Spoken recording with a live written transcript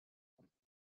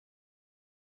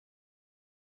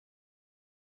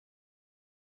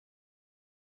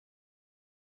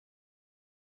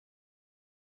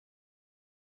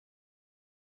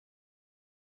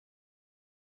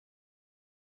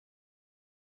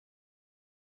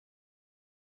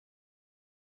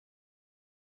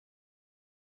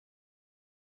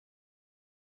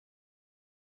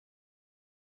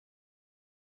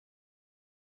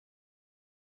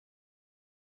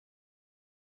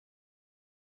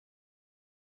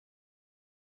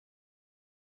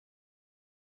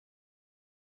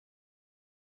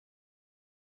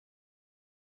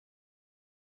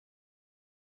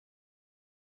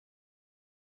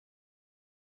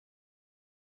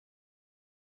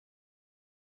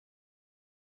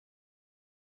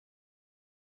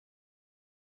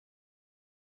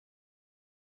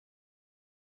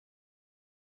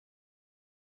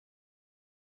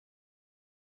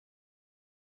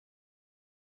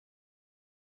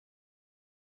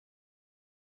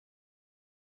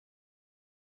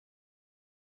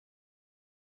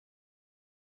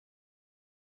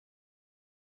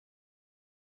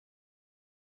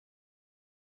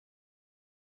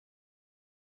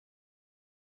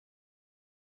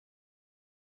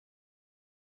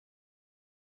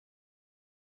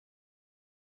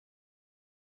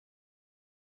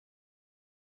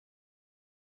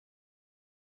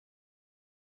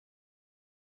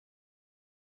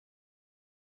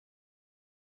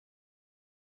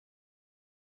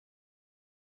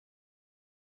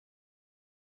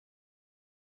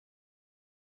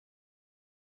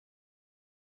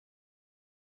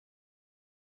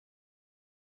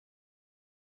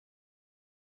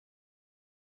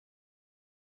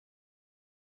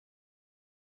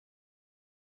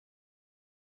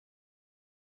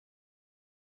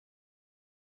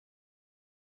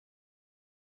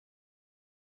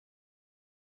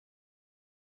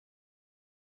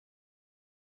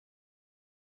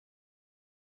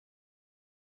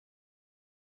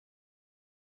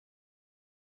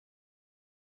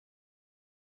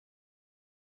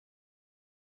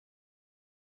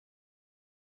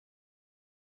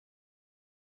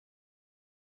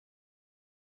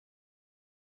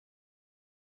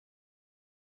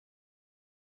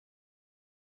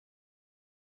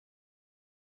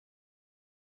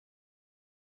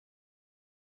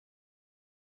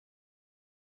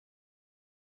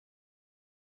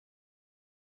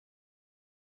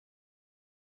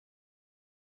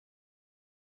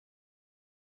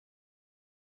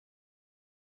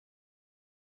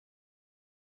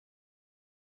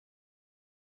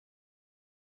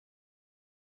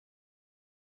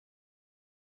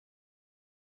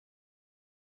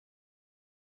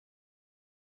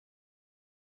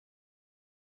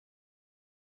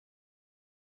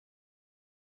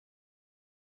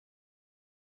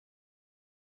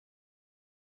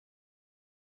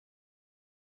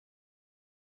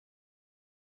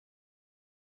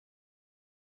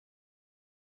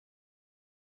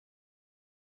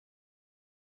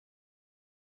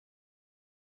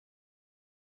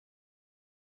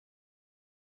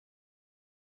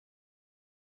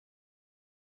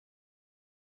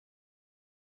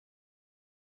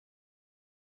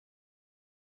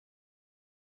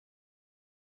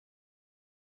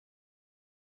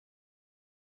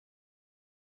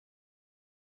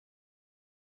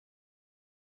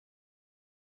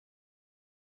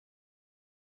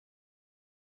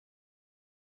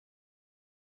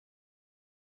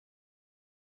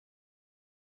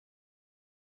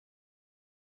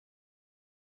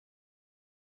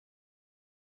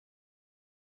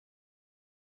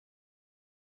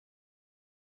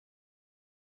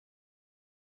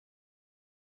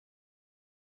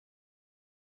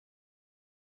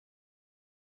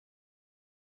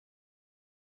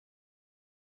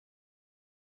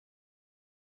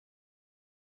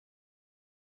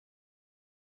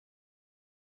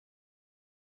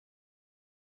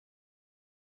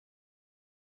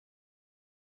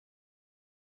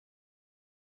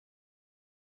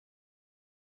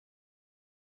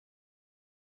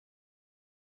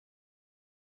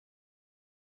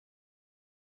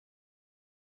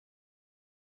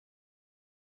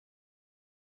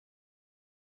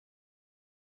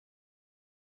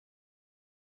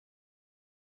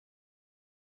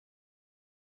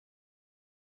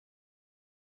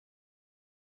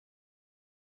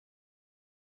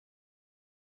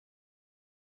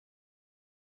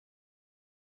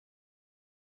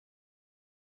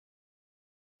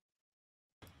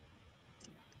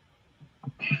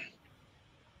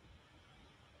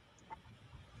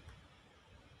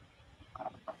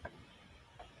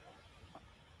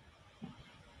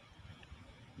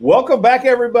Welcome back,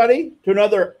 everybody, to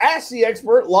another Ask the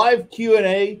Expert live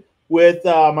Q&A with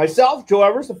myself, Joe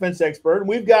Everest, the fence expert, and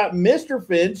we've got Mr.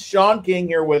 Fence, Sean King,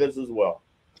 here with us as well.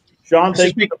 Sean,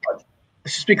 thank you so much.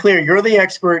 Let's just be clear. You're the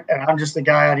expert, and I'm just the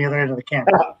guy on the other end of the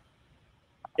camera.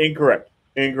 Incorrect.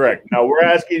 Now, we're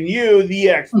asking you, the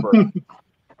expert.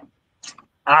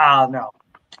 No.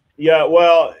 Yeah,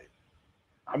 well,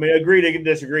 I mean, agree to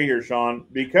disagree here, Sean,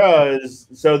 because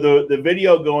so the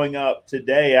video going up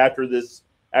today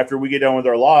after we get done with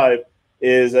our live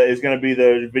is going to be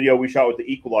the video we shot with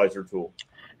the equalizer tool.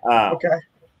 Okay.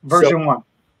 Version 1.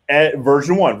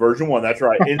 Version one. That's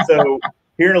right. And so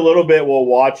here in a little bit, we'll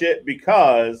watch it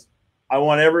because I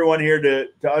want everyone here to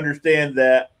understand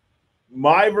that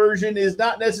my version is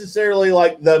not necessarily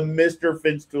like the Mr.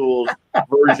 Fence Tools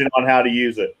version on how to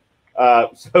use it.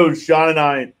 So Sean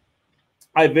and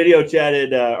I video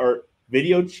chatted or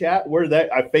video chat. Where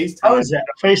that? I FaceTime. How is that?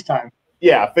 FaceTime.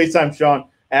 Yeah, FaceTime Sean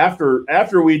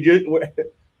after we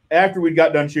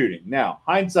got done shooting. Now,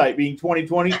 hindsight being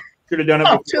 2020, should have done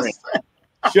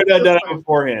it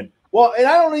beforehand. Well, and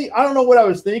I don't know what I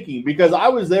was thinking because I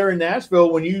was there in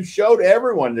Nashville when you showed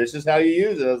everyone this is how you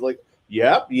use it. I was like,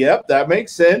 yep, that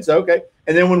makes sense. Okay.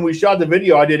 And then when we shot the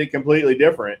video, I did it completely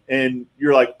different. And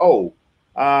you're like, oh,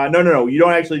 no, you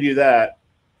don't actually do that.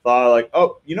 So like,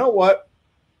 oh, you know what?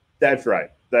 That's right.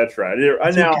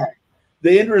 Now,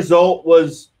 the end result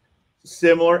was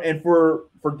similar, and for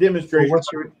demonstration,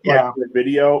 the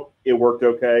video, it worked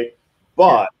okay.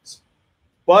 But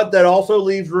that also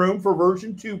leaves room for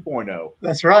version 2.0.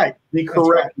 That's right. The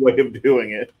correct way of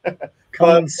doing it.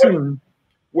 Coming soon.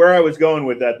 Where I was going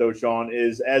with that, though, Sean,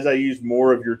 is as I use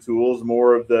more of your tools,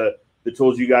 more of the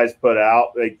tools you guys put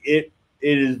out, like it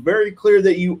is very clear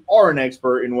that you are an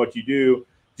expert in what you do.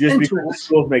 Just because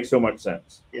tools make so much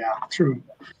sense. Yeah, true.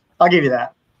 I'll give you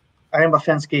that. I am a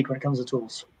fence geek when it comes to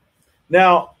tools.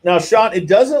 Now, Sean, it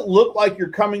doesn't look like you're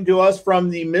coming to us from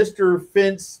the Mr.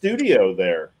 Fence studio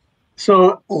there.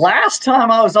 So last time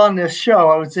I was on this show,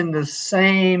 I was in the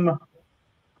same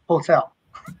hotel.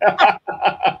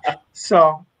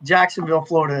 So Jacksonville,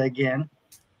 Florida again.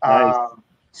 Nice.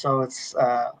 So it's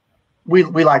we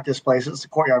like this place. It's the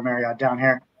Courtyard Marriott down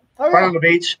here. Right on the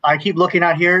beach. I keep looking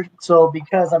out here. So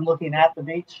because I'm looking at the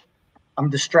beach, I'm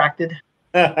distracted.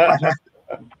 I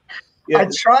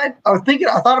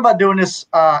thought about doing this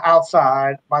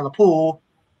outside by the pool,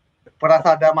 but I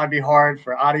thought that might be hard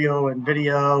for audio and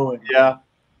video. And,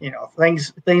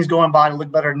 things going by to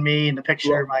look better than me in the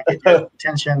picture might get your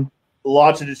attention.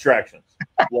 Lots of distractions.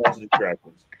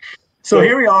 So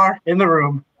here we are in the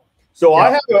room. So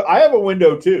I have a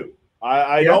window too.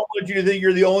 I don't want you to think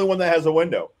you're the only one that has a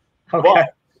window. Okay.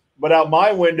 But out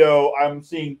my window, I'm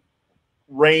seeing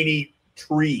rainy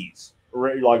trees,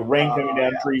 like rain coming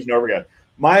down trees and overhead.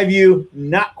 My view,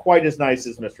 not quite as nice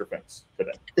as Mr. Fence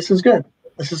today. This is good.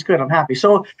 I'm happy.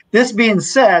 So this being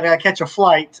said, I catch a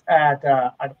flight at,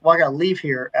 I got to leave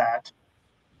here at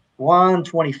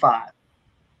 1:25.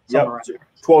 Yep,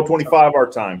 12:25 our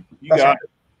time. You got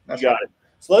it.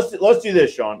 So let's do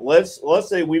this, Sean. Let's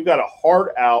say we've got a hard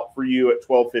out for you at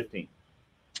 12:15.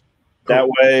 That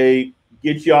way,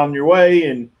 get you on your way,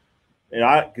 and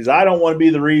because I don't want to be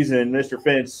the reason, Mr.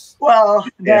 Fence. Well,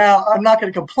 now I'm not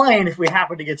going to complain if we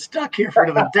happen to get stuck here for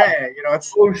another day.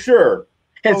 It's sure,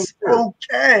 it's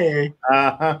okay.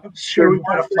 I'm sure we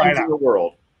got to fly out. In the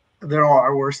world. There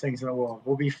are worse things in the world.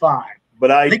 We'll be fine.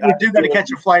 But I think we do got to catch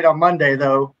a flight on Monday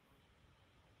though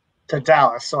to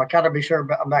Dallas, so I got to be sure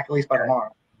I'm back at least by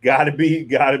tomorrow. Got to be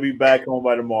back home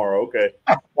by tomorrow. Okay.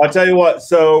 I'll tell you what.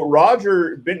 So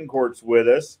Roger Bentoncourt's with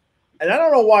us, and I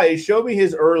don't know why. He showed me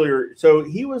his earlier. So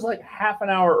he was like half an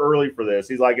hour early for this.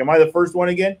 He's like, "Am I the first one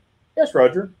again?" Yes,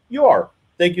 Roger, you are.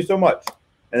 Thank you so much.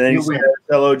 And then he said,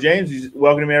 "Hello, James." He's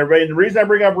welcoming everybody. And the reason I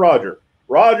bring up Roger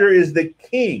is the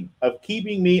king of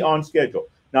keeping me on schedule.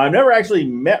 Now, I've never actually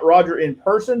met Roger in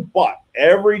person, but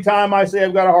every time I say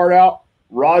I've got a hard out,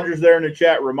 Roger's there in the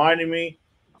chat reminding me.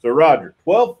 So, Roger,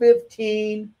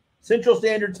 12:15 Central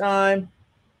Standard Time.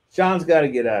 Sean's got to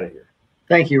get out of here.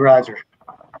 Thank you, Roger.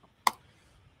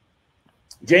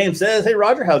 James says, "Hey,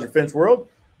 Roger, how's your fence world?"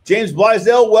 James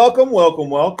Blaisdell, welcome.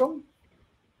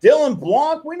 Dylan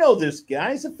Blanc, we know this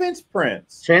guy. He's a fence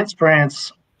prince. Fence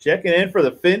prince. Checking in for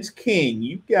the fence king.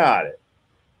 You got it.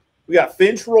 We got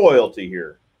fence royalty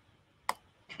here.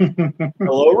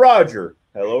 Hello, Roger.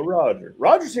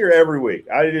 Roger's here every week.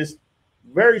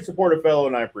 Very supportive fellow,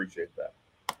 and I appreciate that.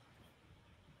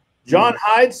 John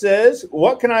Hyde says,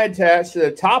 what can I attach to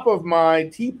the top of my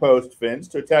T-post fence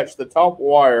to attach the top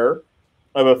wire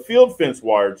of a field fence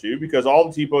wire to, because all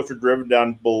the T-posts are driven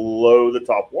down below the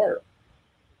top wire?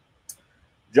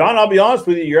 John, I'll be honest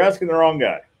with you, you're asking the wrong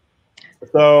guy.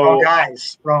 So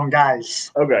wrong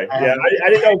guys. Okay, yeah, I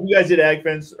didn't know if you guys did ag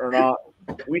fence or not.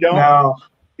 We don't. No.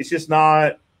 It's just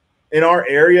not in our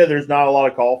area. There's not a lot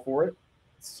of call for it.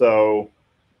 So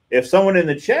if someone in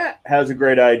the chat has a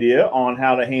great idea on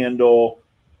how to handle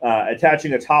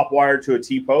attaching a top wire to a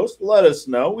T-post, let us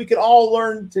know. We can all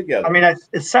learn together. I mean,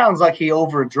 it sounds like he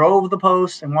overdrove the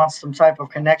post and wants some type of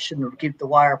connection to keep the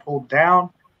wire pulled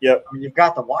down. Yep. I mean, you've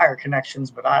got the wire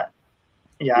connections, but I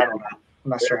don't know. I'm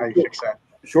not sure how you fix that.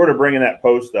 Short of bringing that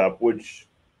post up, which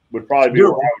would probably be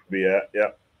where I would be at. Yeah.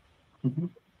 Mm-hmm.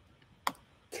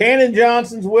 Cannon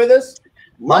Johnson's with us.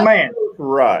 My man.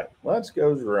 Right. Let's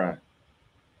go right.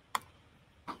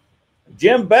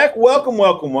 Jim Beck, welcome,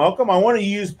 welcome, welcome. I want to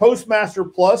use Postmaster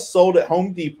Plus sold at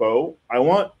Home Depot. I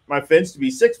want my fence to be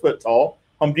 6 foot tall.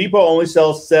 Home Depot only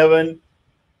sells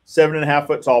 7.5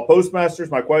 foot tall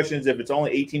Postmasters. My question is if it's only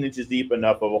 18 inches deep,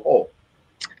 enough of a hole.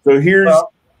 So here's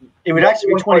it would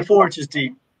actually be 24 inches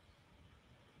deep.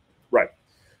 Right.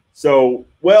 So,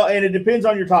 well, and it depends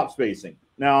on your top spacing.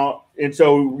 Now, and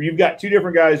so you've got two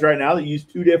different guys right now that use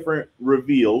two different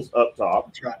reveals up top.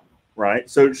 That's right. Right.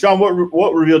 So, Sean,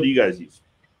 what reveal do you guys use?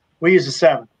 We use a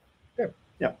 7.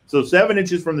 Yeah. So 7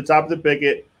 inches from the top of the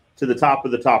picket to the top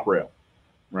of the top rail.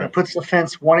 Right. It puts the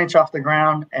fence 1 inch off the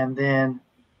ground and then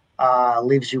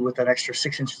leaves you with an extra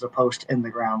 6 inches of post in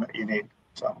the ground that you need.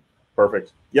 So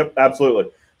perfect. Yep,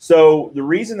 absolutely. So the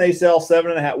reason they sell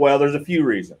 7.5, well, there's a few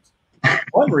reasons.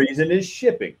 One reason is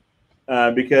shipping,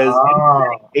 because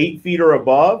 8 feet or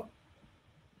above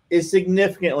is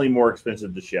significantly more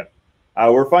expensive to ship.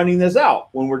 We're finding this out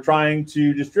when we're trying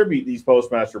to distribute these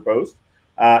Postmaster posts.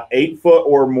 8 foot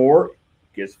or more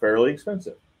gets fairly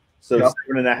expensive. So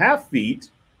 7.5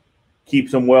 feet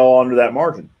keeps them well under that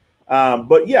margin.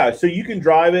 But yeah, so you can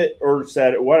drive it or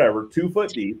set it, whatever, 2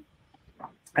 foot deep.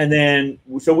 And then,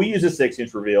 so we use a 6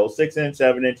 inch reveal, 6 inch,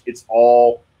 7 inch. It's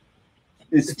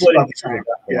splitting.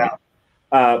 Yeah.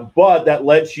 But that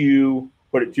lets you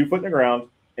put it 2 foot in the ground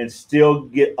and still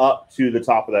get up to the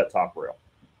top of that top rail.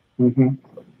 Mm-hmm.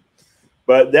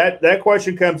 But that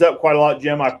question comes up quite a lot,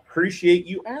 Jim. I appreciate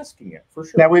you asking it for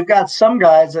sure. Now we've got some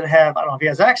guys that have, I don't know if he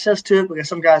has access to it. We got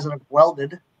some guys that have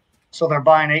welded. So they're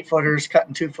buying 8 footers,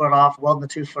 cutting 2 foot off, welding the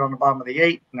 2 foot on the bottom of the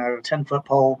 8, and a 10 foot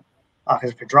pole.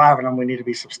 Because if you're driving them, we need to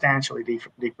be substantially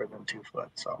deeper than 2 foot.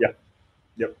 So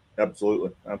Yep,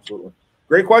 absolutely.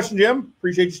 Great question, Jim.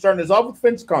 Appreciate you starting us off with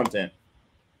fence content.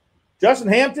 Justin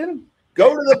Hampton, go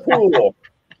to the pool.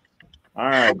 All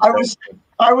right.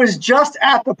 I was just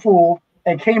at the pool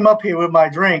and came up here with my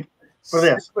drink for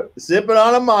this. Sipping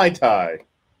on a Mai Tai.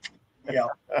 Yeah.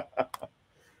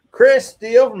 Chris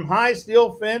Steele from High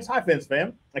Steel Fence. Hi, Fence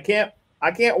fam. I can't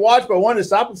watch, but I wanted to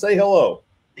stop and say hello.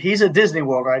 He's at Disney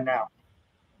World right now.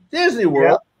 Disney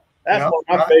World? Yeah. That's one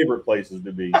of my favorite places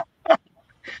to be.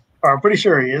 I'm pretty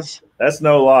sure he is. That's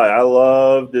no lie. I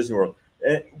love Disney World.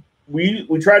 And we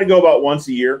try to go about once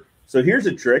a year. So here's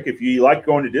a trick. If you like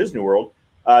going to Disney World,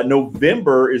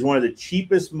 November is one of the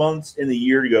cheapest months in the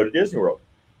year to go to Disney World.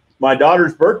 My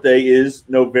daughter's birthday is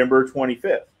November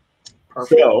 25th.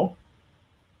 Perfect. So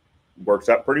works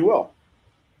out pretty well.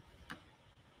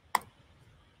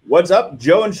 What's up,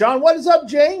 Joe and Sean? What is up,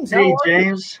 James? Hey,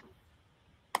 James.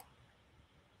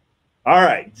 All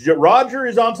right. Roger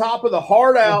is on top of the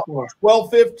hard out,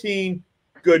 12-15.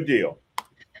 Good deal.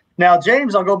 Now,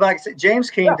 James, I'll go back.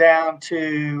 James came down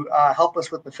to help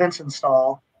us with the fence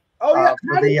install. Oh,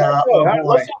 yeah.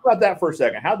 Let's talk about that for a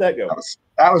second. How'd that go?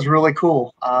 That was really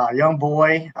cool. Young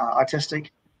boy,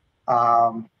 autistic,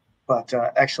 but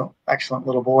excellent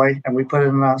little boy. And we put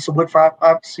in some wood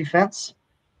privacy fence.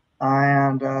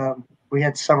 And we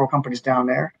had several companies down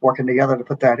there working together to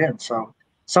put that in. So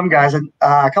some guys,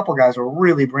 a couple guys were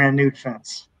really brand new to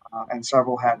fence, and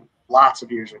several had lots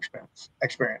of years of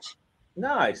experience.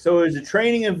 Nice. So it was a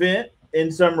training event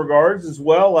in some regards, as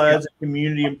well as a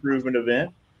community improvement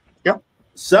event. Yep.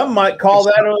 Some might call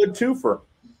that a twofer.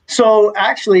 So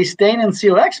actually, stain and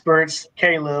seal experts,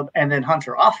 Caleb and then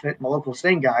Hunter Offit, my local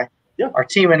stain guy, are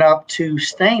teaming up to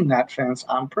stain that fence.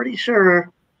 I'm pretty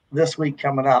sure this week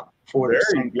coming up for the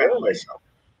stain family. So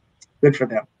good for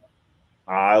them.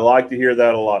 I like to hear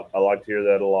that a lot.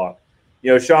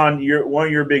 You know, Sean, one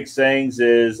of your big sayings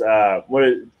is what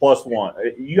is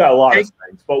 +1? You got a lot of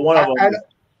sayings, but one of them is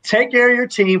take care of your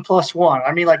team +1.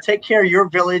 I mean, like take care of your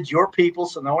village, your people,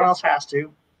 so no one else has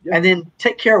to. Yep. And then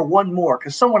take care of one more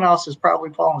because someone else is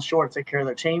probably falling short to take care of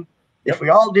their team. If we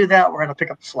all do that, we're going to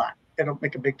pick up the slack. It'll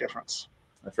make a big difference.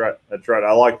 That's right. That's right.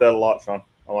 I like that a lot, Sean.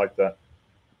 I like that.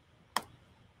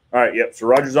 All right. Yep. So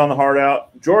Roger's on the hard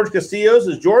out. George Castillos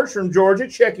is George from Georgia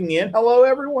checking in. Hello,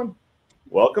 everyone.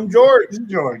 Welcome, George.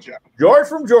 Georgia. George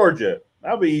from Georgia.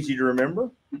 That'll be easy to remember.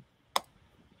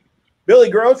 Billy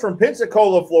Gross from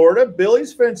Pensacola, Florida.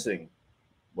 Billy's fencing.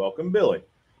 Welcome, Billy.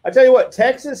 I tell you what,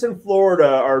 Texas and Florida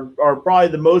are probably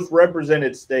the most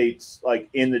represented states, like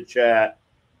in the chat,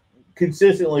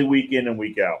 consistently week in and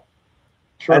week out.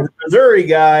 Sure. As a Missouri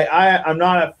guy, I'm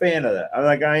not a fan of that.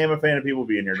 I am a fan of people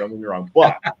being here. Don't get me wrong,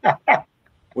 but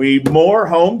we need more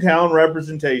hometown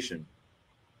representation.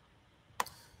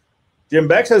 Jim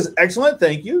Beck says, "Excellent,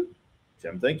 thank you,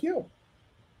 Jim. Thank you."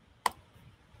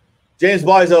 James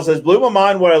Blaisdell says, "Blew my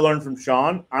mind what I learned from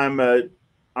Sean. I'm a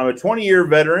 20-year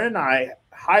veteran. I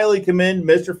highly commend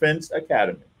Mr. Fence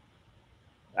Academy."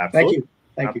 Absolutely.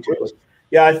 Thank you, James.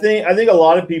 Yeah, I think a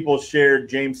lot of people shared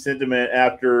James' sentiment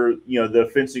after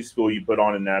the fencing school you put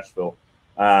on in Nashville.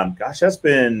 Gosh, that's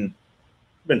been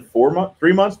 4 months,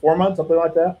 3 months, 4 months, something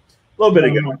like that. A little bit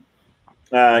ago.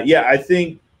 Yeah, I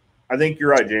think you're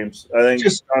right, James. I think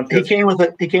he came with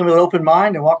an open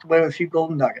mind and walked away with a few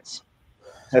golden nuggets.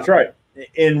 That's right.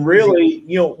 And really,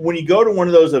 when you go to one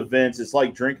of those events, it's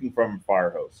like drinking from a fire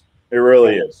hose. It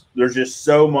really is. There's just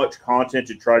so much content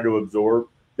to try to absorb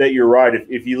that you're right.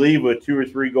 If you leave with 2 or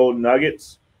 3 golden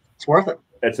nuggets, it's worth it.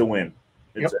 It's a win.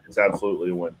 It's absolutely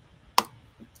a win.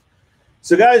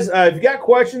 So, guys, if you got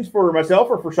questions for myself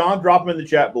or for Sean, drop them in the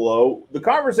chat below. The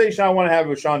conversation I want to have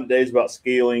with Sean today is about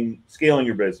scaling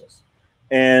your business.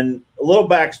 And a little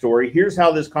backstory. Here's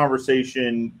how this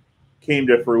conversation came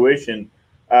to fruition.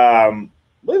 I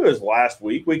believe it was last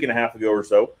week and a half ago or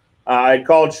so. I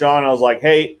called Sean. I was like,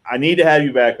 "Hey, I need to have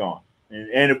you back on."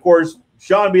 And of course,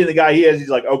 Sean being the guy he is, he's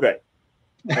like, "Okay."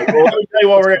 Like, well, let me tell you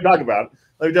what we're going to talk about.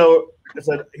 Let me tell you. I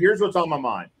said, "Here's what's on my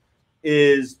mind.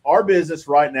 Is our business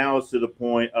right now is to the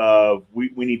point of we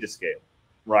need to scale,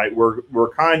 right? We're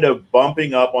kind of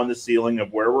bumping up on the ceiling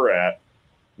of where we're at.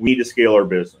 We need to scale our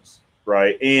business,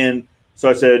 right?" And so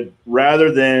I said,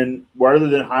 rather than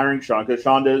hiring Sean, because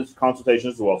Sean does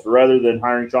consultations as well, so rather than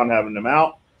hiring Sean, having him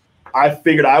out, I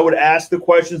figured I would ask the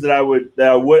questions that I would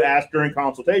ask during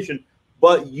consultation,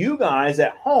 but you guys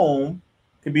at home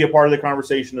can be a part of the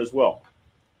conversation as well.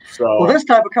 So, this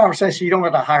type of conversation you don't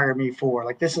have to hire me for.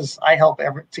 Like, this is, I help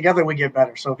together we get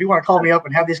better. So if you want to call me up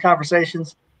and have these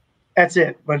conversations, that's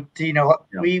it. But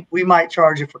we might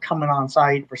charge you for coming on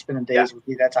site, for spending days with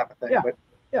you, that type of thing. Yeah.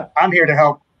 But I'm here to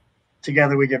help.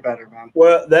 Together we get better, man.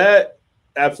 Well, that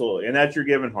absolutely, and that's your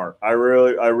given heart. I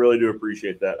really do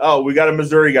appreciate that. Oh, we got a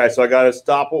Missouri guy, so I got to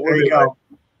stop what we're doing.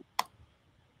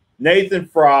 Nathan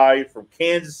Fry from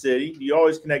Kansas City. You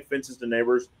always connect fences to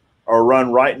neighbors or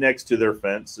run right next to their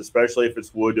fence, especially if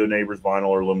it's wood to a neighbor's vinyl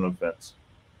or aluminum fence.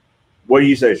 What do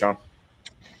you say, Sean?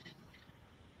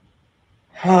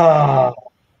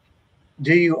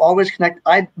 Do you always connect?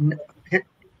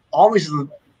 Always is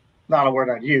not a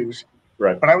word I'd use.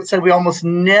 Right. But I would say we almost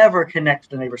never connect to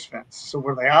the neighbor's fence. So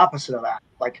we're the opposite of that.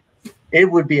 Like, it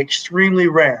would be extremely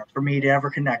rare for me to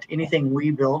ever connect anything we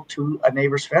build to a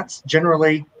neighbor's fence.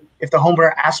 Generally, if the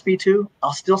homeowner asks me to,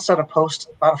 I'll still set a post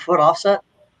about a foot offset,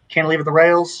 cantilever the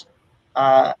rails,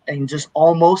 and just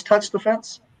almost touch the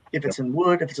fence. If it's in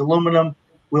wood, if it's aluminum,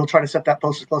 we'll try to set that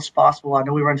post as close as possible. I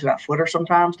know we run into that footer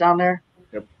sometimes down there.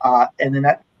 Yep. And then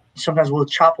sometimes we'll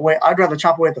chop away. I'd rather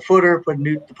chop away at the footer, put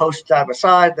the post side by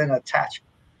side, than attach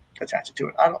it to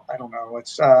it. I don't know.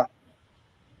 It's a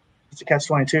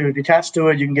catch-22. If you attach to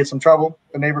it, you can get some trouble.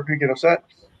 The neighbor could get upset.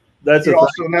 You're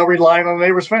also now relying on the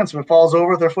neighbor's fence. If it falls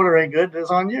over, their footer ain't good,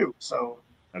 it's on you. So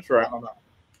that's right. I don't know.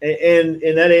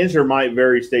 And that answer might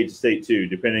vary state to state too,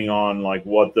 depending on like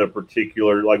what the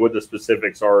particular, like what the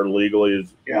specifics are legally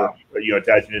is.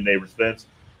 Attaching to the neighbor's fence.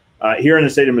 Here in the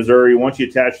state of Missouri, once you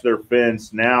attach their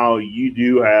fence, now you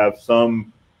do have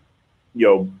some,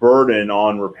 burden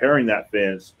on repairing that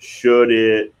fence should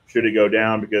it go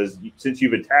down, because since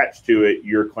you've attached to it,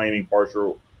 you're claiming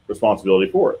partial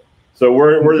responsibility for it. So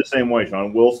we're the same way,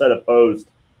 Sean. We'll set a post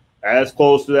as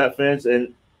close to that fence,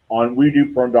 and we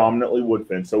do predominantly wood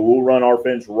fence, so we'll run our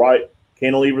fence right,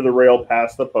 cantilever the rail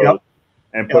past the post,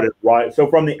 and put it right. So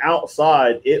from the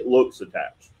outside, it looks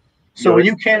attached. So when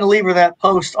you cantilever that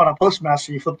post on a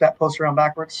Postmaster, you flip that post around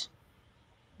backwards?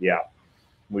 Yeah,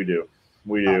 we do.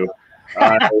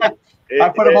 I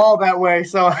put them all that way,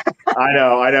 so. I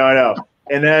know.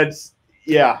 And that's,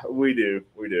 we do.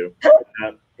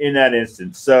 In that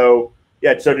instance. So,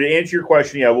 so to answer your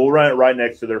question, we'll run it right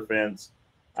next to their fence.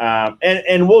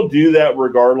 And we'll do that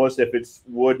regardless if it's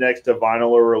wood next to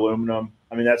vinyl or aluminum.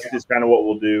 I mean, that's just kind of what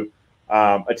we'll do.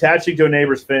 Attaching to a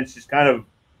neighbor's fence is kind of,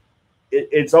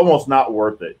 it's almost not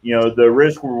worth it. You know, the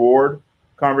risk reward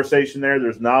conversation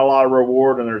there's not a lot of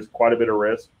reward and there's quite a bit of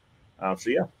risk. So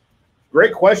yeah,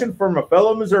 great question from a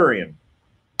fellow Missourian.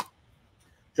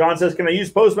 John says, can I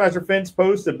use Postmaster fence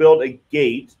posts to build a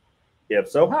gate? If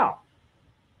so, how?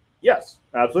 Yes,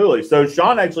 absolutely. So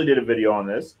Sean actually did a video on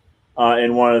this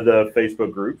in one of the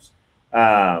Facebook groups.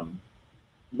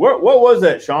 What was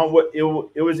that, Sean? It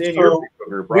was in your Facebook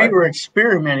group, right? We were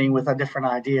experimenting with a different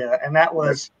idea, and that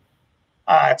was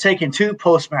taking 2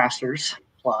 Postmasters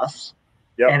plus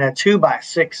and a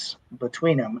 2x6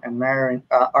 between them, and marrying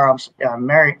 2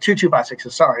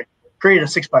 2x6s. Sorry, created a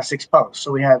 6x6 post.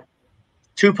 So we had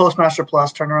 2 Postmaster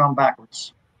plus, turn around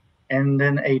backwards, and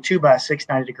then a 2x6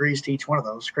 90 degrees to each one of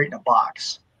those, creating a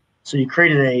box. So you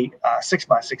created a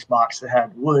 6x6 box that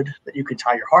had wood that you could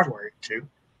tie your hardware into.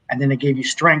 And then it gave you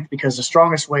strength, because the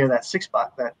strongest way of that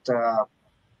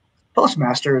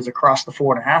Postmaster is across the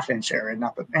 4.5 inch area,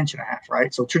 not the 1.5 inch,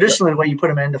 right? So traditionally, the way you put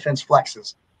them in, the fence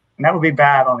flexes, and that would be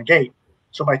bad on a gate.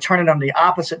 So by turning them the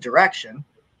opposite direction,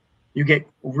 you get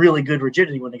really good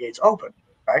rigidity when the gate's open,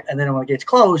 right? And then when the gate's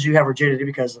closed, you have rigidity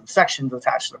because of the sections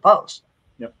attached to the post.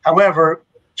 However,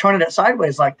 turning it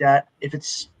sideways like that, if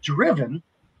it's driven,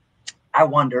 I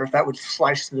wonder if that would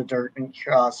slice through the dirt and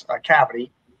cause a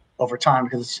cavity over time,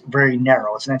 because it's very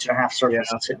narrow. It's 1.5 inch surface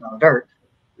that's sitting on the dirt.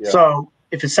 So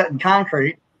if it's set in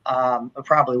concrete, it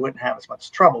probably wouldn't have as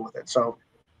much trouble with it. So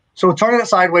turning it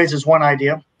sideways is one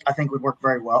idea I think would work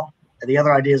very well. And the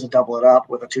other idea is to double it up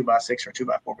with a 2x6 or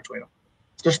 2x4 between them.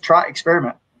 Just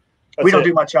experiment. We don't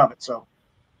do much of it. So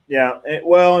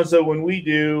and so when we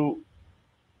do,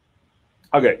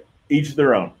 each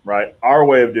their own, right? Our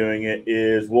way of doing it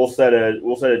is we'll set a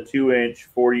 2-inch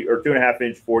 40 or 2.5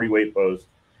 inch 40 weight post.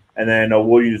 And then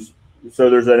we'll use, so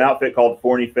there's an outfit called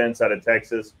Forney Fence out of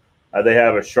Texas. They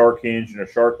have a shark hinge and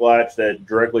a shark latch that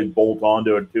directly bolt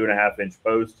onto a 2.5 inch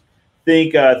post.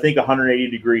 Think 180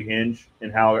 degree hinge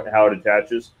and how it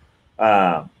attaches.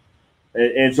 And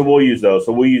so we'll use those.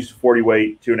 So we'll use 40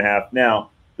 weight, 2.5. Now,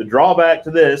 the drawback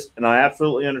to this, and I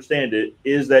absolutely understand it,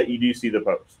 is that you do see the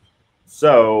post.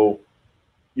 So,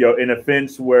 in a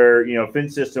fence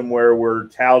fence system where we're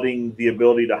touting the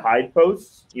ability to hide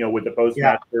posts, with the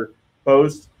Postmaster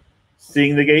post,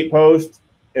 seeing the gate post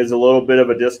is a little bit of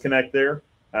a disconnect there.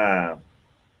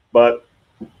 But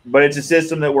it's a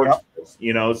system that works,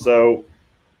 so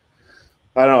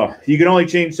I don't know. You can only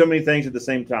change so many things at the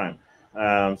same time.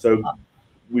 So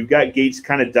we've got gates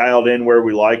kind of dialed in where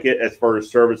we like it as far as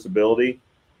serviceability.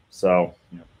 So,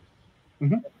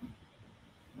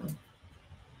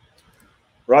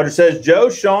 Roger says, Joe,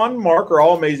 Sean, Mark are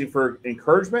all amazing for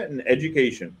encouragement and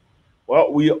education.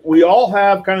 Well, we all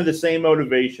have kind of the same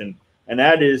motivation, and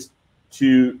that is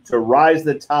to rise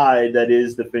the tide that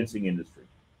is the fencing industry,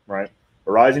 right?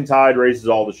 A rising tide raises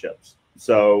all the ships.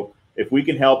 So if we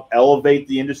can help elevate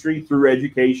the industry through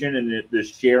education and the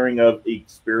sharing of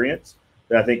experience,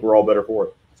 then I think we're all better for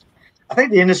it. I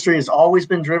think the industry has always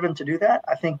been driven to do that.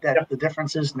 I think that the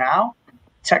difference is now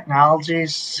technology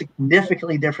is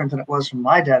significantly different than it was when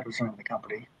my dad was running the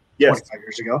company 25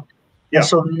 years ago. And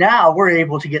so now we're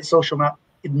able to get social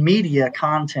media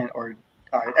content or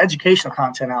educational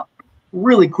content out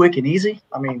really quick and easy.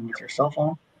 I mean, with your cell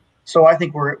phone. So I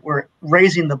think we're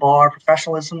raising the bar,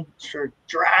 professionalism,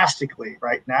 drastically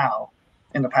right now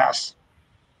in the past,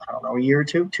 I don't know, a year or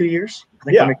 2 years. I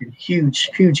think we're making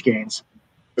huge gains.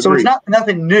 Agreed. So it's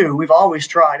nothing new. We've always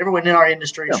tried. Everyone in our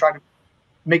industry has tried to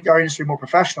make our industry more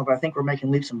professional, but I think we're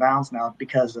making leaps and bounds now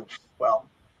because of,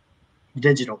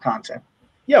 digital content.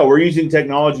 Yeah, we're using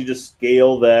technology to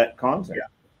scale that content.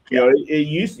 It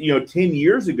used, 10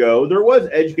 years ago, there was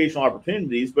educational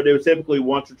opportunities, but it was typically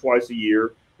once or twice a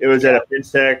year. It was at a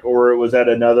fence tech or it was at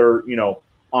another,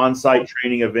 on-site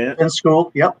training event. In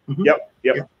school, Yep.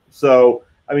 So,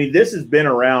 I mean, this has been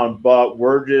around, but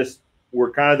we're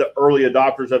kind of the early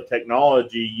adopters of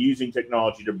technology, using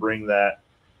technology to bring that,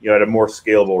 at a more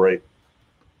scalable rate.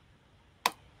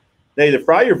 Nathan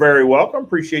Fry, you're very welcome.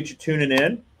 Appreciate you tuning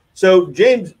in. So,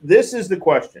 James, this is the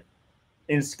question.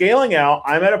 In scaling out,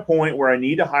 I'm at a point where I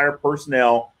need to hire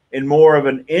personnel in more of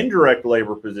an indirect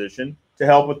labor position to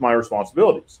help with my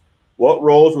responsibilities. What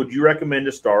roles would you recommend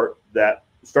to start that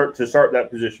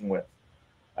position with?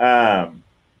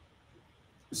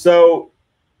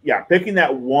 Picking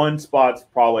that one spot's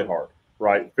probably hard,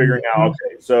 right? Figuring out,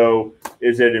 okay, so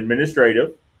is it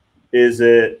administrative? Is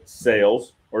it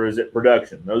sales, or is it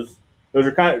production? Those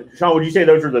are kind of, Sean, would you say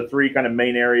those are the 3 kind of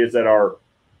main areas that are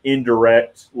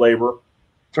indirect labor?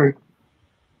 For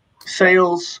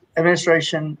sales,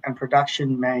 administration, and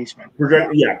production management.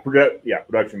 Production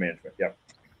management. Yeah.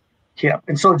 Yeah.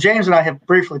 And so James and I have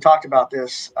briefly talked about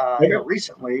this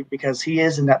recently, because he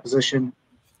is in that position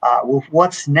with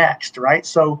what's next, right?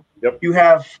 So you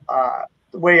have,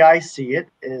 the way I see it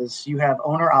is, you have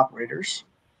owner operators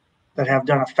that have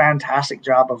done a fantastic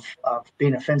job of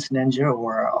being a fence ninja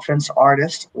or a fence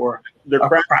artist or a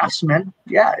craftsman,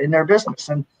 in their business.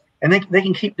 And they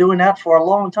can keep doing that for a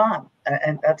long time.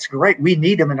 And that's great. We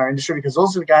need them in our industry, because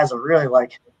those are the guys that are really,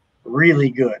 like, really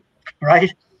good,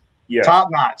 right? Yeah. Top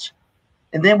notch.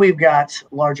 And then we've got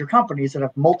larger companies that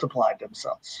have multiplied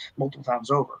themselves multiple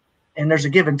times over. And there's a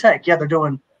give and take. Yeah, they're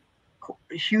doing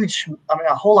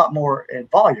a whole lot more in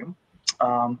volume,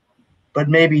 but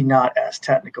maybe not as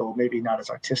technical, maybe not as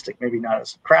artistic, maybe not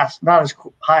as not as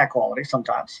high quality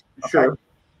sometimes. Sure.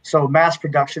 So mass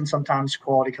production, sometimes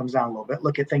quality comes down a little bit.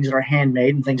 Look at things that are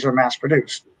handmade and things that are mass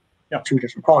produced. Yeah. Two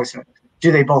different qualities.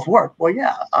 Do they both work? Well,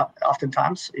 yeah.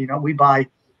 Oftentimes, we buy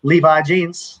Levi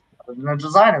jeans than a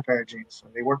designer pair of jeans.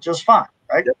 They work just fine,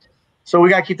 right? Yep. So we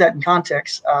got to keep that in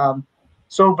context.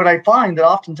 But I find that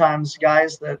oftentimes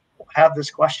guys that have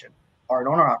this question are an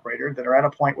owner operator that are at a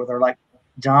point where they're like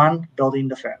done building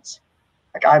the fence.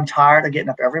 Like, I'm tired of getting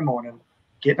up every morning,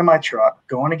 getting in my truck,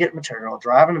 going to get material,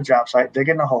 driving to the job site,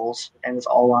 digging the holes, and it's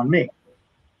all on me.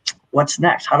 What's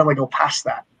next? How do I go past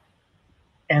that?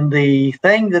 And the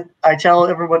thing that I tell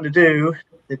everyone to do,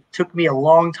 that took me a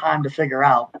long time to figure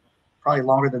out, probably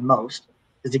longer than most,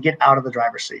 is to get out of the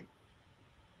driver's seat.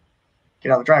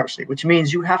 Get out of the driver's seat, which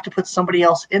means you have to put somebody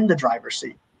else in the driver's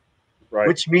seat. Right.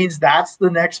 Which means that's the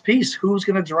next piece. Who's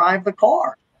going to drive the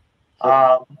car?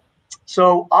 Sure.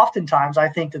 So oftentimes I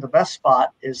think that the best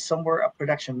spot is somewhere a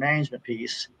production management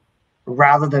piece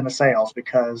rather than a sales,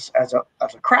 because as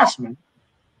a craftsman,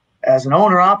 as an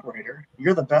owner operator,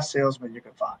 you're the best salesman you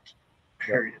can find.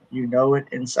 Period. You know it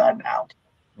inside and out.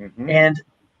 Mm-hmm. And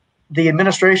the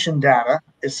administration data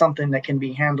is something that can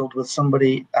be handled with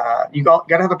somebody. You got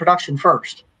to have the production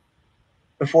first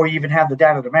before you even have the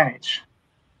data to manage,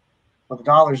 or the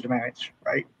dollars to manage,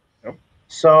 right? Yep.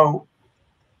 So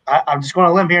I'm just going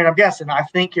to limb here, and I'm guessing. I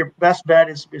think your best bet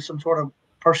is some sort of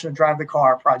person to drive the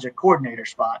car, project coordinator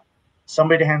spot,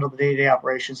 somebody to handle the day-to-day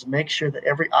operations, and make sure that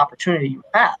every opportunity you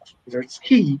have, because it's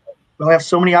key. We only have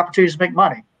so many opportunities to make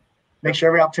money. Make sure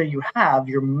every opportunity you have,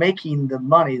 you're making the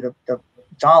money, the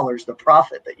dollars, the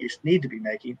profit that you need to be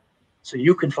making, so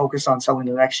you can focus on selling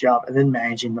the next job and then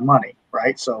managing the money,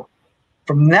 right? So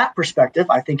from that perspective,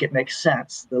 I think it makes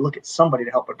sense to look at somebody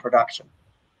to help with production.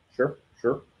 Sure.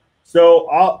 So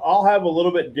I'll have a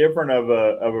little bit different of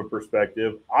a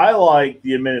perspective. I like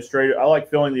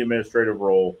filling the administrative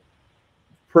role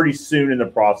pretty soon in the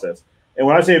process. And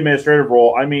when I say administrative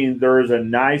role, I mean there is a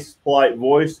nice, polite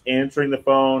voice answering the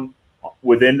phone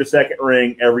within the second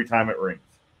ring every time it rings.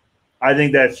 I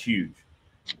think that's huge.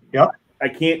 Yep. I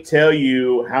can't tell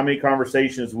you how many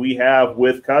conversations we have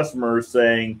with customers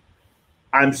saying,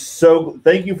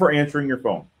 thank you for answering your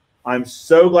phone. I'm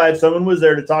so glad someone was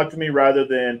there to talk to me rather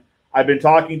than I've been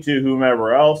talking to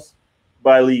whomever else,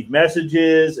 but I leave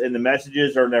messages and the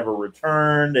messages are never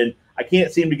returned. And I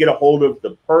can't seem to get a hold of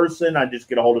the person. I just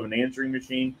get a hold of an answering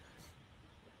machine.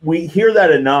 We hear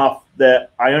that enough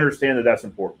that I understand that that's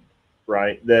important,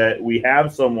 right? That we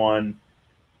have someone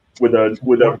with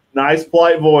a nice,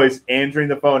 polite voice answering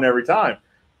the phone every time.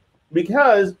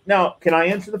 Because now, can I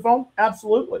answer the phone?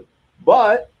 Absolutely.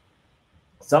 But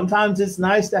sometimes it's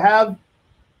nice to have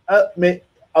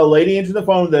a lady answer the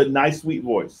phone with a nice, sweet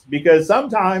voice. Because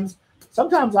sometimes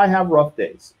I have rough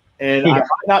days, and I might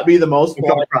not be the most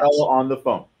polite fellow on the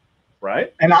phone,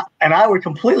 right? And I would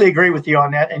completely agree with you on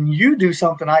that. And you do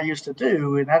something I used to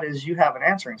do, and that is you have an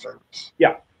answering service.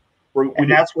 Yeah,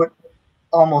 that's what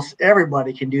almost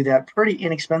everybody can do that pretty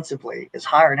inexpensively, is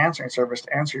hire an answering service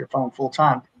to answer your phone full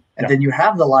time. And then you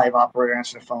have the live operator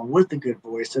answer the phone with the good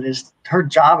voice. Her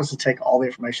job is to take all the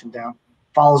information down,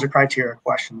 follows the criteria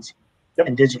questions,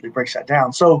 and digitally breaks that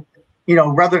down. So,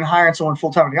 rather than hiring someone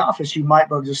full time in the office, you might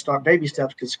just start baby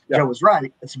steps, because Joe was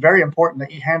right. It's very important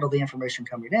that you handle the information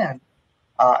coming in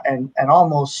and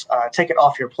almost take it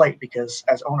off your plate, because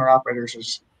as owner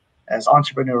operators, as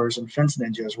entrepreneurs and fence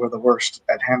ninjas, we're the worst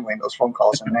at handling those phone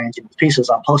calls and managing the pieces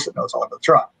on Post-it notes all over the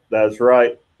truck. That's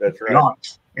right. Be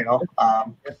honest,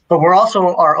 but we're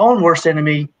also our own worst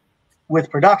enemy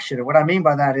with production. And what I mean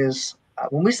by that is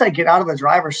when we say get out of the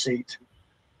driver's seat,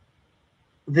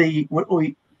 what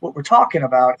we're talking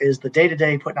about is the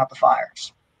day-to-day putting out the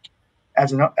fires.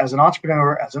 As an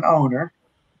entrepreneur, as an owner,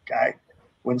 okay,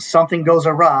 when something goes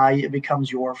awry, it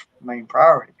becomes your main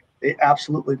priority. It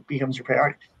absolutely becomes your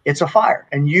priority. It's a fire,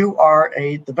 and you are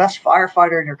the best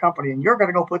firefighter in your company, and you're going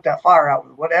to go put that fire out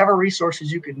with whatever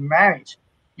resources you can manage.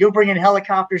 You'll bring in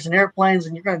helicopters and airplanes,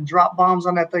 and you're going to drop bombs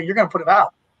on that thing. You're going to put it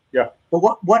out. Yeah. But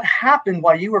what happened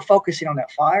while you were focusing on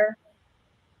that fire?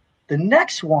 The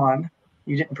next one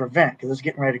you didn't prevent because it's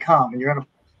getting ready to come, and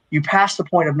you passed the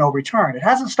point of no return. It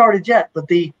hasn't started yet, but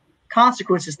the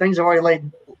consequences, things have already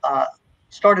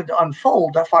started to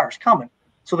unfold. That fire's coming.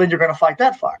 So then you're going to fight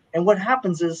that fire. And what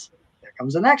happens is there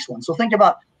comes the next one. So think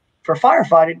about, for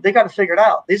firefighting, they got to figure it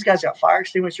out. These guys got fire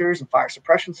extinguishers and fire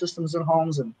suppression systems in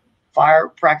homes and fire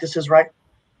practices, right?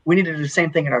 We need to do the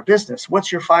same thing in our business.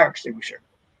 What's your fire extinguisher?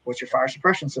 What's your fire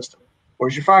suppression system?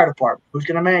 Where's your fire department? Who's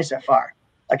going to manage that fire?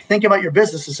 Like, think about your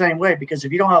business the same way, because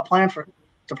if you don't have a plan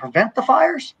to prevent the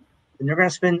fires, then you're going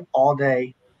to spend all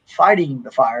day fighting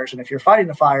the fires. And if you're fighting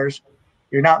the fires,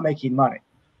 you're not making money.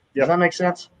 Does that make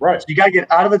sense? Right. So you got to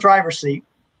get out of the driver's seat,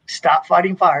 stop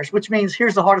fighting fires, which means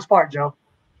here's the hardest part, Joe.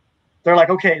 They're like,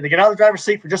 okay, they get out of the driver's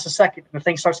seat for just a second and the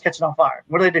thing starts catching on fire.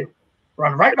 What do?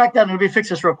 Run right back down and let me fix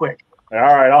this real quick. All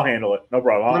right, I'll handle it. No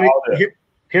problem.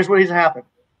 Here's what needs to happen.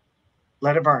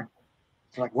 Let it burn.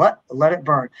 It's like, what? Let it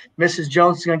burn. Mrs.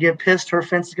 Jones is going to get pissed. Her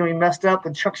fence is going to be messed up.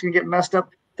 The truck's going to get messed up.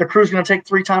 The crew's going to take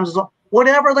 3 times as long.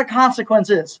 Whatever the consequence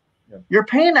is, you're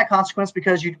paying that consequence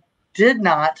because you did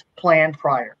not plan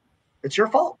prior. It's your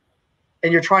fault.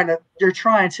 And you're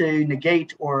trying to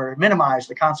negate or minimize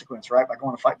the consequence, right? By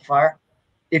going to fight the fire.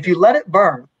 If you let it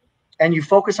burn and you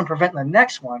focus on preventing the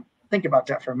next one, think about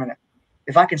that for a minute.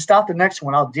 If I can stop the next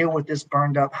one, I'll deal with this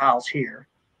burned up house here.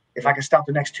 If I can stop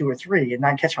the next 2 or 3 and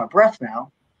not catch my breath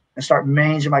now and start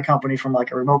managing my company from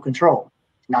like a remote control,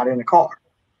 not in the car.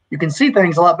 You can see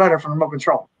things a lot better from remote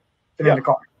control than in the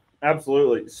car.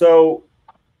 Absolutely. So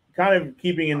kind of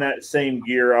keeping in that same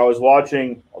gear, I was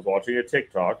watching a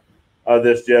TikTok of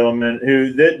this gentleman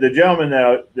who the gentleman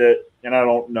that and I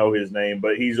don't know his name,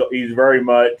 but he's very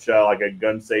much like a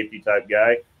gun safety type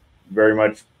guy, very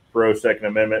much pro Second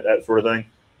Amendment, that sort of thing.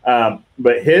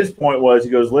 But his point was, he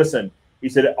goes, listen, he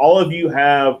said, all of you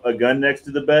have a gun next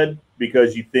to the bed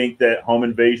because you think that home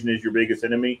invasion is your biggest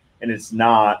enemy, and it's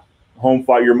not. Home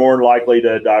fire, you're more likely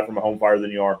to die from a home fire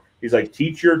than you are. He's like,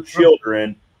 teach your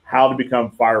children how to become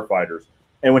firefighters.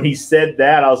 And when he said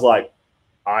that, I was like,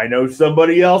 I know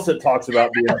somebody else that talks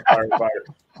about being a firefighter.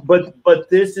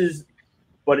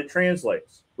 But it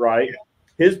translates, right? Yeah.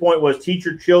 His point was, teach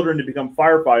your children to become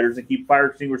firefighters and keep fire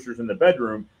extinguishers in the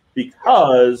bedroom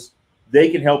because they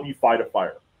can help you fight a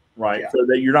fire, right? Yeah. So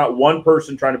that you're not one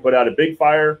person trying to put out a big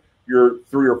fire, you're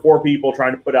 3 or 4 people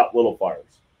trying to put out little fires.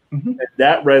 Mm-hmm. And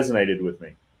that resonated with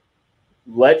me.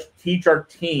 Let's teach our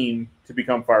team to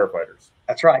become firefighters.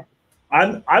 That's right.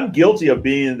 I'm guilty of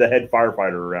being the head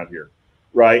firefighter around here,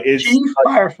 right? It's chief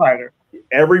firefighter.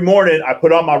 Every morning I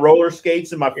put on my roller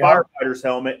skates and my firefighter's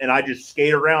helmet, and I just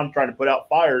skate around trying to put out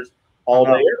fires all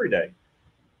day, every day.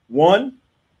 One,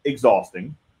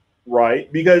 exhausting,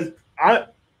 right? Because I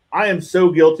am so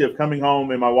guilty of coming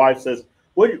home and my wife says,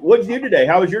 What'd you do today?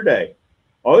 How was your day?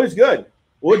 Oh, it was good.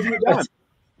 What'd you do?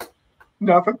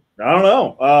 Nothing. I don't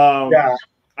know.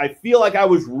 I feel like I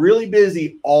was really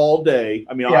busy all day.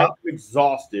 I mean, I'm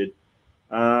exhausted.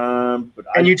 And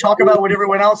you talk about what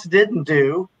everyone else didn't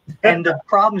do and the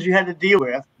problems you had to deal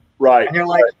with. Right. And you're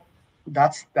like,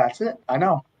 that's it. I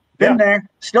know. Been there,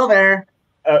 still there.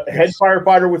 Head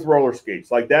firefighter with roller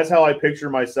skates. Like, that's how I picture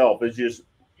myself, is just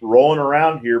rolling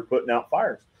around here putting out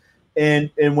fires. And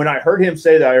when I heard him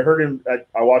say that,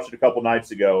 I watched it a couple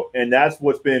nights ago, and that's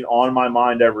what's been on my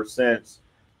mind ever since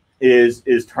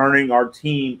is turning our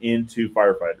team into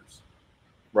firefighters,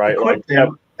 right?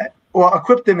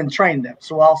 Equip them and train them.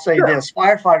 So I'll say this,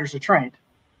 firefighters are trained.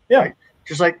 Yeah. Right?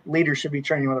 Just like leaders should be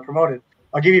trained when they're promoted.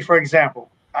 I'll give you, for example,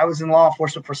 I was in law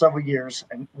enforcement for several years,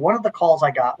 and one of the calls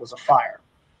I got was a fire.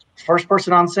 First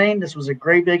person on scene, this was a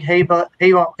great big hay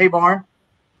barn.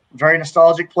 Very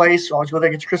nostalgic place. You always go there,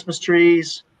 get your Christmas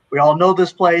trees. We all know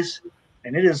this place,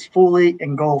 and it is fully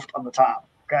engulfed on the top.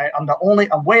 Okay, I'm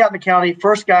way out in the county,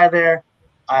 first guy there.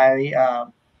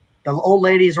 The old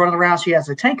lady is running around. She has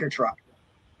a tanker truck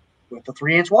with the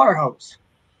 3-inch water hose.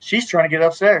 She's trying to get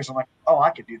upstairs. I'm like, oh, I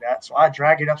could do that. So I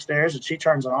drag it upstairs, and she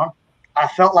turns it on. I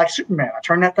felt like Superman. I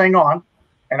turned that thing on,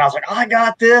 and I was like, I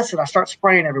got this, and I start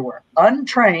spraying everywhere.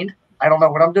 Untrained, I don't know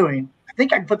what I'm doing. I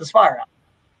think I can put this fire out.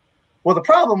 Well, the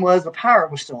problem was the power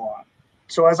was still on.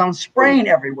 So as I'm spraying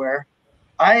everywhere,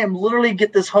 I am literally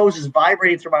get this hose is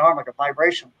vibrating through my arm like a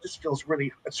vibration. This feels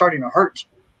it's starting to hurt.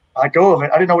 I go of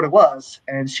it. I didn't know what it was.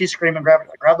 And she's screaming,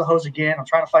 grab the hose again. I'm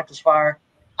trying to fight this fire.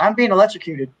 I'm being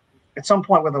electrocuted at some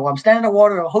point, whether I'm standing in the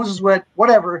water, the hose is wet,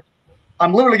 whatever.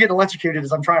 I'm literally getting electrocuted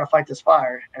as I'm trying to fight this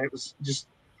fire. And it was just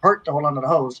hurt to hold onto the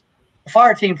hose. The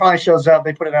fire team finally shows up.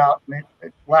 They put it out, and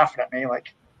they're laughing at me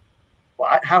like,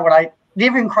 well, how would I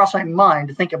never even crossed my mind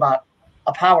to think about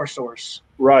a power source.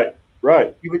 Right.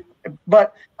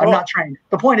 But I'm not trained.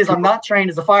 The point is, I'm not trained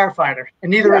as a firefighter,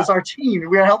 and neither is our team.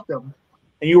 We helped them.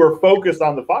 And you were focused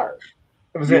on the fire.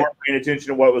 You weren't paying attention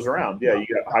to what was around. Yeah, you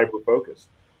got hyper focused.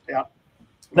 Yeah.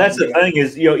 That's the thing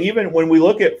is, even when we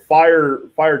look at fire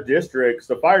districts,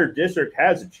 the fire district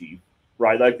has a chief,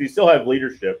 right? Like they still have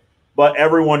leadership, but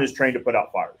everyone is trained to put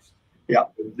out fires. Yeah.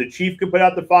 The chief can put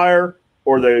out the fire,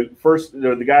 or the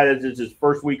guy that is his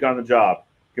first week on the job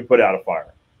can put out a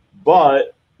fire.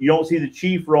 But you don't see the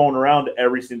chief rolling around to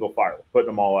every single fire, putting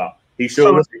them all out. He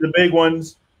shows us the big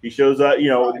ones. He shows up,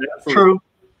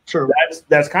 True.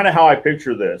 That's kind of how I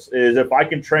picture this, is if I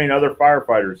can train other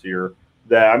firefighters here,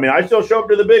 I still show up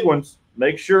to the big ones,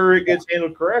 make sure it gets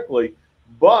handled correctly.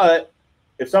 But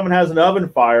if someone has an oven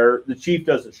fire, the chief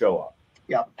doesn't show up.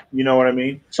 Yeah. You know what I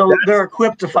mean? So they're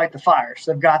equipped to fight the fires.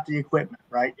 They've got the equipment,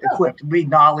 right? Yeah. Equipped. We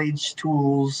knowledge,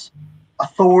 tools,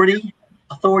 authority.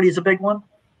 Authority is a big one.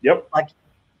 Yep. Like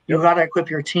you got to equip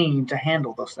your team to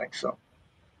handle those things. So.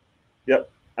 Yep.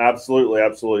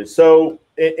 Absolutely. So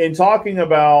in talking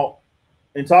about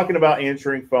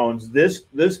answering phones, this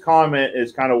comment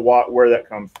is kind of where that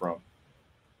comes from.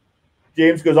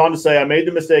 James goes on to say, I made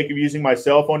the mistake of using my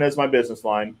cell phone as my business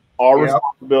line. All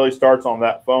responsibility starts on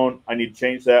that phone. I need to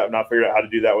change that. I've not figured out how to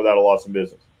do that without a loss in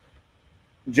business.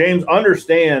 James,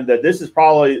 understand that this is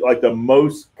probably like the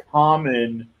most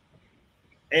common,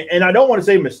 and I don't want to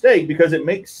say mistake because it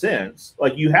makes sense.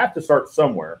 Like you have to start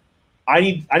somewhere. I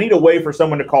need a way for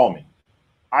someone to call me.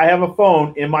 I have a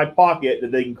phone in my pocket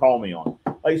that they can call me on.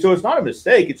 Like, so it's not a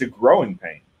mistake. It's a growing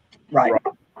pain. Right.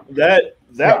 That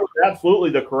was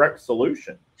absolutely the correct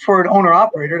solution. For an owner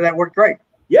operator, that worked great.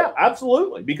 Yeah,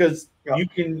 absolutely. Because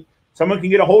someone can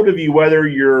get a hold of you, whether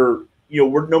you're,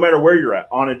 no matter where you're at,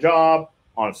 on a job,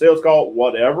 on a sales call,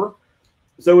 whatever.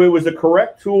 So it was the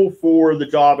correct tool for the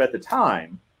job at the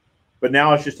time, but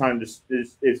now it's just time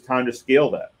to scale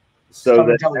that. So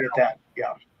delegate that.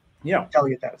 Yeah.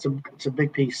 Delegate that. It's a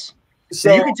big piece.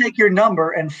 So you can take your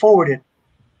number and forward it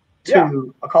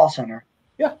to a call center.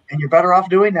 Yeah. And you're better off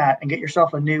doing that and get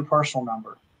yourself a new personal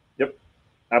number. Yep.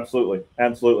 Absolutely.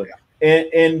 Yeah.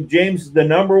 And James, the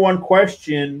number one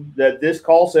question that this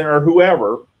call center, or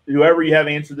whoever you have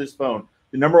answered this phone,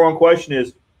 the number one question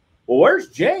is, well, where's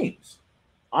James?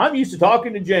 I'm used to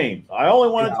talking to James. I only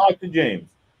want to talk to James.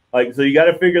 Like, so you got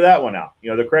to figure that one out.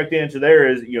 The correct answer there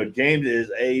is, James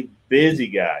is a busy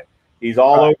guy. He's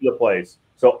all over the place.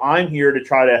 So I'm here to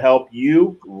try to help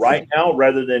you right now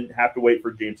rather than have to wait for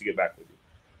James to get back with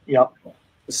you. Yep.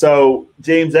 So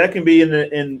James, that can be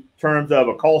in terms of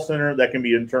a call center. That can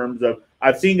be in terms of,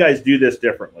 I've seen guys do this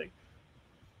differently.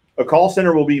 A call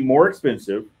center will be more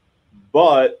expensive,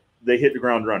 but they hit the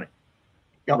ground running.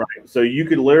 Yep. Right. So you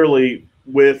could literally,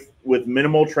 with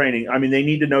minimal training, they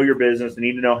need to know your business. They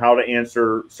need to know how to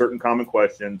answer certain common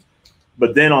questions.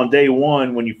 But then on day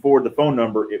one, when you forward the phone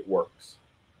number, it works.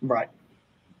 Right.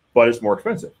 But it's more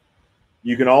expensive.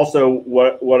 You can also,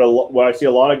 what I see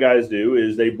a lot of guys do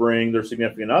is they bring their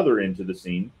significant other into the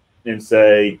scene and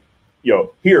say,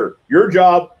 here, your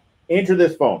job, answer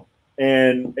this phone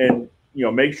and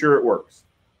make sure it works.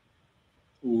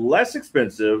 Less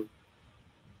expensive,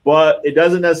 but it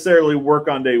doesn't necessarily work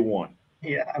on day one.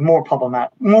 Yeah, more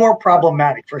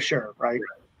problematic for sure, right?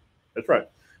 That's right.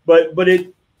 But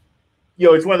it,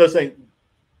 it's one of those things.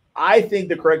 I think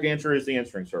the correct answer is the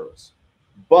answering service.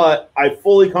 But I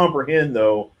fully comprehend,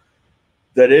 though,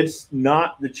 that it's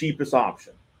not the cheapest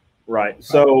option, right?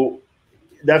 So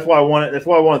that's why I want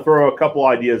to throw a couple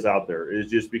ideas out there. Is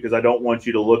just because I don't want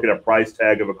you to look at a price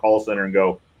tag of a call center and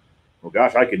go, "Well,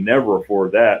 gosh, I could never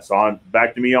afford that." So I'm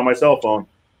back to me on my cell phone.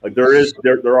 Like there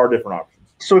are different options.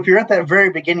 So if you're at that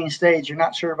very beginning stage, you're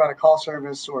not sure about a call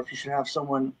service or if you should have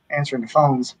someone answering the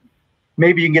phones.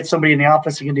 Maybe you can get somebody in the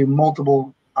office who can do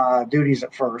multiple duties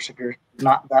at first. If you're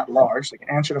not that large, they can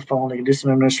answer the phone, they can do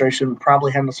some administration,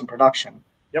 probably handle some production.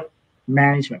 Yep.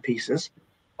 Management pieces.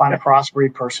 Find a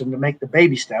crossbreed person to make the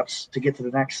baby steps to get to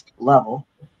the next level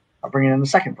of bringing in the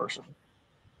second person.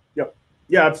 Yep.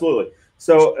 Yeah, absolutely.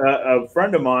 So a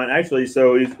friend of mine, actually,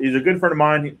 so he's a good friend of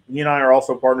mine. He and I are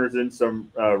also partners in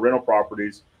some rental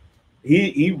properties.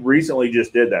 He recently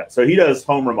just did that. So he does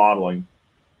home remodeling,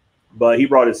 but he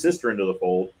brought his sister into the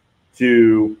fold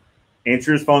to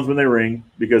answer his phones when they ring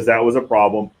because that was a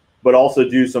problem, but also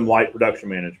do some light production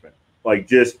management. Like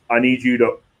I need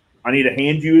to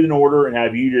hand you an order and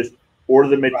have you just order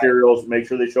the materials, make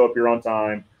sure they show up here on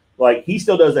time. Like he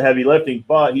still does the heavy lifting,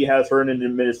 but he has her in an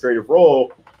administrative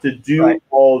role to do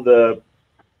all the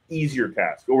easier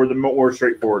tasks or the more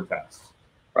straightforward tasks.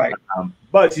 Right.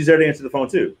 But she's there to answer the phone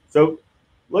too. So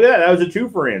Look at that. That was a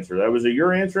two-for answer. That was a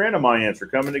your answer and a my answer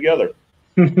coming together.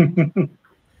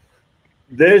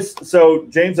 So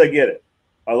James, I get it.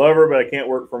 I love her, but I can't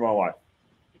work for my wife.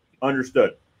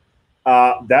 Understood.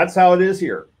 That's how it is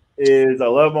here. I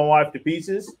love my wife to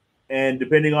pieces, and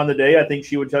depending on the day, I think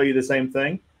she would tell you the same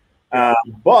thing.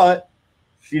 But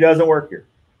she doesn't work here,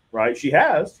 right? She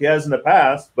has in the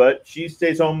past, but she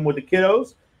stays home with the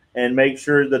kiddos and makes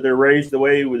sure that they're raised the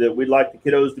way that we'd like the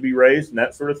kiddos to be raised and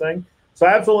that sort of thing. So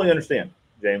I absolutely understand,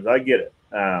 James. I get it.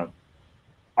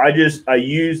 I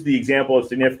use the example of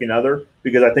significant other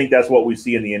because I think that's what we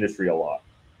see in the industry a lot,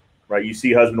 right? You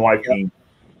see husband-wife team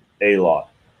a lot,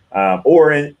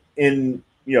 or in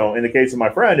the case of my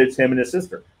friend, it's him and his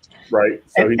sister, right?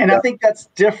 So and I think that's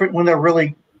different when they're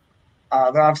really.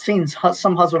 I've seen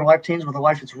some husband and wife teams where the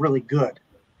wife is really good,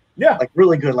 like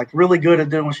really good at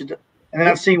doing what she does, and then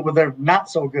I've seen where they're not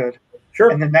so good,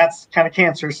 and then that's kind of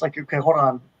cancerous. Like, okay, hold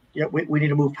on, we need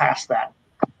to move past that.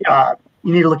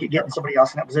 You need to look at getting somebody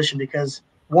else in that position because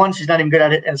one, she's not even good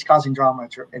at it, and it's causing drama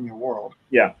in your world.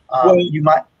 You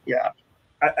might.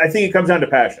 I think it comes down to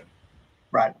passion.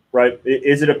 Right.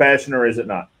 Is it a passion or is it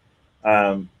not?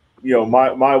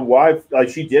 My wife, like,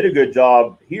 she did a good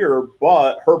job here,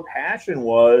 but her passion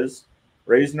was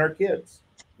raising our kids.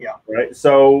 Right.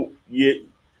 So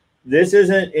this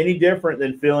isn't any different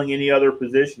than filling any other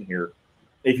position here.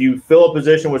 If you fill a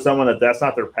position with someone that's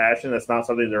not their passion, that's not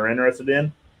something they're interested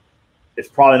in, it's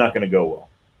probably not going to go well.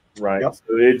 Right. So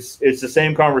it's the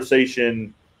same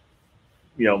conversation,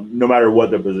 no matter what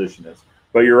the position is.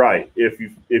 But you're right. If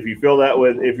you feel that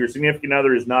if your significant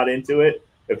other is not into it,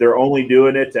 if they're only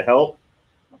doing it to help,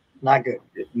 not good.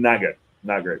 Not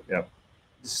great. Yeah.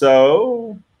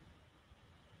 So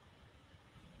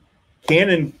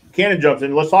Cannon jumps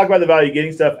in. Let's talk about the value of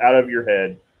getting stuff out of your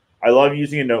head. I love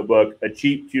using a notebook, a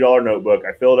cheap $2 notebook.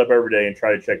 I fill it up every day and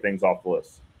try to check things off the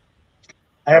list.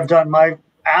 I have done my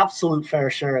absolute fair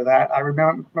share of that. I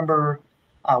remember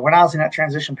when I was in that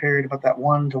transition period about that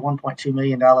 $1 to $1.2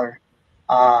 million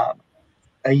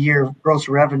a year gross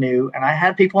revenue, and I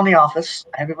had people in the office.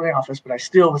 But I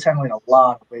still was handling a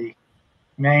lot of the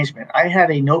management. I had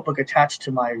a notebook attached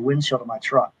to my windshield of my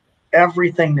truck.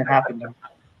 Everything that happened in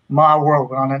my world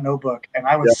went on that notebook, and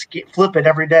I would flip it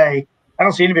every day. I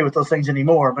don't see anybody with those things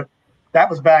anymore, but that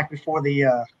was back before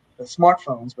the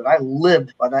smartphones. But I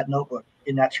lived by that notebook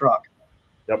in that truck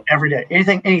every day.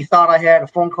 Any thought I had, a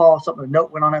phone call, something, a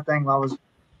note went on that thing while I was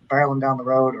barreling down the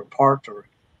road or parked, or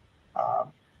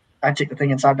I'd take the thing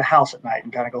inside the house at night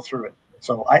and kind of go through it.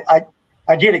 So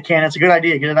I get it, Ken. It's a good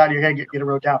idea. Get it out of your head. Get it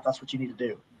wrote down. If that's what you need to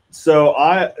do. So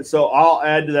I'll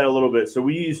add to that a little bit. So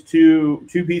we use two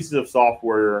pieces of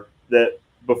software that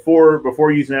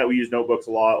before using that, we use notebooks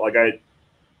a lot. Like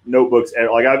notebooks,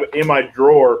 like in my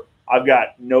drawer, I've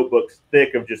got notebooks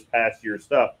thick of just past year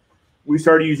stuff. We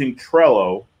started using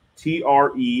Trello,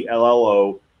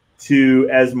 Trello,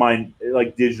 as my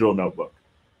digital notebook,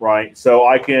 right? So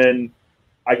I can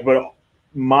put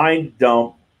mind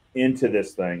dump into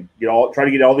this thing, try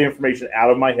to get all the information out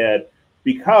of my head,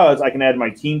 because I can add my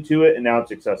team to it, and now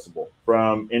it's accessible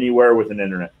from anywhere with an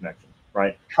internet connection,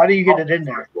 right? How do you get it in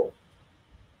there?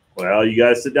 Well, you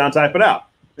guys sit down and type it out.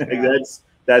 Yeah.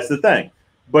 That's the thing.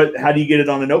 But how do you get it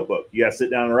on the notebook? You got to sit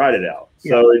down and write it out.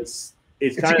 Yeah. So it's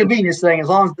a convenience thing. As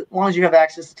long as you have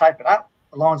access to type it out,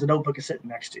 as long as the notebook is sitting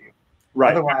next to you.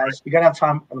 Right. Otherwise, you got to have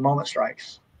time when the moment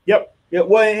strikes. Yep. Yeah.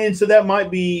 Well, and so that might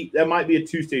be a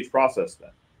two-stage process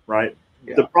then, right?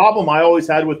 Yeah. The problem I always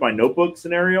had with my notebook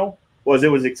scenario was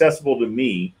it was accessible to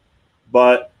me,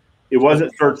 but it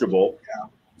wasn't searchable. Yeah.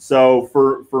 So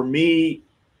for me,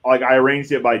 I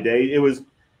arranged it by day.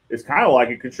 It's kind of like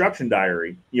a construction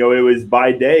diary. It was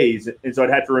by days, and so I'd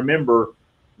have to remember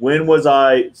when was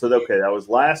I. So that was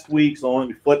last week. So let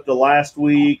me flip to last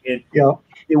week, and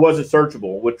it wasn't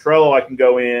searchable. With Trello, I can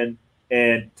go in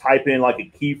and type in like a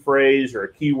key phrase or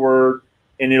a keyword,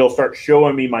 and it'll start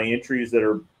showing me my entries that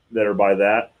are by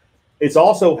that. It's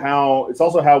also how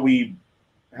we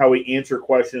answer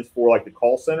questions for like the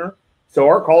call center. So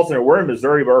our call center, we're in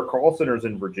Missouri, but our call center is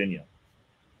in Virginia.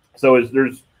 So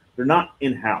they're not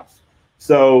in-house.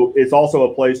 So it's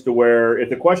also a place to where if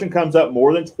the question comes up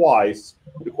more than twice,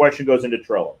 the question goes into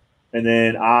Trello, and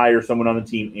then I or someone on the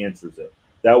team answers it.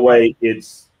 That way,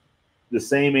 it's the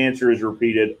same answer is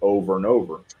repeated over and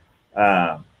over.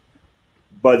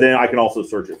 But then I can also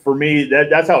search it. For me,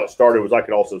 that's how it started. Was I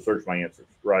could also search my answers.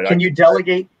 Right? Can you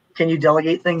delegate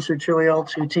things through Trello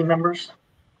to team members?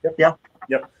 Yep.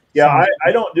 Yeah.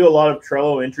 I don't do a lot of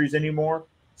Trello entries anymore.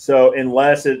 So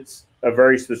unless it's a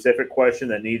very specific question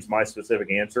that needs my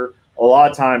specific answer, a lot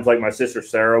of times, like my sister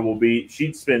Sarah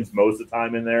she spends most of the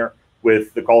time in there.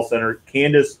 with the call center.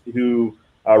 Candace, who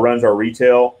runs our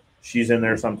retail, she's in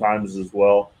there sometimes as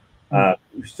well.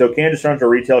 So Candace runs our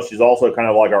retail. She's also kind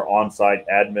of like our on-site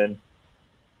admin.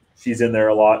 She's in there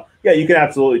a lot. Yeah, you can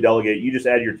absolutely delegate. You just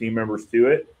add your team members to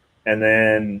it. And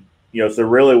then, so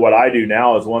really what I do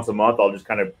now is once a month, I'll just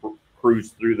kind of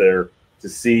cruise through there to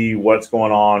see what's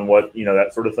going on,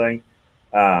 that sort of thing.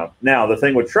 Now, the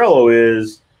thing with Trello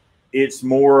is it's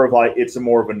more of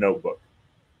a notebook.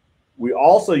 We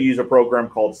also use a program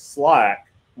called Slack,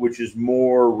 which is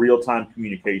more real-time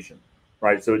communication,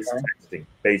 right? So it's texting,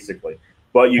 basically.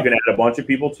 But you can add a bunch of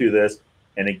people to this.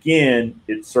 And again,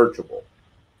 it's searchable.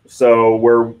 So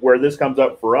where this comes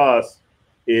up for us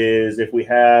is if we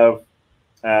have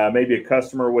maybe a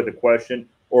customer with a question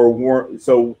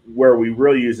so where we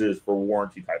really use it is for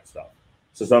warranty type stuff.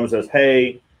 So someone says,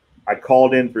 hey, I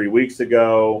called in 3 weeks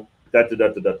ago,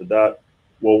 Well,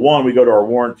 one, we go to our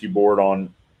warranty board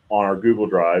on our Google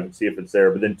Drive and see if it's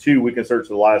there. But then two, we can search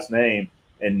the last name.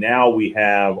 And now we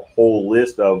have a whole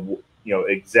list of,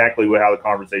 exactly how the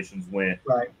conversations went,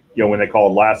 right? When they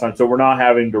called last time. So we're not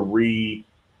having to relearn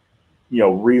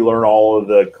all of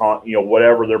the,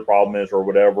 whatever their problem is or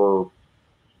whatever,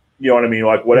 what I mean?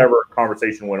 Like whatever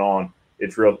conversation went on,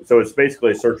 it's real. So it's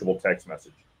basically a searchable text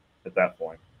message at that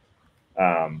point.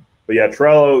 But yeah,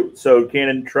 Trello. So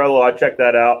Trello, I checked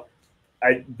that out.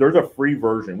 There's a free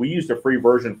version. We used a free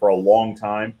version for a long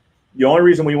time. The only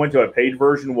reason we went to a paid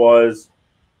version was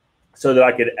so that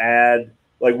I could add,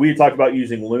 like we talked about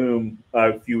using Loom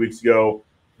a few weeks ago,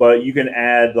 but you can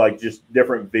add like just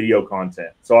different video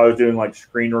content. So I was doing like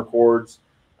screen records.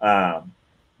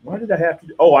 Why did I have to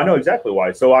do? Oh, I know exactly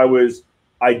why. So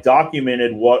I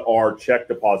documented what our check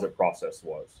deposit process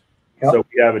was. Yep. So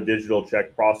we have a digital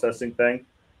check processing thing.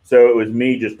 So it was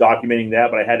me just documenting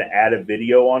that, but I had to add a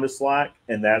video onto Slack,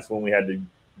 and that's when we had to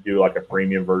do like a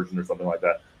premium version or something like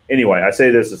that. Anyway, I say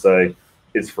this to say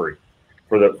it's free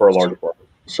for a large department.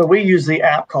 So we use the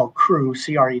app called Crew,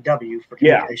 CREW, for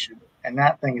communication, and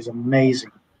that thing is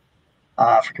amazing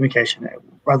for communication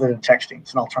rather than texting.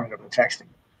 It's an alternative to texting.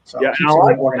 So yeah, keeps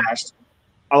it organized.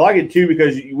 I like it too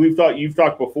because you've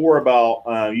talked before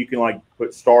about you can like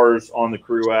put stars on the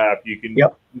Crew app. You can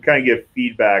kind of give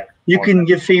feedback. You can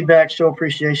give feedback, show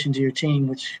appreciation to your team,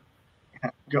 which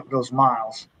goes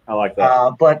miles. I like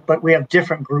that. But we have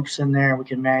different groups in there. We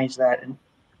can manage that, and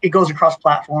it goes across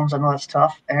platforms. I know that's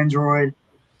tough. Android,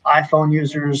 iPhone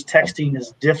users, texting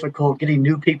is difficult. Getting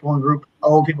new people in the group,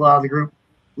 old people out of the group,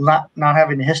 not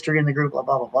having the history in the group, blah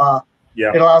blah blah blah.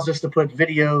 Yeah. It allows us to put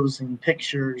videos and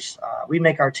pictures. We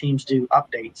make our teams do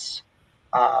updates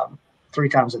 3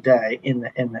 times a day in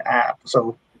the app.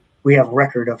 So we have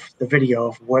record of the video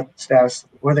of what status,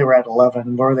 where they were at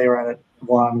 11, where they were at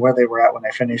 1, where they were at when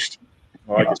they finished.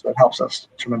 So it helps us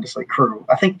tremendously. Crew.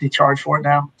 I think they charge for it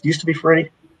now. It used to be free,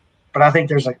 but I think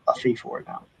there's a fee for it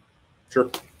now. Sure,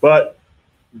 but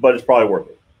it's probably worth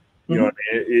it. You know what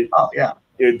I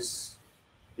mean?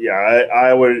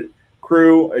 I would.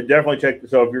 Crew, definitely check.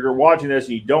 So if you're watching this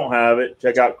and you don't have it,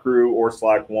 check out Crew or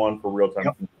Slack One for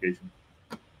real-time communication.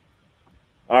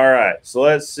 All right, so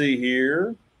let's see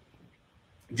here.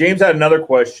 James had another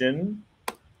question.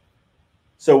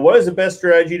 So what is the best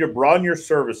strategy to broaden your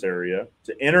service area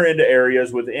to enter into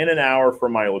areas within an hour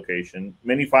from my location?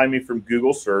 Many find me from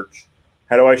Google search.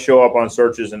 How do I show up on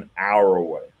searches an hour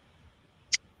away?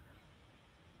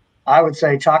 I would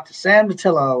say talk to Sam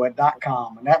Datillo at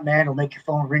 .com, and that man will make your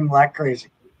phone ring like crazy.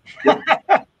 Yep.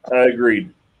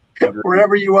 Agreed.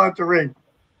 Wherever you want it to ring.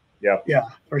 Yeah. Yeah,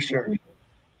 for sure.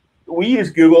 We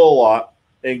use Google a lot,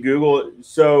 and Google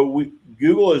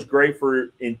is great for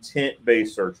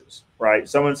intent-based searches, right?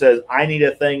 Someone says, I need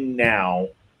a thing now.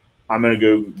 I'm going to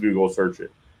go Google search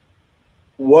it.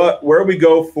 Where we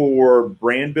go for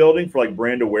brand building, for like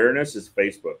brand awareness, is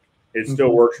Facebook. It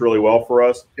still works really well for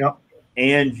us. Yep.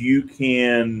 And you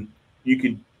can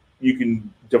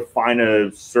define a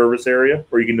service area,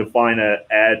 or you can define an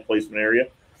ad placement area.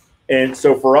 And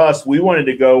so for us, we wanted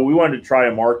to try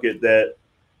a market that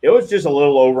it was just a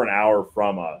little over an hour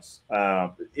from us.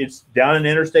 It's down an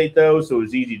interstate though, so it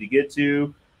was easy to get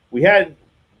to.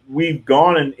 We've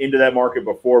gone into that market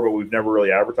before, but we've never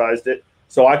really advertised it.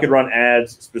 So I could run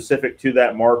ads specific to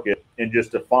that market and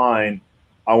just define,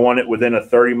 I want it within a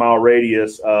 30-mile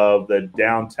radius of the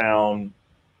downtown,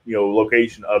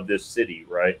 location of this city,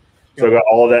 right? So I got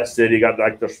all of that city, got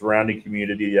like the surrounding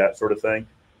community, that sort of thing.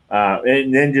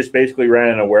 And then just basically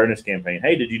ran an awareness campaign.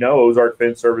 Hey, did you know Ozark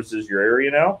Fence services your area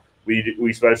now?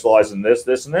 We specialize in this,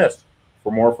 this, and this.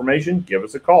 For more information, give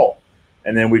us a call.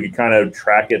 And then we could kind of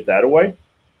track it that way.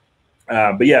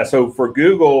 But yeah, so for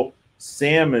Google,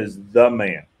 Sam is the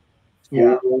man.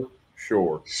 Yeah. For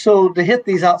Sure. So to hit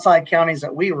these outside counties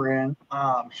that we were in,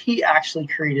 he actually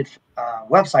created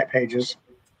website pages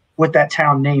with that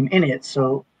town name in it.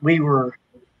 So we were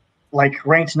like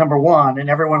ranked #1 in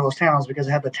every one of those towns because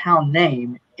it had the town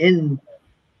name in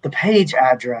the page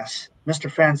address.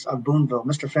 Mr. Fence of Boonville,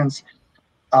 Mr. Fence,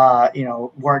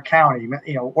 Warwick County,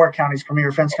 Warwick County's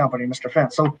premier fence company, Mr.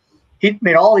 Fence. So he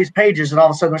made all these pages, and all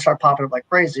of a sudden they start popping up like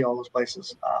crazy, all those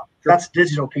places. Sure. That's a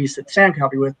digital piece that Sam can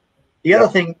help you with. The other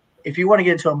thing, if you want to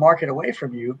get into a market away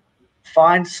from you,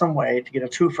 find some way to get a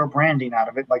tool for branding out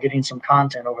of it by getting some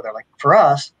content over there. Like for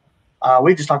us,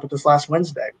 we just talked about this last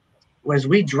Wednesday, was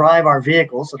we drive our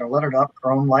vehicles that are lettered up,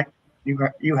 chrome like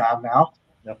you have now,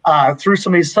 through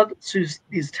some of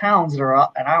these towns that are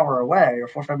an hour away or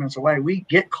 4 or 5 minutes away. We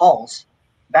get calls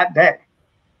that day.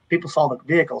 People saw the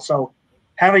vehicle. So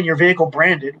having your vehicle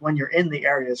branded when you're in the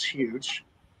area is huge.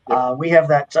 We have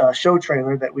that show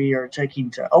trailer that we are taking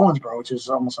to Owensboro, which is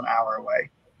almost an hour away.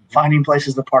 Finding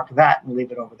places to park that and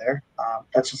leave it over there.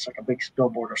 That's just like a big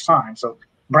billboard or sign. So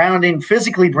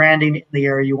physically branding in the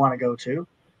area you want to go to.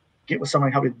 Get with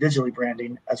somebody help with digitally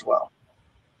branding as well.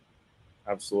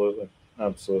 Absolutely.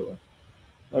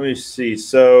 Let me see.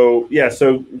 So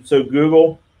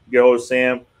Google, get hold of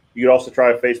Sam. You could also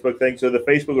try a Facebook thing. So the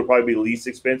Facebook would probably be least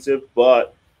expensive,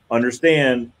 but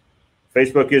understand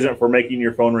Facebook isn't for making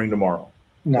your phone ring tomorrow.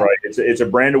 No. Right? It's a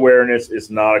brand awareness. It's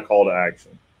not a call to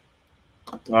action.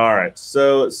 All right.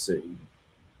 So let's see.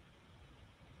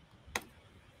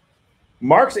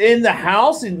 Mark's in the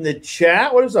house in the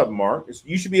chat. What is up, Mark?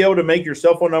 You should be able to make your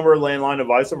cell phone number a landline and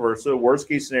vice versa. Worst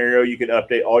case scenario, you can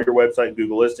update all your website and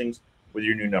Google listings with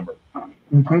your new number.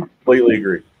 Completely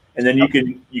agree. And then you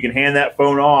can hand that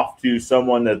phone off to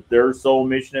someone that their sole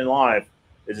mission in life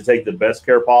is to take the best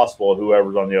care possible of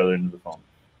whoever's on the other end of the phone.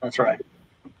 That's right.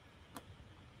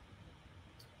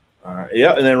 All right.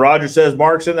 Yeah. And then Roger says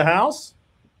Mark's in the house.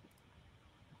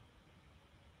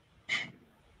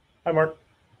 Hi, Mark.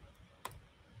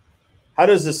 How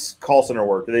does this call center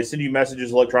work? Do they send you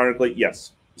messages electronically?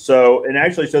 Yes. So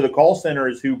the call center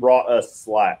is who brought us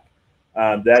Slack.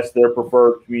 That's their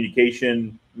preferred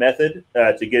communication method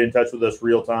to get in touch with us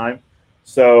real time.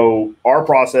 So our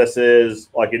process is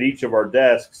like at each of our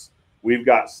desks, we've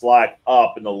got Slack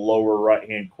up in the lower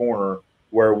right-hand corner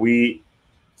where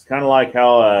it's kind of like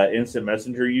how Instant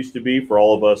Messenger used to be for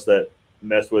all of us that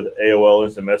mess with AOL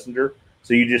Instant Messenger.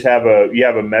 So you just have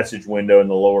a message window in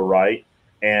the lower right,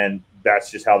 and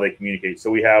that's just how they communicate. So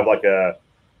we have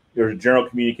there's a general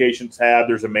communication tab.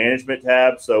 There's a management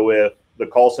tab. So if the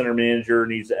call center manager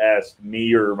needs to ask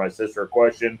me or my sister a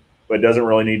question, but doesn't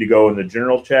really need to go in the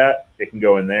general chat, it can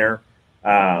go in there.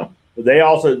 They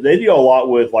do a lot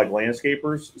with like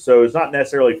landscapers. So it's not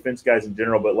necessarily fence guys in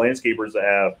general, but landscapers that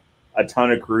have a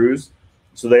ton of crews.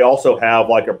 So they also have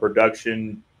like a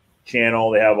production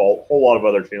channel. They have a whole lot of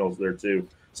other channels there too.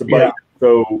 So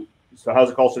how's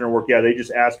the call center work? Yeah, they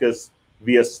just ask us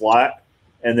via Slack,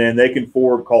 and then they can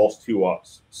forward calls to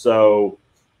us. So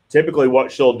typically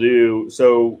what she'll do,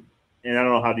 and I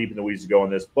don't know how deep in the weeds to go on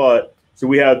this, but so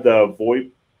we have the VoIP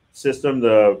system,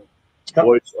 the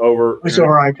voice over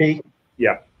IP.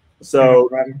 Yeah. So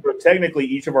technically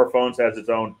each of our phones has its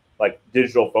own like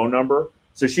digital phone number.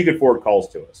 So she could forward calls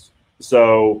to us.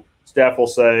 So Steph will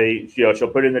say, she'll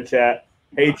put in the chat,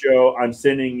 "Hey Joe, I'm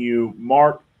sending you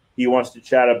Mark. He wants to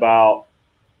chat about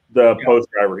the post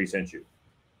driver he sent you."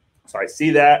 So I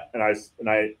see that, and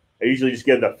I usually just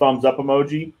give the thumbs up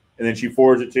emoji, and then she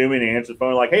forwards it to me, and I answer the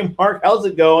phone like, "Hey Mark, how's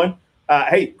it going?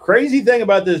 Hey, crazy thing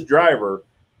about this driver."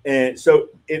 And so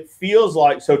it feels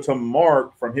like, to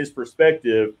Mark, from his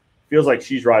perspective, feels like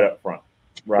she's right up front,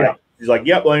 right? Yeah. She's like,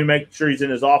 "Yep, let me make sure he's in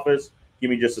his office. Give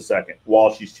me just a second,"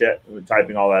 while she's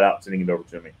typing all that out and sending it over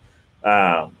to me.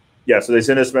 So they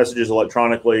send us messages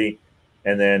electronically,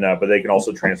 and then but they can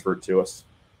also transfer it to us.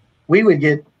 We would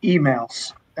get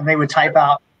emails, and they would type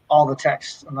out all the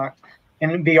text, and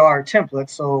it'd be our template.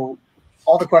 So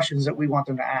all the questions that we want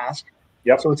them to ask.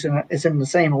 Yep. So it's in the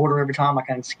same order every time. I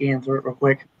kind of scan through it real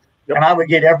quick, and I would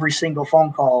get every single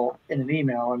phone call in an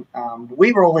email. And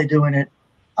we were only doing it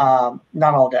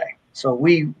not all day. So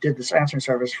we did this answering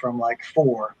service from like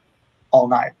 4 all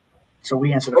night. So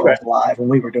we answered the phones live when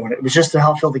we were doing it. It was just to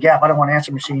help fill the gap. I don't want to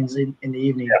answer machines in the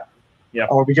evening. Yeah.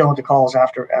 Or be dealing with the calls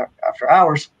after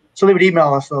hours. So they would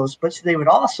email us those, but they would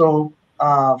also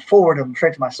forward them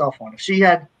straight to my cell phone.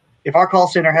 If our call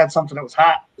center had something that was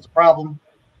hot, it's a problem,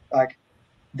 like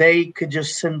they could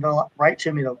just send right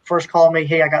to me. The first call me,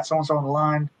 "Hey, I got so-and-so on the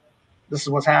line. This is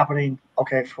what's happening."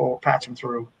 Okay, we'll patch them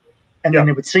through. And then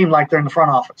it would seem like they're in the front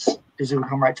office because it would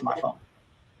come right to my phone.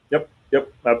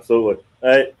 Yep, absolutely.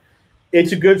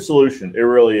 It's a good solution. It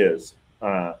really is.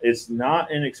 It's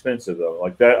not inexpensive though.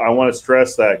 Like that, I want to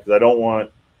stress that because I don't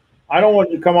want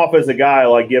to come off as a guy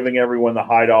like giving everyone the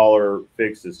high dollar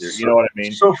fixes here. You know what I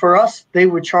mean? So for us, they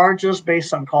would charge us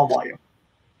based on call volume,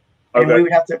 and we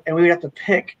would have to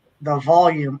pick the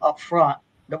volume up front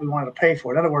that we wanted to pay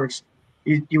for. In other words,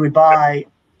 you would buy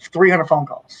 300 phone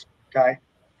calls, okay,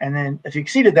 and then if you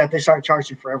exceeded that, they started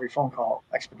charging for every phone call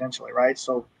exponentially, right?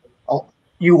 So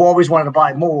you always wanted to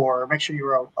buy more, make sure you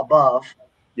were above,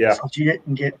 so you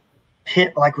didn't get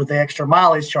hit like with the extra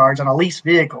mileage charge on a leased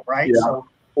vehicle, right? Yeah. So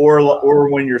or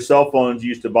when your cell phones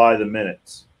used to buy the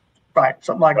minutes, right,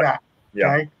 something like that.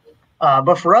 Yeah. Okay,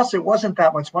 but for us, it wasn't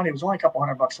that much money. It was only a couple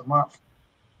 $100 a month,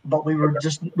 but we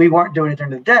weren't doing it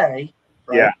during the day,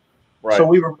 right? Yeah, right. So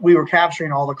we were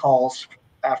capturing all the calls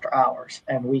after hours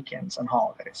and weekends and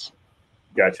holidays.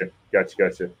 Gotcha.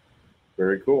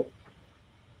 Very cool.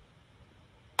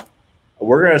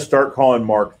 We're going to start calling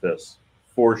Mark this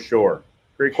for sure.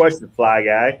 Great question, Fly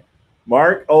Guy.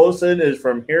 Mark Olson is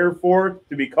from Hereford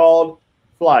to be called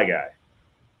Fly Guy.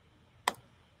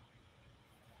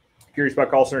 Curious about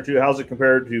call center too. How's it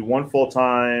compared to one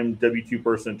full-time W-2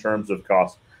 person in terms of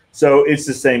cost? So it's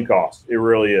the same cost. It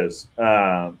really is.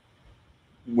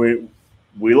 We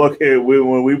look at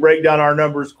when we break down our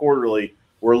numbers quarterly,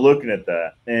 we're looking at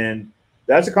that, and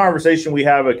that's a conversation we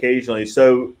have occasionally.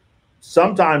 So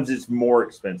sometimes it's more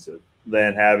expensive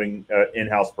than having an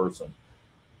in-house person.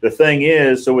 The thing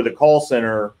is, so with the call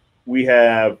center, we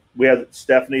have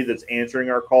Stephanie that's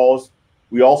answering our calls.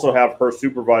 We also have her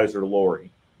supervisor, Lori,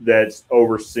 that's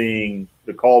overseeing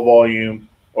the call volume,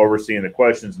 overseeing the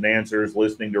questions and answers,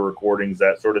 listening to recordings,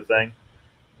 that sort of thing.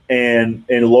 And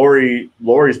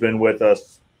Lori's been with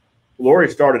us. Lori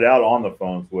started out on the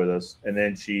phones with us, and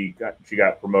then she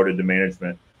got promoted to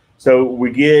management. So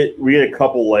we get a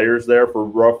couple layers there for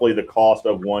roughly the cost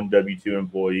of one W-2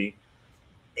 employee,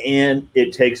 and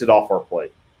it takes it off our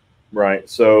plate, right?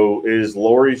 So it is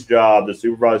Lori's job, the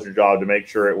supervisor's job, to make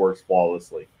sure it works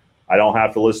flawlessly. I don't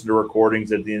have to listen to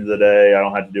recordings at the end of the day. I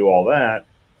don't have to do all that.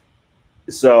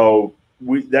 So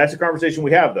that's a conversation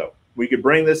we have, though. We could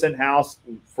bring this in-house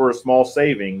for a small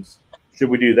savings. Should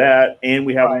we do that? And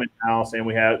we have them in-house, and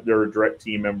we have their direct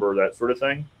team member, that sort of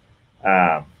thing.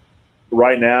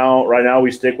 Right now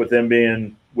we stick with them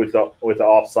being with the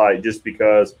offsite, just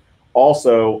because.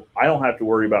 Also, I don't have to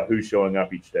worry about who's showing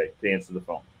up each day to answer the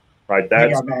phone. Right?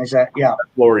 That's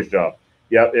Lori's job.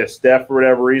 Yep. If Steph, for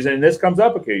whatever reason, and this comes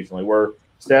up occasionally, where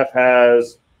Steph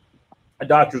has a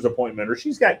doctor's appointment or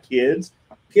she's got kid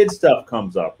stuff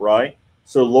comes up, right?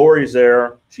 So Lori's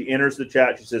there. She enters the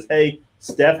chat. She says, "Hey,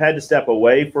 Steph had to step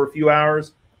away for a few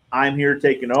hours. I'm here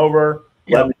taking over.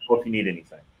 Let me know if you need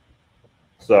anything."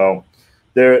 So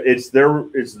it's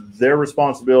their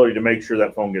responsibility to make sure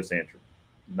that phone gets answered,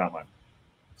 not mine.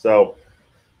 So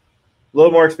a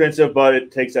little more expensive, but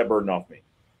it takes that burden off me.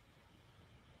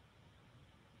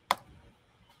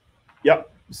 Yep.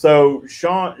 So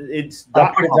Sean,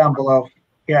 I'll put it down below.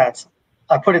 Yeah,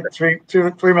 I put it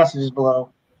three messages below.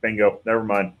 Bingo. Never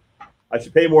mind. I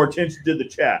should pay more attention to the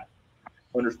chat.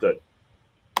 Understood.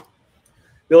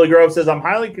 Billy Grove says, I'm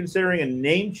highly considering a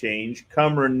name change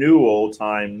come renewal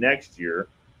time next year.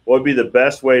 What would be the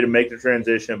best way to make the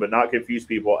transition but not confuse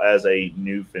people as a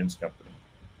new fence company?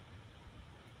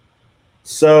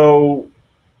 So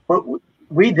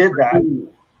we did that.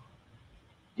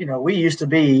 You know, we used to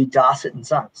be Dossett and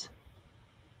Sons.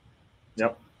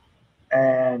 Yep.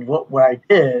 And what I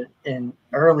did in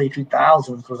early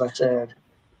 2000s was I said,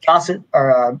 Dossett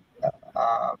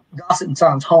and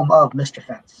Sons, home of Mr.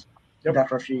 Fence. Did that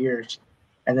for a few years,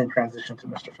 and then transitioned to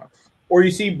Mr. Fence. Or you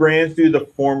see brands do the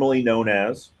formerly known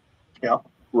as. Yep.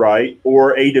 Right.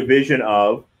 Or a division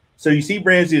of. So you see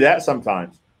brands do that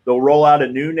sometimes. They'll roll out a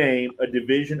new name, a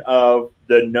division of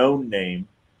the known name,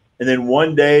 and then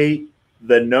one day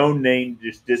the known name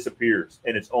just disappears,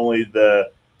 and it's only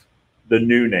the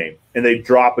new name, and they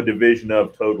drop a division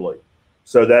of totally.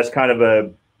 So that's kind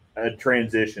of a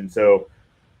transition. So,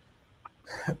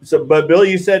 but Billy,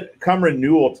 you said come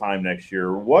renewal time next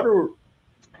year. What are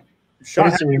Sean?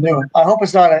 I hope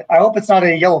it's not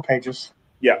a Yellow Pages.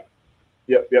 Yeah.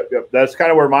 Yep. That's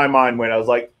kind of where my mind went. I was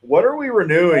like, what are we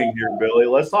renewing here, Billy?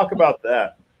 Let's talk about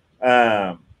that.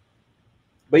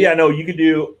 But yeah, no, you could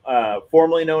do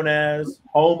formerly known as,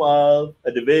 home of,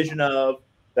 a division of,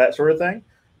 that sort of thing.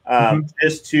 And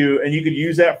you could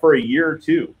use that for a year or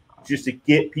two, just to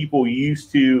get people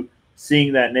used to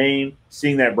seeing that name,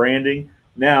 seeing that branding.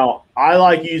 Now, I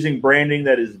like using branding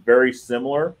that is very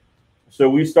similar. So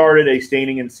we started a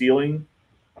staining and sealing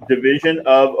division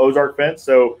of Ozark Fence.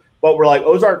 But we're like,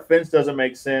 Ozark Fence doesn't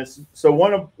make sense. So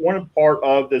one part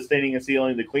of the staining and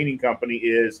sealing, the cleaning company,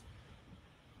 is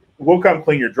we'll come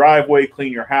clean your driveway,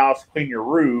 clean your house, clean your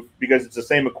roof, because it's the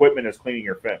same equipment as cleaning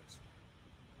your fence.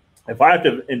 If I have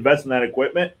to invest in that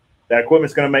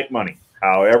equipment's going to make money,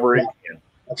 however it can.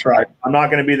 That's right. I'm not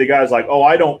going to be the guys like, oh,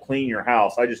 I don't clean your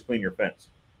house, I just clean your fence.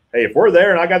 Hey, if we're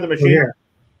there and I got the machine,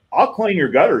 I'll clean your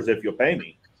gutters if you'll pay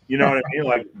me. You know what I mean?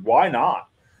 Like, why not?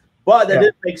 But that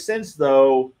didn't make sense,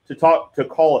 though, to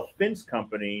call a fence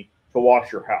company to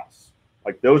wash your house.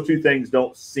 Like, those two things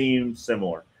don't seem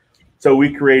similar. So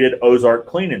we created Ozark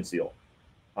Clean and Seal.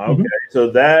 Okay, so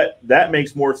that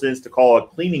makes more sense to call a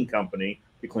cleaning company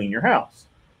to clean your house.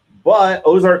 But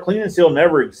Ozark Clean and Seal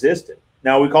never existed.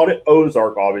 Now, we called it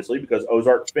Ozark, obviously, because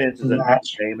Ozark Fence is a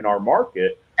name in our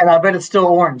market. And I bet it's still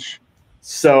orange.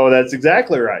 So that's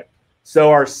exactly right. So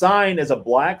our sign is a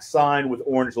black sign with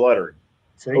orange lettering.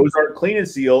 See? Ozark Clean and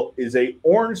Seal is a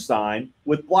orange sign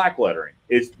with black lettering.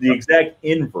 It's the exact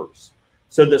inverse.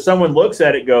 So that someone looks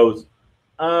at it, goes,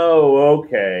 oh,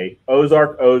 okay.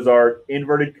 Ozark,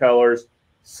 inverted colors,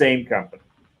 same company.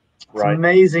 Right? It's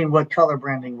amazing what color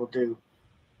branding will do.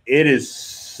 It is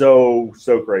so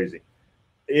crazy.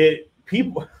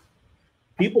 People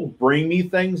bring me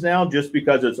things now just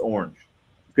because it's orange,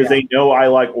 because they know I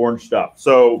like orange stuff.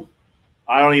 So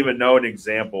I don't even know an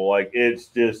example. Like, it's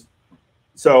just,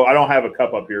 so I don't have a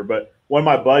cup up here, but one of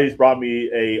my buddies brought me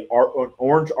an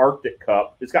orange Arctic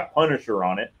cup. It's got Punisher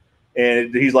on it.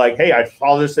 And he's like, hey, I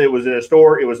saw this. It was in a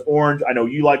store. It was orange. I know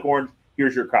you like orange.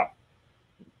 Here's your cup.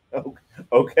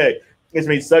 Okay. It's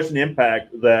made such an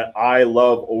impact that I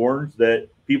love orange that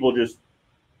people just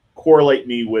correlate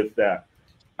me with that.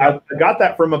 I got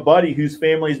that from a buddy whose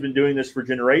family has been doing this for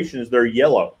generations. They're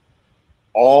yellow.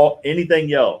 Anything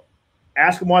yellow.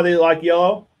 Ask them why they like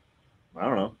yellow. I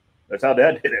don't know. That's how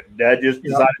Dad did it. Dad just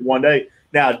decided one day.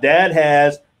 Now, Dad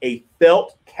has a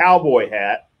felt cowboy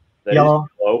hat that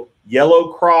is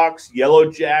yellow Crocs,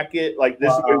 yellow jacket. Like,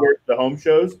 this is what he wears at the home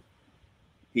shows.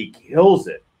 He kills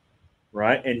it,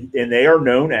 right? And they are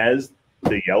known as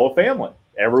the yellow family.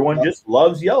 Everyone just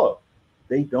loves yellow.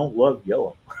 They don't love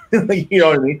yellow. You know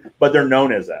what I mean? But they're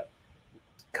known as that.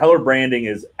 Color branding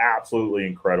is absolutely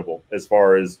incredible as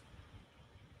far as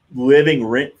living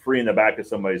rent-free in the back of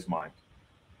somebody's mind.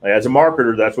 Like, as a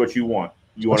marketer, that's what you want.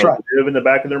 You want to live in the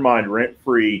back of their mind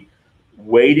rent-free,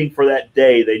 waiting for that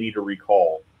day they need to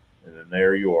recall. And then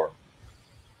there you are.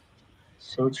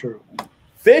 So true.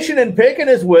 Fishing and Picking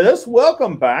is with us.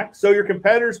 Welcome back. So your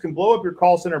competitors can blow up your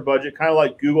call center budget, kind of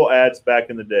like Google Ads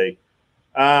back in the day.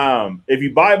 If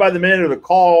you buy by the minute or the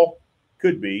call,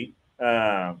 could be.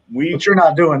 But you're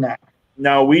not doing that.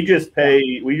 No, we just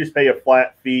pay a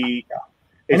flat fee. Yeah.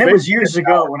 And it was years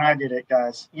ago when I did it,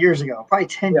 guys. Years ago, probably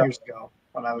 10 years ago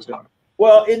when I was doing it.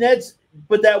 Well, and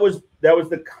that was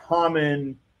the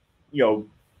common,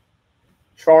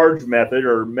 charge method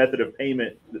or method of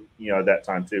payment, at that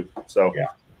time too. So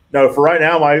no, for right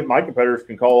now, my competitors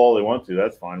can call all they want to.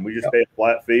 That's fine. We just pay a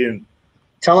flat fee and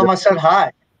tell them I said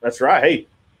hi. That's right. Hey,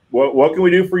 what can we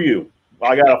do for you?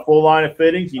 I got a full line of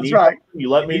fittings. You need something, you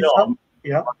let me know.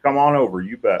 Yeah, come on over.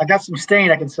 You bet. I got some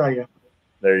stain I can sell you.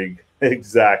 There you go.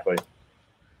 Exactly.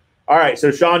 All right.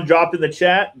 So Sean dropped in the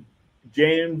chat.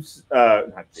 James.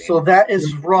 Not James. So that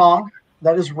is wrong.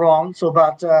 That is wrong. So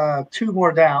about 2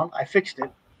 more down. I fixed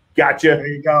it. Gotcha. There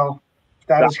you go.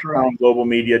 That is correct.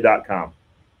 Globalmedia.com.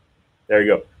 There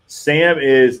you go. Sam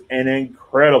is an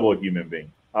incredible human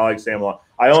being. I like Sam a lot.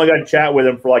 I only got to chat with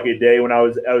him for like a day when I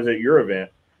was at your event,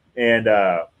 and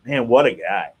man, what a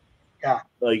guy! Yeah,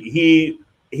 like he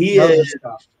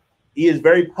is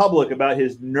very public about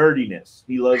his nerdiness.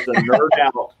 He loves to nerd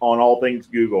out on all things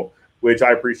Google, which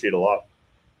I appreciate a lot.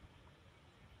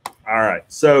 All right,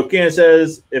 so Ken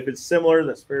says if it's similar,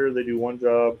 that's fair. They do one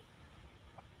job.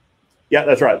 Yeah,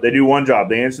 that's right. They do one job.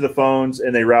 They answer the phones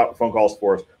and they route phone calls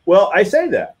for us. Well, I say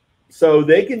that so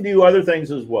they can do other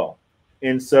things as well.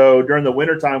 And so during the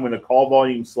wintertime when the call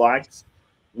volume slacks,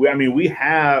 we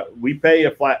pay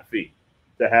a flat fee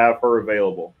to have her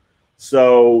available.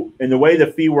 So in the way the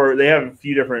fee works, they have a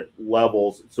few different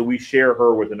levels. So we share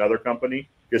her with another company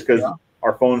just because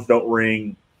our phones don't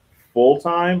ring full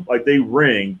time. Like they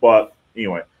ring, but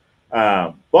anyway.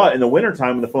 But in the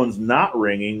wintertime when the phone's not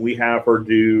ringing, we have her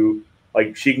do,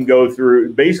 like she can go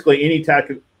through basically any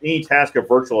task a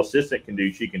virtual assistant can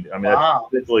do, she can do. I mean, that's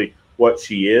essentially what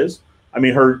she is. I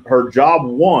mean, her job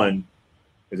one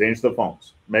is answer the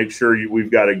phones. Make sure we've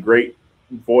got a great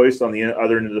voice on the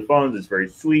other end of the phones. It's very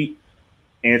sweet.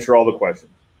 Answer all the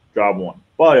questions. Job one.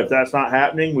 But if that's not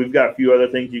happening, we've got a few other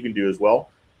things you can do as well.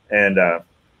 And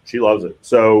she loves it.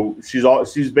 So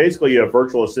she's basically a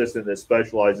virtual assistant that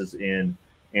specializes in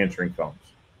answering phones.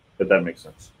 If that makes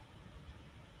sense.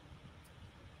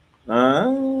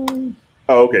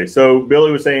 Oh, Okay, so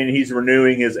Billy was saying he's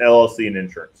renewing his LLC and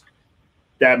insurance.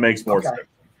 That makes more sense.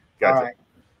 Gotcha. All right.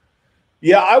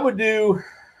 Yeah, I would do.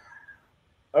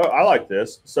 Oh, I like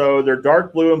this. So they're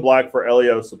dark blue and black for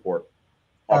LEO support.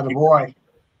 Boy.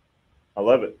 I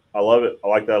love it. I love it. I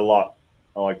like that a lot.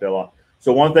 I like that a lot.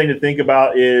 So one thing to think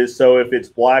about is, so if it's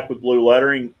black with blue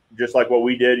lettering, just like what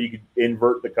we did, you could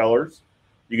invert the colors.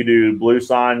 You could do blue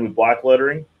sign with black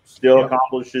lettering. Still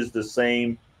accomplishes the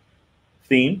same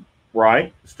theme,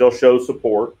 right? Still shows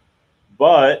support,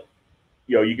 but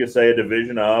you could say a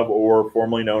division of, or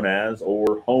formerly known as,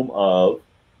 or home of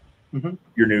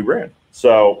your new brand.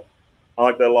 So I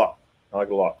like that a lot. I like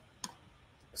it a lot.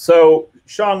 So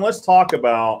Sean, let's talk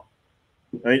about.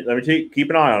 Let me keep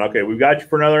an eye on. Okay, we've got you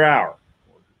for another hour.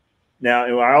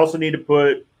 Now, I also need to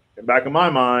put back in my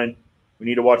mind, we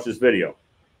need to watch this video.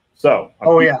 So I'm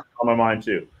on my mind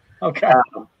too. Okay.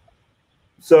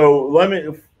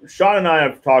 So Sean and I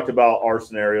have talked about our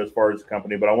scenario as far as the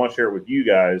company, but I want to share it with you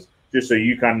guys just so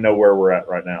you kind of know where we're at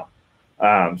right now.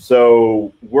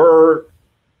 So we're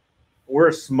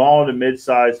a small to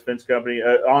mid-sized fence company,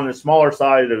 on the smaller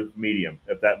side of medium,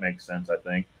 if that makes sense. I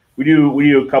think we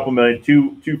do a couple million,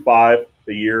 2.5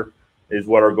 a year is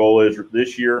what our goal is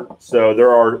this year. So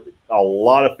there are a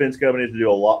lot of fence companies that do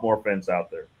a lot more fence out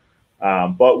there.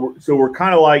 But we're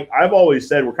kind of like, I've always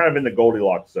said, we're kind of in the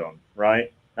Goldilocks zone,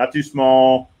 right? Not too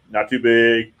small, not too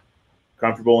big,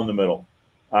 comfortable in the middle.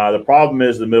 The problem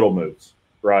is the middle moves,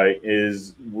 right?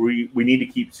 Is we need to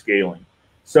keep scaling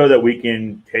so that we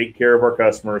can take care of our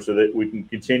customers, so that we can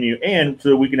continue, and so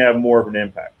that we can have more of an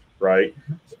impact, right?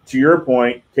 To your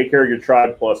point, take care of your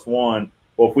tribe plus one.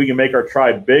 Well, if we can make our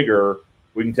tribe bigger,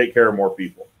 we can take care of more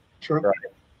people. Sure. Right?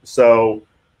 So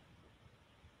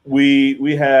we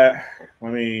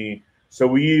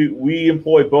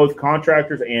employ both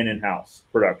contractors and in-house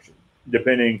production.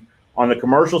 Depending on the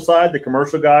commercial side, the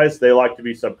commercial guys, they like to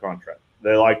be subcontract.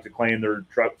 They like to claim their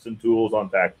trucks and tools on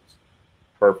taxes.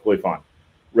 Perfectly fine.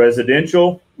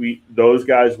 Residential, those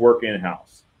guys work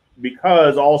in-house,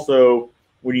 because also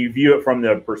when you view it from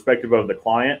the perspective of the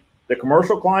client, the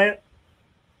commercial client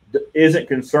isn't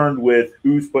concerned with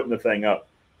who's putting the thing up.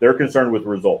 They're concerned with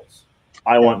results.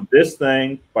 I want this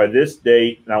thing by this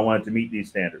date, and I want it to meet these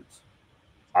standards.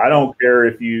 I don't care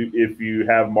if you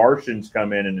have Martians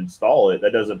come in and install it.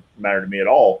 That doesn't matter to me at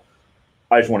all.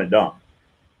 I just want it done.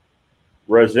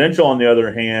 Residential, on the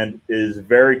other hand, is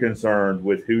very concerned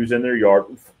with who's in their yard.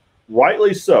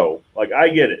 Rightly so. Like, I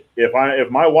get it. If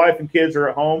my wife and kids are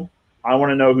at home, I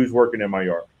want to know who's working in my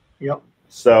yard. Yep.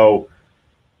 So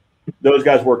those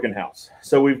guys work in-house.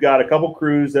 So we've got a couple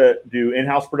crews that do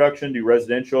in-house production, do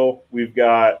residential. We've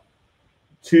got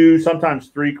 2, sometimes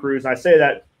 3 crews. And I say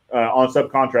that on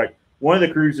subcontract. One of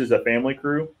the crews is a family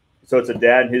crew. So it's a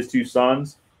dad and his 2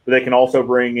 sons. But they can also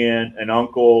bring in an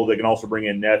uncle. They can also bring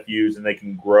in nephews, and they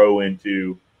can grow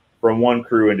from 1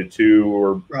 crew into 2,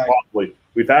 or possibly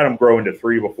we've had them grow into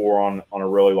 3 before on a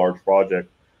really large project.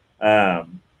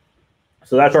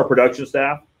 So that's our production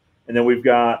staff. And then we've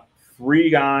got 3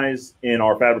 guys in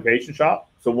our fabrication shop.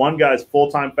 So 1 guy's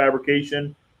full-time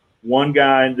fabrication. 1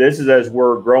 guy, this is as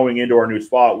we're growing into our new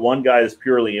spot, 1 guy is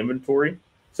purely inventory.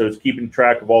 So it's keeping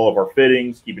track of all of our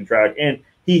fittings, keeping track, and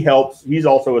he helps. He's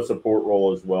also a support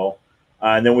role as well.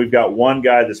 And then we've got 1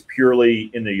 guy that's purely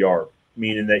in the yard,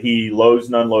 meaning that he loads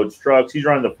and unloads trucks. He's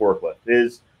running the forklift.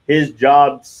 His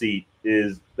job seat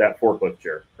is that forklift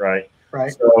chair, right?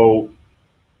 Right. So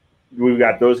we've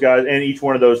got those guys, and each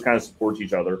one of those kind of supports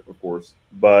each other, of course.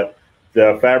 But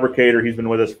the fabricator, he's been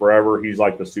with us forever. He's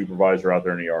like the supervisor out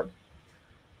there in the yard.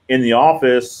 In the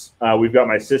office, we've got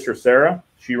my sister, Sarah.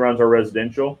 She runs our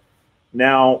residential.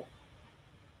 Now,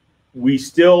 we're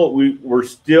still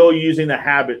using the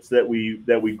habits that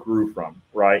we grew from,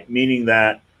 right? Meaning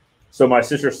that, so my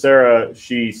sister, Sarah,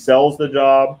 she sells the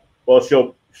job. Well,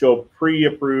 she'll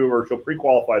pre-approve, or she'll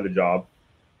pre-qualify the job,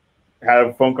 have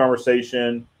a phone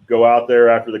conversation, go out there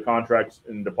after the contracts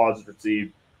and deposits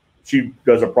received. She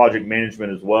does a project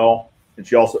management as well, and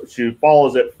she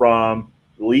follows it from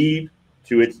lead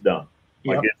to it's done.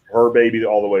 Like, it's her baby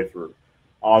all the way through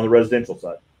on the residential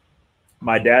side.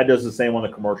 My dad does the same on the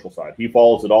commercial side. He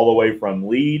follows it all the way from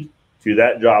lead to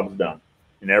that job's done,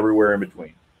 and everywhere in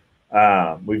between.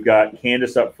 We've got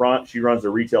Candace up front. She runs the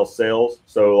retail sales,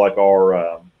 so like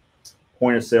our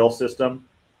point of sale system,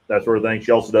 that sort of thing.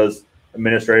 She also does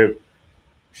administrative.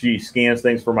 She scans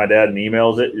things for my dad and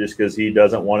emails it, just because he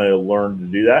doesn't want to learn to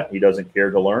do that. He doesn't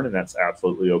care to learn, and that's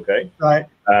absolutely okay. Right.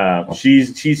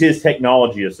 She's his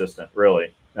technology assistant,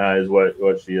 really, is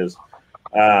what she is.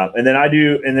 And then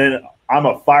I'm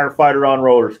a firefighter on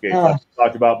roller skates, like we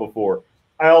talked about before.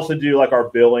 I also do like our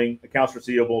billing, accounts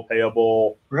receivable,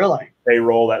 payable, really,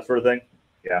 payroll, that sort of thing.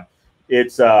 Yeah,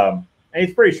 it's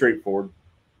pretty straightforward.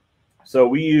 So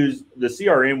we use the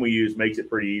CRM we use makes it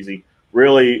pretty easy.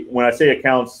 Really, when I say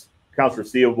accounts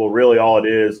receivable, really all it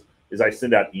is I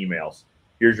send out emails.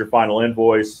 Here's your final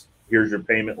invoice. Here's your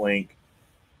payment link.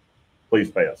 Please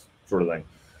pay us, sort of thing.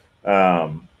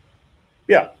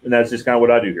 Yeah, and that's just kind of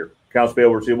what I do here. Accounts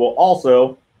payable, receivable.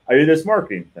 Also, I do this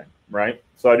marketing thing, right?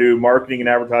 So I do marketing and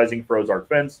advertising for Ozark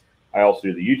Fence. I also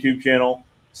do the YouTube channel,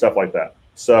 stuff like that.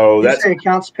 So you say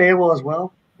accounts payable as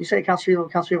well? You say accounts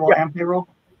receivable, yep. and payroll?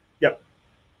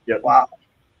 Yep. Wow.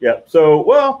 Yep. So,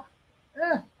 well,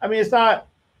 I mean, it's not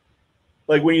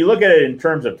like when you look at it in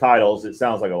terms of titles, it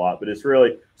sounds like a lot, but it's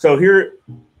really so here.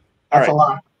 That's a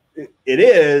lot. It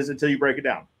is until you break it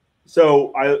down.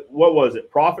 So what was it?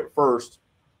 Profit first.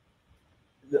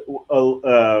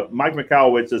 Mike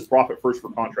McAlowitz says profit first for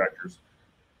contractors.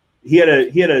 He had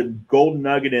a golden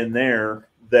nugget in there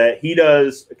that he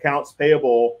does accounts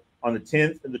payable on the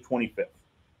 10th and the 25th.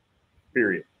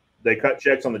 Period. They cut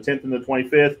checks on the 10th and the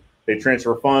 25th. They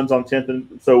transfer funds on 10th,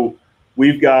 and so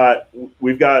we've got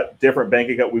different bank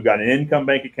accounts. We've got an income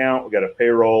bank account. We've got a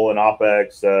payroll, an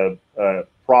OPEX,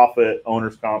 profit,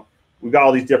 owner's comp. We've got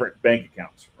all these different bank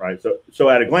accounts, right? So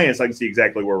at a glance, I can see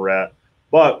exactly where we're at.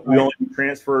 But we only do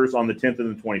transfers on the 10th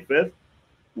and the 25th.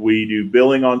 We do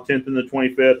billing on 10th and the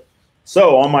 25th.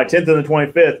 So on my 10th and the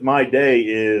 25th, my day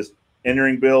is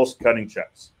entering bills, cutting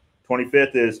checks.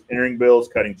 25th is entering bills,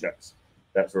 cutting checks,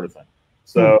 that sort of thing.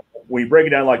 So when you break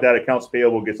it down like that, accounts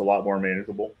payable gets a lot more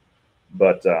manageable.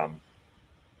 But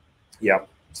yeah.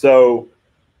 So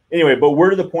anyway, but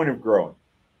we're to the point of growing,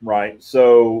 right?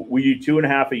 So we do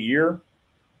 2.5 a year.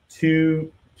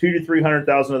 2 to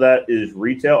 300,000 of that is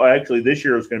retail. Actually, this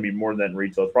year it's going to be more than that in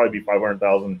retail. It's probably be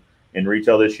 500,000 in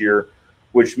retail this year,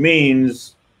 which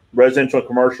means residential and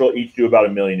commercial each do about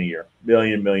 $1 million a year,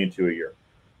 $1.2 million a year,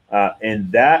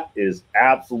 and that is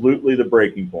absolutely the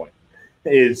breaking point.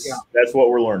 That's what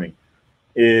we're learning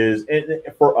is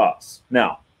for us.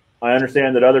 Now, I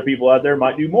understand that other people out there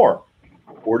might do more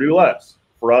or do less.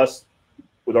 For us,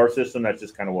 with our system, that's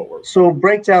just kind of what works. So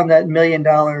break down that $1 million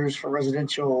for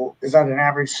residential. Is that an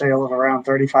average sale of around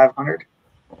 3,500?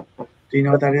 Do you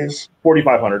know what that is?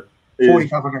 4,500.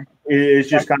 4,500. It's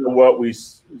just kind of what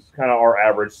kind of our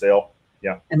average sale.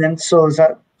 Yeah. And then, so is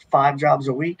that 5 jobs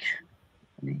a week?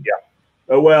 Yeah.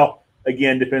 Well,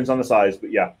 again, depends on the size,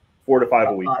 but yeah, 4 to 5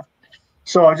 a week.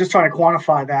 So I'm just trying to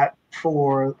quantify that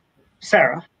for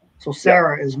Sarah. So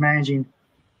Sarah is managing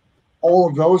all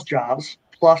of those jobs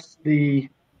plus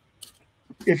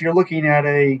if you're looking at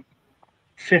a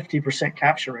 50%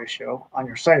 capture ratio on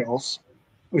your sales,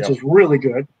 which is really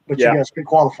good, but you guys could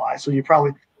qualify. So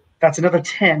that's another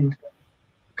 10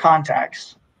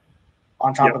 contacts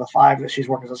on top of the 5 that she's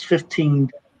working. So it's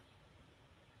 15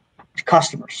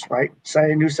 customers, right?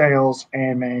 Say new sales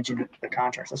and managing the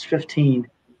contracts. That's 15.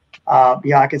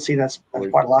 I could see that's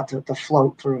quite a lot to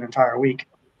float through an entire week.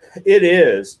 It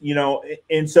is,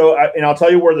 and so I'll tell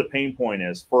you where the pain point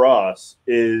is for us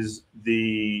is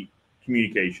the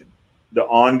communication, the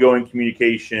ongoing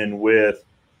communication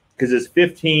because it's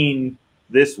 15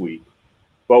 this week,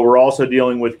 but we're also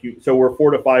dealing with, so we're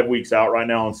 4 to 5 weeks out right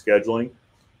now on scheduling.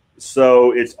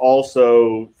 So it's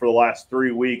also for the last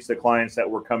 3 weeks, the clients that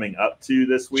we're coming up to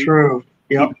this week. True.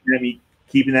 Yep.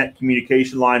 Keeping that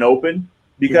communication line open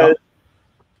because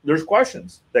there's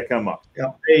questions that come up.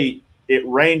 Yep. Hey, it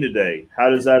rained today. How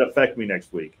does that affect me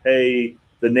next week? Hey,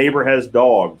 the neighbor has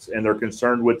dogs and they're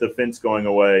concerned with the fence going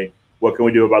away. What can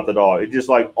we do about the dog? It's just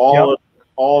like all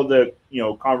of the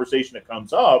conversation that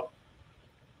comes up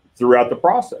throughout the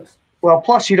process. Well,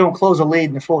 plus you don't close a lead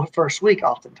in the first week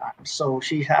oftentimes. So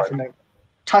she's having to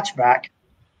touch back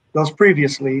those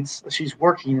previous leads that she's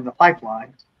working in the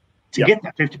pipeline to get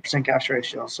that 50% capture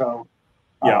ratio. So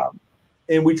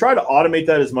and we try to automate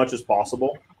that as much as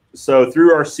possible. So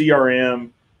through our CRM,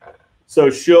 so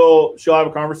she'll have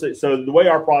a conversation. So the way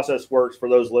our process works for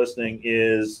those listening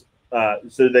is,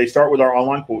 so they start with our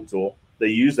online quote tool. They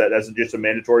use that as just a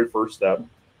mandatory first step.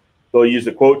 They'll use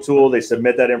the quote tool. They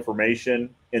submit that information,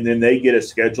 and then they get a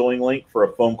scheduling link for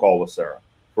a phone call with Sarah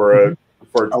for a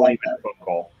 20-minute phone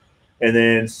call. And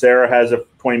then Sarah has a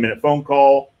 20-minute phone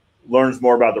call, learns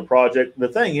more about the project. The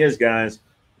thing is, guys,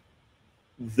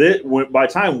 by the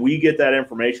time we get that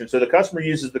information, so the customer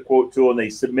uses the quote tool and they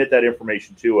submit that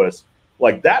information to us.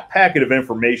 Like that packet of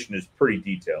information is pretty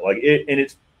detailed. And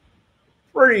it's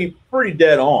pretty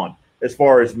dead on as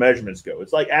far as measurements go.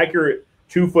 It's like accurate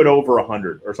 2 foot over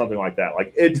 100 or something like that.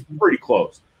 Like it's pretty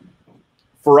close.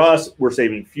 For us, we're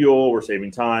saving fuel, we're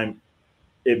saving time.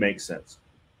 It makes sense.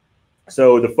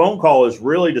 So the phone call is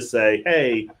really to say,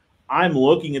 hey, I'm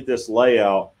looking at this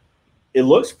layout. It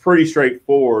looks pretty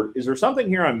straightforward. Is there something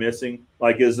here I'm missing?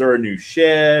 Like, is there a new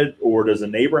shed, or does a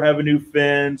neighbor have a new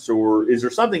fence, or is there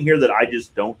something here that I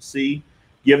just don't see?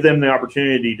 Give them the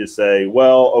opportunity to say,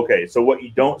 well, okay, so what you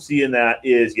don't see in that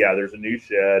is, yeah, there's a new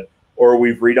shed, or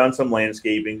we've redone some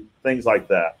landscaping, things like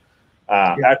that.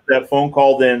 After that phone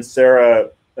call, then Sarah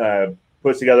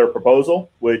puts together a proposal,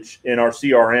 which in our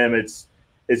CRM,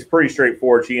 it's pretty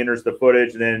straightforward. She enters the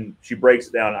footage, and then she breaks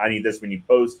it down. I need this many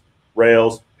posts,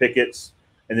 rails, pickets.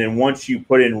 And then once you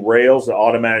put in rails, it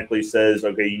automatically says,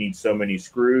 okay, you need so many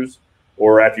screws.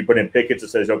 Or after you put in pickets, it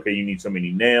says, okay, you need so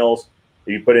many nails.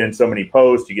 If you put in so many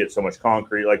posts, you get so much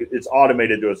concrete. Like, it's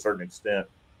automated to a certain extent.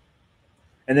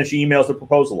 And then she emails the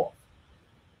proposal off.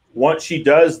 Once she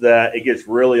does that, it gets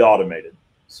really automated.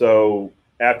 So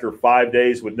after 5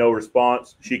 days with no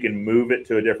response, she can move it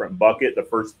to a different bucket, the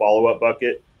first follow-up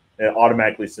bucket, and it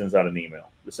automatically sends out an email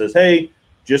that says, hey,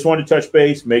 just wanted to touch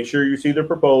base, make sure you see the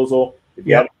proposal. If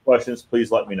you have any questions,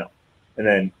 please let me know. And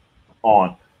then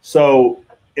on. So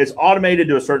it's automated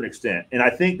to a certain extent. And I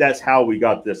think that's how we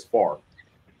got this far. I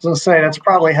was going to say, that's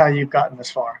probably how you've gotten this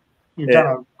far. You've done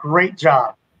a great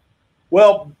job.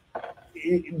 Well,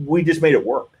 we just made it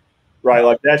work. Right,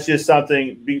 like that's just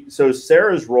something. So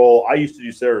Sarah's role, I used to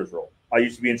do Sarah's role. I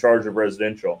used to be in charge of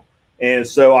residential, and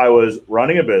so I was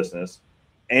running a business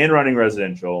and running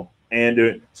residential and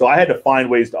doing. So I had to find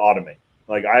ways to automate.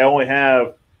 Like I only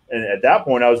have, and at that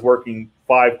point I was working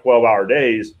 5 12-hour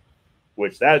days,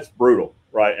 which that's brutal,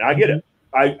 right? And I get it.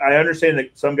 I understand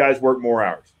that some guys work more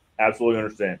hours. Absolutely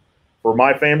understand. For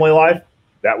my family life,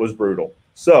 that was brutal.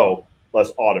 So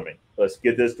let's automate. Let's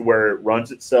get this to where it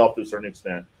runs itself to a certain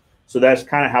extent. So that's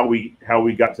kind of how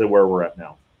we got to where we're at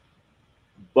now.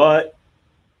 But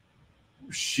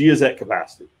she is at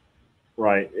capacity,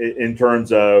 right? In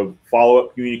terms of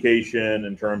follow-up communication,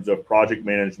 in terms of project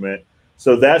management.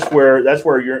 So that's where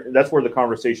the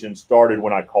conversation started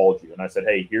when I called you and I said,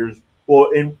 hey,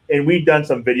 and we've done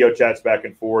some video chats back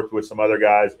and forth with some other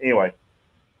guys. Anyway,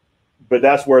 but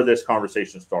that's where this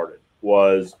conversation started,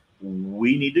 was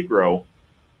we need to grow.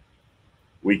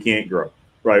 We can't grow.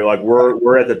 Right, like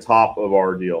we're at the top of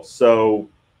our deal. So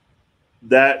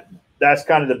that's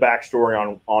kind of the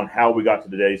backstory on how we got to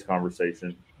today's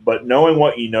conversation. But knowing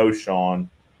what you know,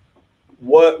 Sean,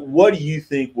 what do you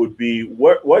think would be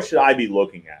what should I be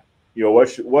looking at? You know,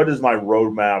 what does my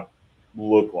roadmap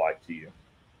look like to you?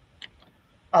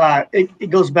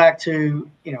 It goes back to,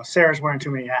 Sarah's wearing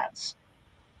too many hats.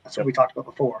 That's what we talked about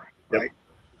before,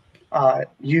 right?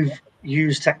 You've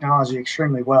used technology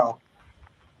extremely well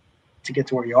to get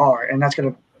to where you are, and that's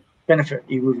going to benefit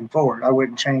you moving forward. I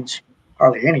wouldn't change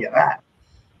hardly any of that.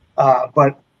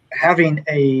 But having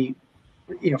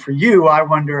for you, I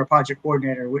wonder a project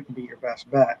coordinator wouldn't be your best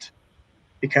bet,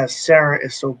 because Sarah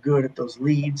is so good at those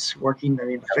leads, working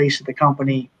in the face of the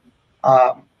company.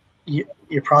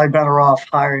 You're probably better off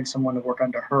hiring someone to work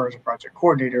under her as a project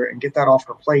coordinator and get that off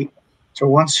her plate. So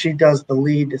once she does the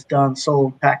lead, it's done,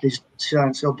 sold, packaged,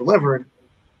 sealed, delivered,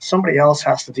 somebody else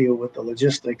has to deal with the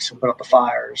logistics and put up the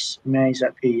fires, manage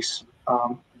that piece.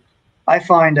 I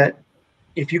find that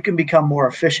if you can become more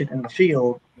efficient in the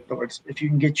field, in other words, if you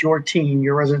can get your team,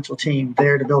 your residential team,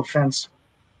 there to build fence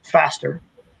faster,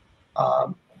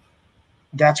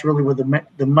 that's really where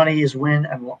the money is won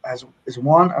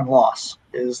and loss.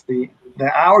 Is the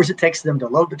hours it takes them to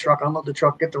load the truck, unload the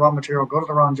truck, get the raw material, go to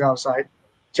the wrong job site.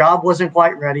 Job wasn't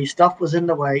quite ready. Stuff was in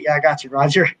the way. Yeah, I got you,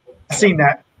 Roger. I've seen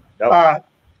that. Yep.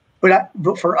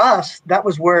 But for us, that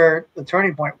was where the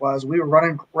turning point was. We were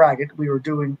running ragged. We were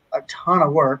doing a ton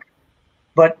of work,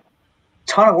 but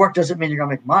ton of work doesn't mean you're going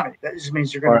to make money. That just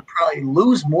means you're going to probably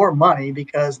lose more money,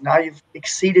 because now you've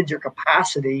exceeded your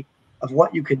capacity of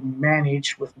what you could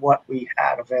manage with what we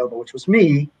had available, which was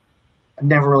me. I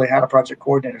never really had a project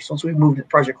coordinator. So once we moved to the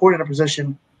project coordinator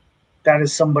position, that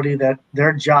is somebody that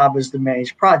their job is to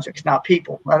manage projects, not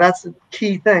people. Now, that's the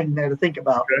key thing there to think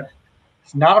about. Okay.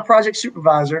 It's not a project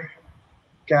supervisor,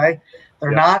 okay?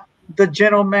 They're not the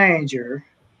general manager,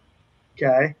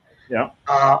 okay? Yeah.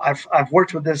 I've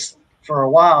worked with this for a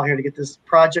while here to get this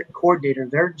project coordinator.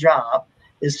 Their job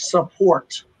is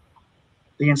support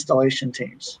the installation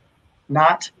teams,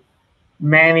 not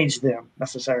manage them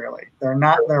necessarily. They're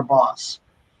not their boss,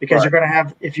 because you're going to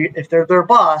have, if they're their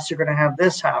boss, you're going to have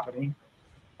this happening,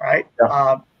 right?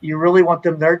 Yeah. You really want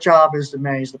them. Their job is to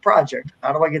manage the project.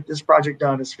 How do I get this project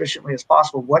done as efficiently as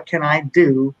possible? What can I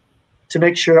do to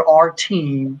make sure our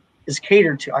team is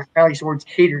catered to? I kind of use the words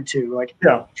catered to, like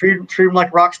treat them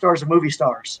like rock stars and movie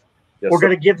stars. Yes, We're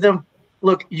going to give them,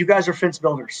 look, you guys are fence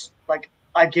builders. Like,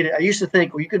 I get it. I used to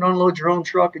think, well, you can unload your own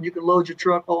truck and you can load your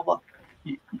truck. Blah, blah,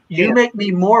 blah. You make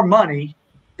me more money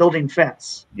building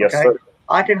fence. Yes, okay? sir.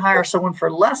 I can hire someone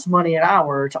for less money an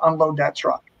hour to unload that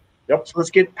truck. Yep. So let's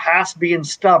get past being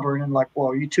stubborn and like, well,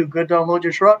 are you too good to unload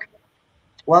your truck?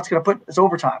 Well, it's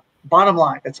overtime. Bottom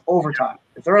line, it's overtime.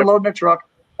 If they're unloading a truck,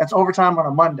 that's overtime on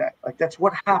a Monday. Like that's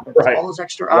what happens. Right. All those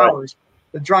extra hours,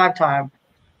 the drive time.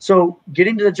 So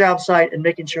getting to the job site and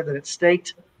making sure that it's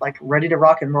staked, like ready to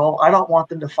rock and roll. I don't want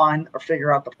them to find or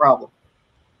figure out the problem.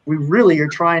 We really are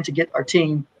trying to get our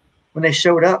team, when they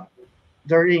showed up,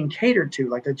 they're being catered to.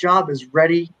 Like the job is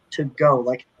ready to go,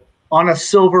 like on a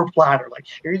silver platter. Like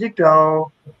here you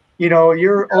go. You know,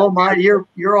 you're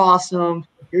awesome.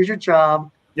 Here's your job.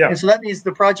 Yeah. And so that means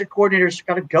the project coordinators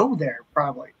got to go there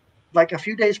probably like a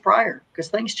few days prior because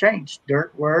things change.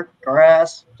 Dirt work,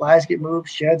 grass, flags get moved,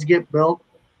 sheds get built.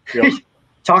 Yep.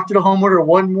 Talk to the homeowner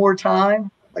one more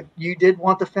time. Like you did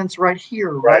want the fence right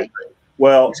here, right?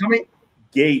 Well,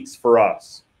 gates for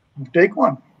us. Big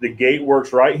one. The gate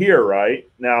works right here, right?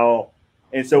 Now,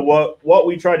 and so what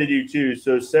we try to do too,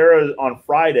 so Sarah on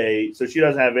Friday, so she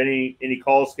doesn't have any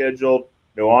calls scheduled,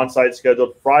 no on-site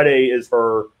scheduled. Friday is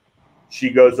she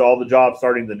goes to all the jobs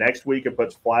starting the next week and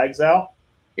puts flags out.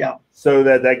 Yeah. So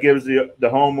that gives the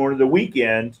homeowner the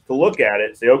weekend to look at it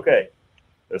and say, okay,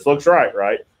 this looks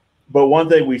right? But one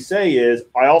thing we say is,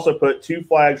 I also put 2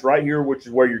 flags right here, which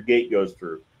is where your gate goes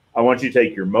through. I want you to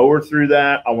take your mower through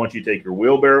that. I want you to take your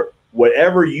wheelbarrow.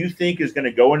 Whatever you think is going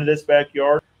to go into this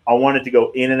backyard, I want it to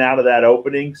go in and out of that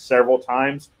opening several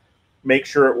times. Make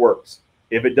sure it works.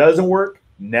 If it doesn't work,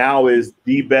 now is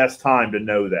the best time to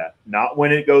know that. Not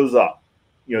when it goes up.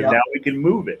 Now we can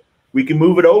move it. We can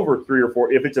move it over 3 or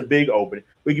 4 if it's a big opening.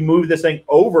 We can move this thing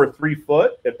over 3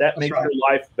 foot if that makes your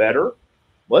life better.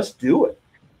 Let's do it.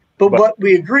 But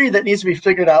we agree that needs to be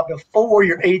figured out before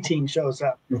your A team shows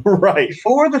up. Right.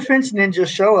 Before the fence ninjas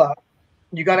show up,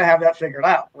 you got to have that figured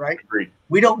out, right? Agreed.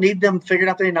 We don't need them figuring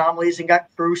out the anomalies and got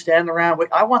crew standing around.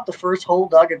 I want the first hole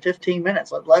dug in 15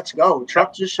 minutes. Let's go.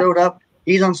 Truck just showed up.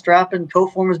 He's unstrapping.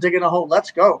 Co-foreman's digging a hole.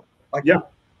 Let's go.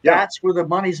 That's where the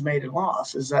money's made and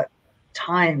lost, is that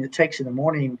time it takes in the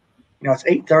morning. It's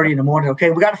 8:30 in the morning. Okay,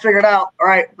 we got to figure it out. All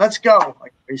right, let's go.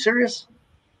 Like, are you serious?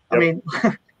 Yep. I mean,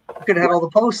 we could have had all the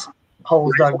post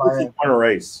holes dug by then. Won a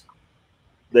race.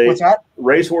 What's that?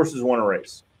 Racehorses won a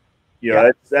race.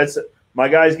 That's my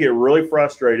guys get really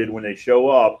frustrated when they show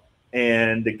up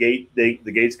and the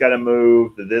gate's got to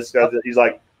move. He's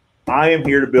like, I am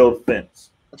here to build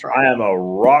fence. That's right. I am a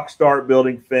rock star at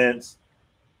building fence.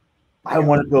 I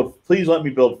want to build. Please let me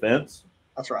build fence.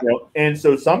 That's right. And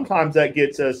so sometimes that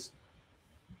gets us,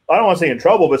 I don't want to say in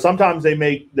trouble, but sometimes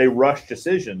they rush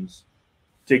decisions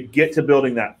to get to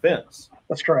building that fence.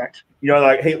 That's correct.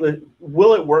 Like, hey,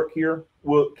 will it work here?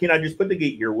 Can I just put the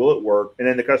gate here? Will it work? And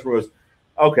then the customer goes,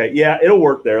 okay, yeah, it'll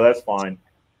work there. That's fine.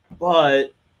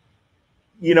 But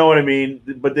you know what I mean?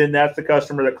 But then that's the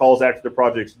customer that calls after the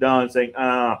project's done saying,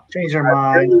 change their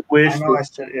mind.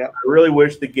 I really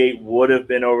wish the gate would have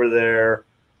been over there.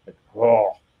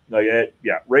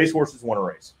 Racehorses won a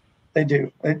race. They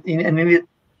do. And you need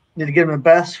to give them the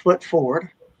best foot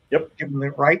forward. Yep. Give them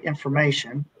the right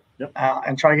information. Yep.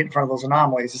 And try to get in front of those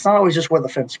anomalies. It's not always just where the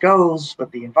fence goes,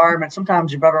 but the environment.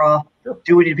 Sometimes you're better off,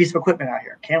 do we need a piece of equipment out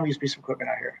here? Can we use a piece of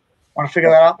equipment out here? Want to figure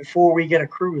that out before we get a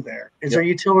crew there. Is there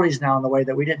utilities now in the way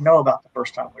that we didn't know about the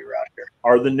first time we were out here?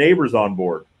 Are the neighbors on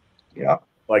board? Yeah.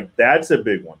 Like, that's a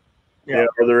big one. Yeah.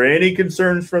 Are there any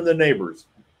concerns from the neighbors?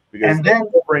 Because then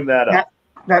we'll bring that up.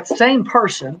 That same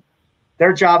person,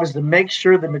 their job is to make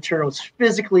sure the material is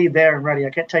physically there and ready. I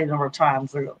can't tell you the number of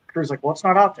times the crew's like, well, it's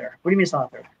not out there. What do you mean it's not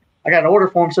out there? I got an order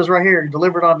form, says right here,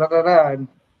 delivered on da-da-da, and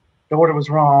the order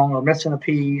was wrong or missing a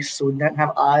piece, so we didn't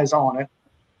have eyes on it,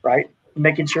 right?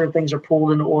 Making sure things are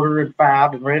pulled into order and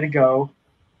fabbed and ready to go.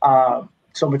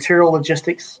 So material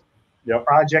logistics,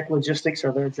 project logistics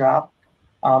are their job.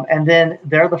 And then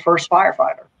they're the first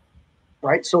firefighter,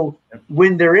 right? So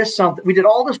when there is something, we did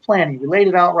all this planning. We laid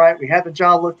it out right. We had the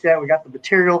job looked at. We got the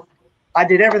material. I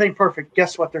did everything perfect.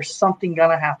 Guess what? There's something going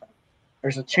to happen.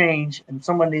 There's a change, and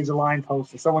someone needs a line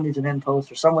post, or someone needs an end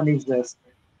post, or someone needs this.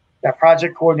 That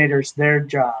project coordinator is their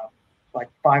job. Like,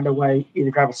 find a way, either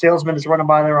grab a salesman that's running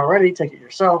by there already, take it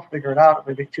yourself, figure it out. If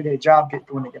it's a big 2-day job,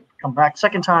 get when they come back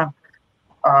second time,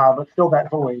 but fill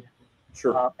that void.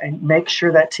 Sure. And make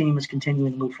sure that team is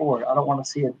continuing to move forward. I don't want to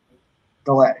see a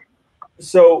delay.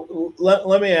 So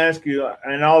let me ask you,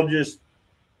 and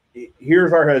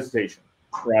here's our hesitation,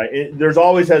 right? There's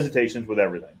always hesitations with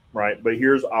everything, right? But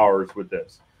here's ours with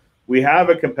this. We have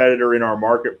a competitor in our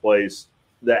marketplace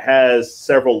that has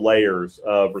several layers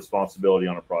of responsibility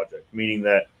on a project, meaning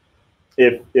that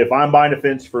if I'm buying a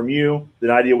fence from you, then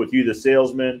I deal with you, the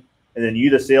salesman, and then you,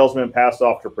 the salesman, pass it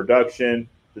off to production,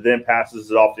 that then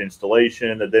passes it off to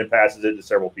installation, that then passes it to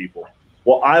several people.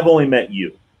 Well, I've only met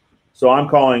you. So I'm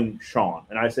calling Sean,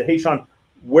 and I say, hey, Sean,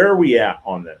 where are we at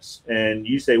on this? And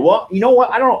you say, well, you know what?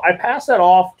 I don't know. I pass that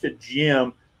off to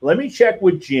Jim. Let me check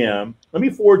with Jim. Let me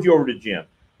forward you over to Jim.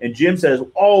 And Jim says,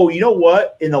 oh, you know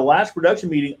what? In the last production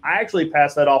meeting, I actually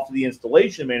passed that off to the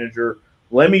installation manager.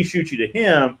 Let me shoot you to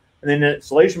him. And then the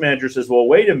installation manager says, well,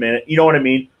 wait a minute. You know what I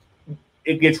mean?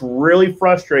 It gets really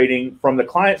frustrating from the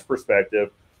client's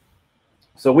perspective.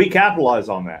 So we capitalize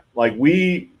on that. Like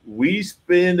we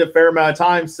spend a fair amount of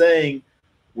time saying,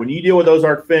 when you deal with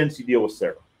Ozark Fence, you deal with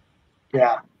Sarah.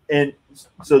 Yeah. And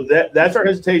so that's our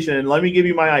hesitation. And let me give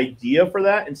you my idea for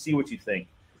that and see what you think.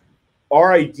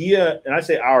 Our idea, and I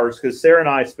say ours because Sarah and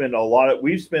I spend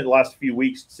we've spent the last few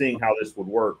weeks seeing how this would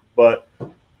work, but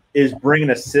is bring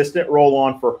an assistant role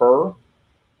on for her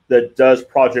that does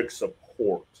project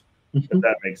support, if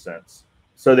that makes sense.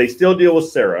 So they still deal with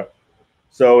Sarah.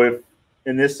 So if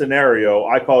in this scenario,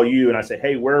 I call you and I say,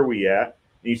 hey, where are we at?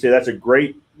 And you say, that's a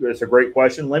great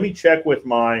question. Let me check with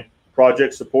my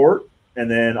project support and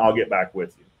then I'll get back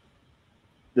with you.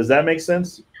 Does that make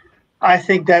sense? I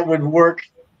think that would work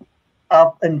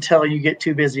up until you get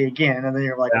too busy again. And then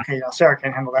you're like, okay, now Sarah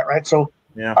can handle that, right? So,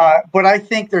 but I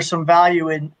think there's some value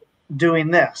in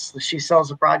doing this. She sells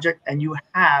the project and you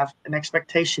have an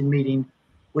expectation meeting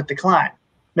with the client.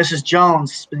 Mrs.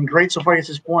 Jones has been great so far at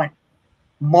this point.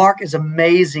 Mark is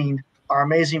amazing, our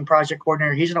amazing project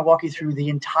coordinator. He's going to walk you through the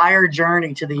entire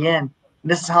journey to the end.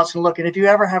 And this is how it's going to look. And if you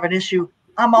ever have an issue,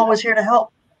 I'm always here to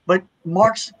help. But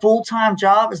Mark's full-time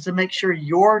job is to make sure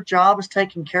your job is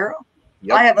taken care of.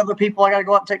 Yep. I have other people I got to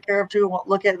go out and take care of too and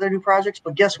look at their new projects.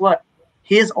 But guess what?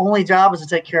 His only job is to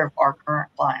take care of our current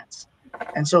clients.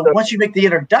 And so once you make the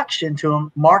introduction to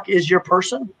him, Mark is your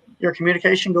person. Your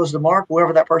communication goes to Mark,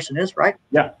 whoever that person is, right?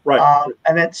 Yeah, right.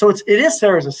 And then so it is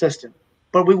Sarah's assistant.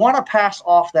 But we want to pass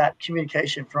off that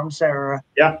communication from Sarah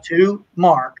to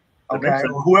Mark, okay,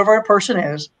 or whoever a person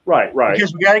is. Right.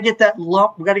 Because we got to get that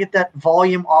lump, we got to get that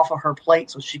volume off of her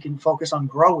plate so she can focus on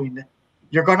growing.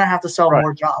 You're going to have to sell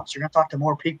more jobs. You're going to talk to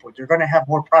more people. You're going to have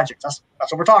more projects. That's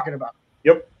what we're talking about.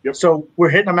 Yep. So we're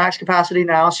hitting a max capacity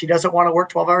now. She doesn't want to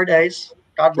work 12-hour days.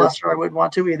 God bless her. I wouldn't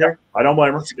want to either. I don't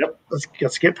blame her.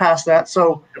 Let's get past that.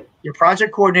 So your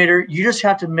project coordinator, you just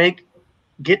have to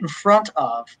get in front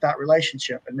of that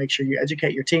relationship and make sure you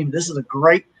educate your team. This is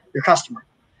your customer.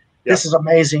 Yep. This is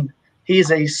amazing. He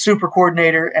is a super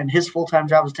coordinator and his full-time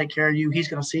job is to take care of you. He's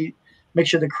going to make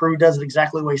sure the crew does it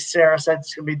exactly the way Sarah said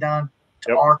it's going to be done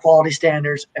to our quality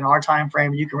standards and our time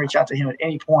frame. You can reach out to him at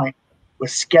any point with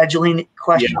scheduling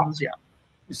questions. Yeah.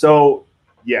 So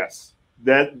yes,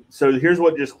 so here's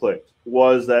what just clicked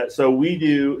was that. So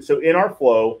in our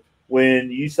flow,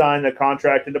 when you sign the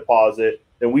contract and deposit,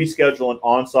 then we schedule an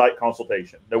on-site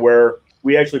consultation where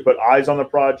we actually put eyes on the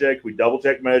project. We double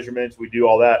check measurements. We do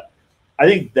all that. I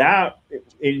think that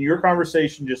in your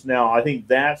conversation just now, I think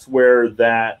that's where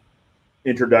that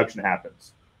introduction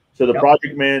happens. So the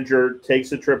project manager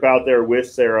takes a trip out there with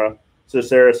Sarah. So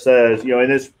Sarah says,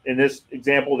 in this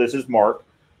example, this is Mark.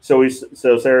 So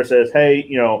Sarah says, hey,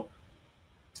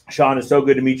 Sean, it's so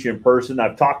good to meet you in person.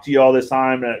 I've talked to you all this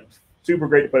time, and it's super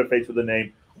great to put a face with a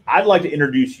name. I'd like to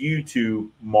introduce you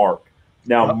to Mark.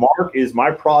 Now, Mark is my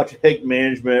project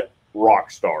management rock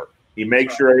star. He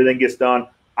makes sure everything gets done.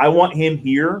 I want him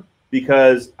here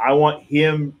because I want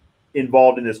him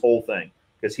involved in this whole thing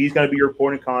because he's going to be your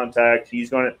point of contact.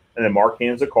 And then Mark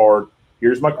hands a card.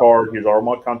 Here's my card. Here's all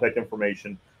my contact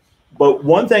information. But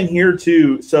one thing here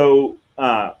too, so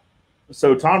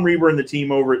Tom Reber and the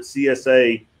team over at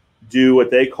CSA do what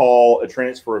they call a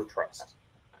transfer of trust.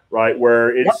 Right,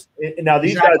 where it's now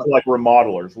these guys are like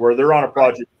remodelers, where they're on a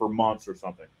project for months or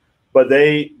something, but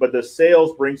the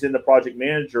sales brings in the project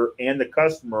manager and the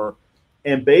customer,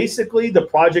 and basically the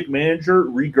project manager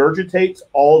regurgitates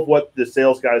all of what the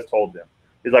sales guys told them.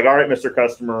 He's like, all right, Mr.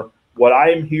 Customer, what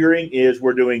I am hearing is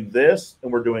we're doing this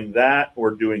and we're doing that,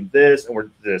 we're doing this and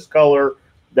we're this color,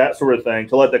 that sort of thing,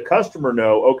 to let the customer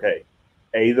know, okay,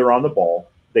 they're on the ball,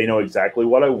 they know exactly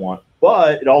what I want,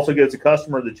 but it also gives the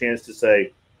customer the chance to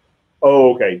say,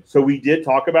 oh, okay. So we did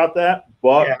talk about that,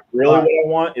 but really what I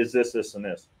want is this, this, and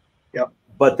this. Yep.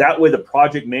 But that way the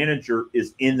project manager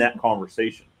is in that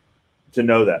conversation to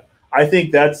know that. I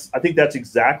think that's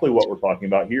exactly what we're talking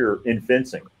about here in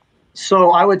fencing.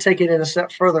 So I would take it a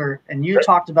step further, and you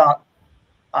talked about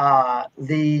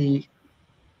the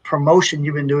promotion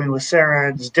you've been doing with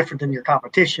Sarah is different than your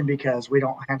competition because we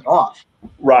don't hand it off.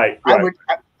 Right.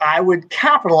 I would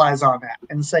capitalize on that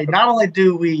and say, not only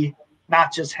do we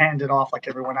not just hand it off like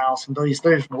everyone else and these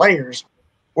different layers.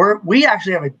 We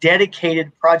actually have a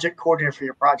dedicated project coordinator for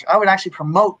your project. I would actually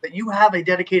promote that you have a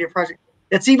dedicated project.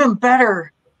 It's even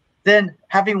better than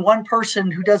having one person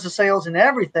who does the sales and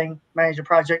everything manage a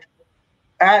project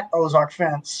at Ozark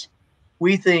Fence.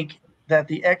 We think that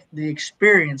the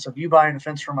experience of you buying a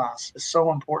fence from us is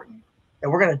so important that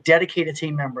we're going to dedicate a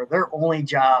team member. Their only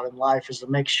job in life is to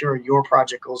make sure your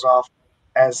project goes off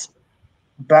as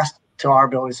best to our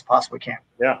abilities as possibly can.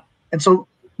 Yeah. And so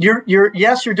you're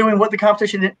doing what the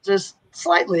competition is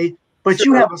slightly, but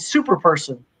you have a super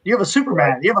person. You have a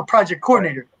Superman. Right. You have a project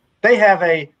coordinator. Right. They have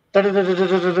a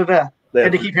da-da-da-da-da-da-da-da,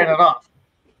 and to keep handing it off.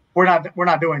 We're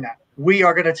not doing that. We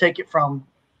are going to take it from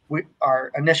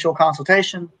our initial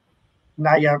consultation.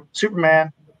 Now you have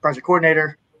Superman, project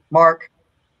coordinator, Mark.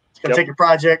 It's going to take your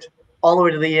project all the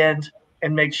way to the end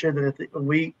and make sure that when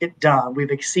we get done,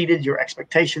 we've exceeded your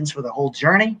expectations for the whole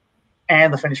journey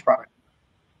and the finished product.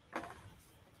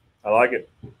 I like it.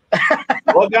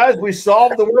 Well, guys, we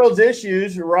solved the world's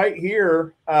issues right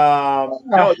here.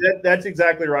 No, that's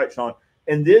exactly right, Sean.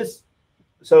 And this,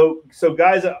 so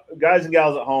guys and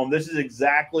gals at home, this is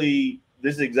exactly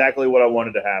what I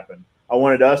wanted to happen. I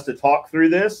wanted us to talk through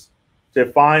this,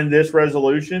 to find this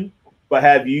resolution, but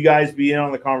have you guys be in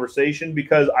on the conversation,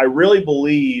 because I really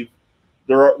believe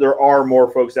there are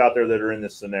more folks out there that are in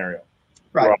this scenario,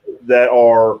 right? That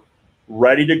are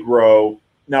ready to grow.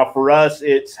 Now, for us,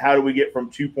 it's how do we get from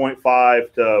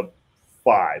 2.5 to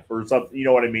 5 or something, you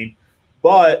know what I mean?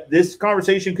 But this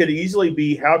conversation could easily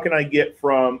be, how can I get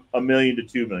from $1 million to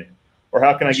 $2 million? Or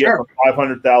how can I get from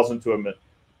 500,000 to $1 million?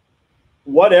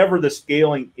 Whatever the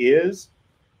scaling is,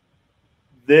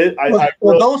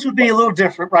 those would be a little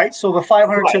different, right? So the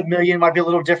 500 to $1 million might be a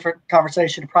little different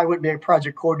conversation. It probably wouldn't be a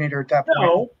project coordinator at that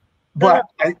point. But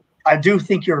I do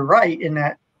think you're right in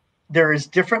that there is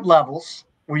different levels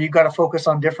where you've got to focus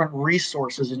on different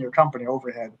resources in your company,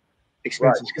 overhead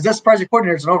expenses. Because this project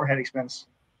coordinator is an overhead expense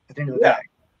at the end of the day.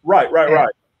 Right.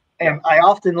 And I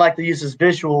often like to use this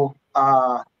visual.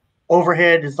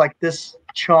 Overhead is like this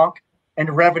chunk and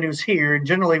revenue's here. And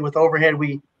generally with overhead,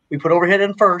 we put overhead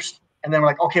in first. And then we're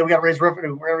like, okay, we got to raise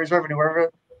revenue.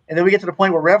 And then we get to the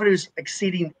point where revenue's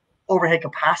exceeding overhead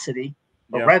capacity,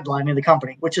 or redlining the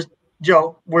company, which is,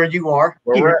 Joe, where you are.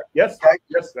 Yes, that's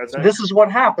so right. This is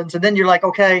what happens. And then you're like,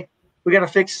 okay, we got to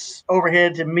fix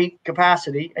overhead to meet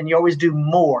capacity. And you always do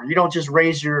more. You don't just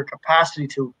raise your capacity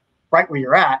to right where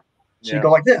you're at. So you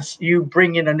go like this. You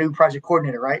bring in a new project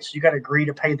coordinator, right? So you got to agree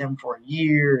to pay them for a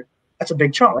year. That's a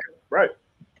big chunk. Right.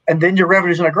 And then your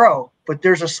revenue is going to grow. But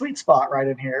there's a sweet spot right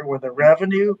in here where the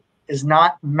revenue is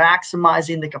not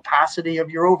maximizing the capacity of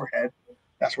your overhead.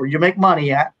 That's where you make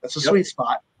money at. That's a sweet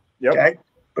spot. Okay.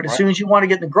 But as soon as you want to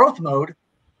get in the growth mode,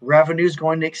 revenue is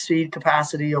going to exceed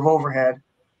capacity of overhead.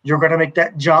 You're going to make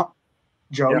that jump,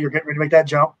 Joe. You're getting ready to make that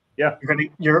jump. Yeah.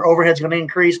 Your overhead's going to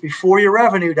increase before your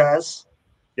revenue does.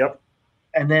 Yep.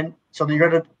 And then it's going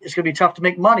to be tough to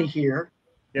make money here.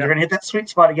 You're going to hit that sweet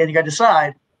spot again. You got to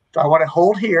decide, do I want to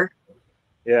hold here?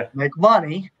 Make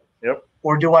money.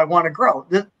 Or do I want to grow?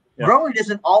 Growing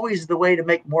isn't always the way to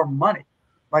make more money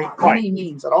by any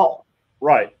means at all.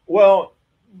 Right. Well,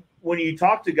 when you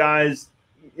talk to guys,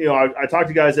 I talk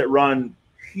to guys that run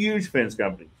huge fence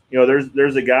companies.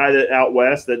 There's a guy that out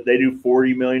west that they do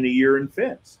 $40 million a year in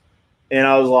fence. And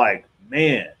I was like,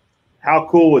 man, how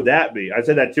cool would that be? I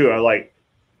said that too. I was like,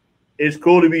 it's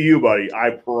cool to be you, buddy.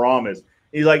 I promise.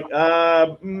 He's like,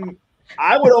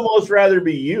 I would almost rather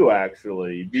be you,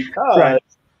 actually, because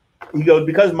he goes,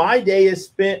 because my day is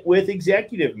spent with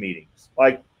executive meetings.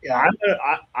 Like,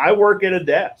 I work at a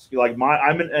desk. Like,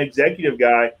 I'm an executive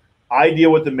guy. I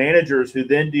deal with the managers who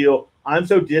then deal. I'm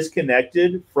so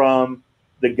disconnected from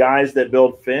the guys that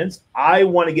build fence. I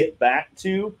want to get back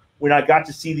to when I got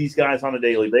to see these guys on a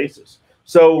daily basis.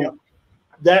 So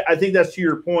that, I think that's to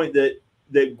your point,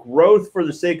 that growth for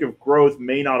the sake of growth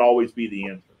may not always be the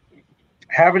answer.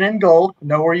 Have an end goal,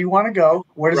 know where you want to go.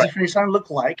 Where does the finish line look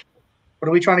like? What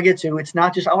are we trying to get to? It's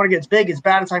not just, I want to get as big, as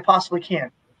bad as I possibly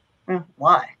can.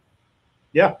 Why?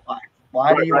 Yeah.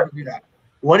 Why do you want to do that?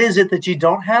 What is it that you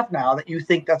don't have now that you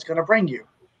think that's going to bring you?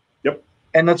 Yep.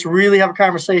 And let's really have a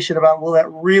conversation about, will that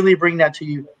really bring that to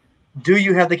you? Do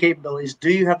you have the capabilities? Do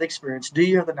you have the experience? Do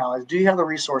you have the knowledge? Do you have the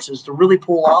resources to really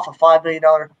pull off a $5 million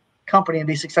company and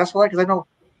be successful? Because I know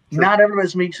not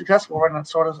everybody's going to be successful running that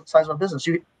sort of size of a business.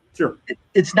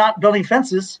 It's not building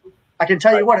fences. I can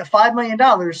tell you what, at $5 million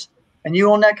and you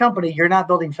own that company, you're not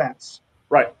building fence.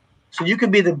 Right. So you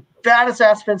could be the baddest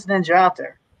ass fence ninja out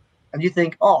there. And you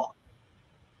think,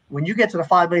 when you get to the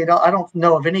 $5 million, I don't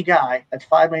know of any guy at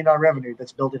 $5 million revenue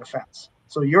that's building a fence.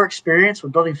 So your experience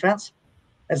with building fence,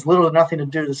 has little to nothing to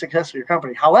do with the success of your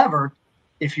company. However,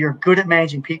 if you're good at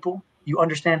managing people, you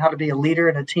understand how to be a leader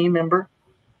and a team member,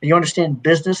 and you understand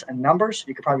business and numbers,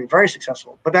 you could probably be very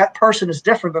successful. But that person is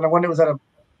different than the one that was at a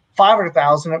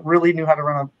 500,000 that really knew how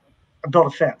to build a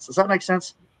fence. Does that make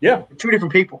sense? Yeah. They're two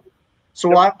different people.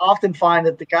 So I often find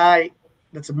that the guy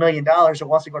that's $1 million that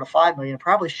wants to go to 5 million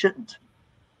probably shouldn't,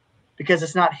 because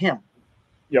it's not him.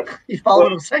 Yep. You follow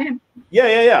what I'm saying?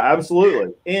 Yeah,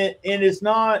 absolutely. And it's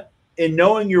not, and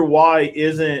knowing your why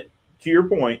isn't, to your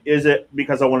point, is it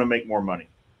because I want to make more money,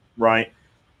 right?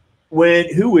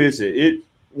 Who is it?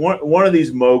 One of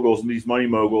these moguls, these money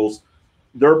moguls,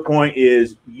 their point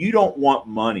is you don't want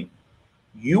money.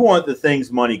 You want the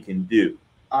things money can do.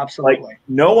 Absolutely. Like,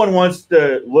 no one wants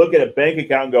to look at a bank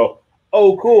account and go,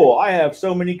 oh, cool, I have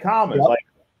so many commas.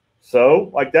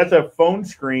 Yep. Like that's a phone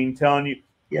screen telling you,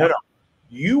 no.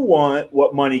 You want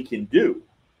what money can do.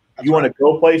 That's you want to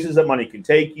go places that money can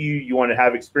take you. You want to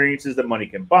have experiences that money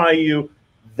can buy you.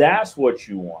 That's what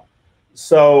you want.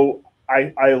 So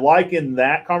I liken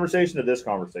that conversation to this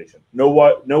conversation. Know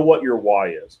what your why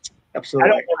is.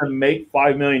 Absolutely. I don't want to make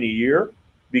 $5 million a year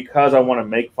because I want to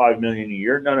make $5 million a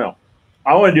year. No.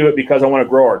 I want to do it because I want to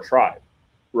grow our tribe,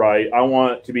 right? I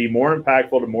want to be more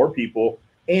impactful to more people,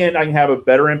 and I can have a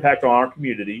better impact on our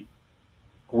community.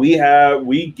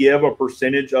 We give a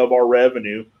percentage of our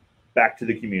revenue back to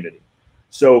the community.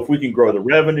 So if we can grow the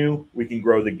revenue, we can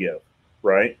grow the give,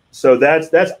 right? So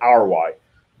that's our why.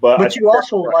 But you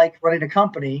also like running a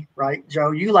company, right,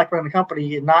 Joe? You like running a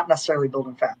company and not necessarily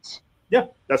building fence. Yeah,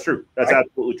 that's true. That's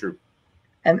absolutely true.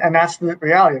 And that's the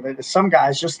reality of it. Is some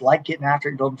guys just like getting after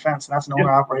it and building fence, and that's an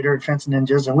owner-operator and fence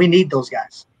ninjas, and we need those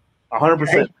guys.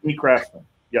 100%. Need craftsmen.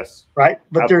 Yes. Right?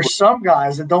 But there's some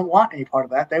guys that don't want any part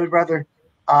of that. They would rather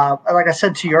like I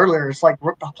said to you earlier, it's like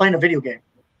playing a video game.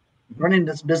 Running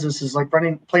this business is like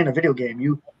playing a video game.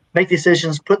 You make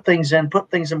decisions, put things in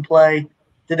play.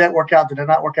 Did that work out? Did it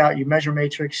not work out? You measure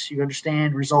matrix, you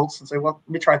understand results, and say, well,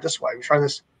 let me try it this way. We try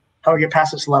this. How do we get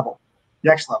past this level?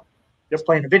 Next level. It's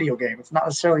playing a video game. It's not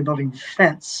necessarily building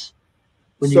fence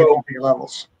when you get to your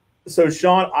levels. So,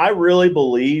 Sean, I really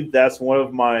believe that's one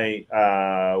of my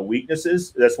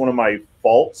weaknesses. That's one of my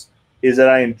faults, is that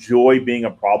I enjoy being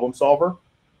a problem solver.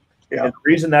 Yeah. And the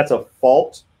reason that's a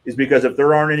fault is because if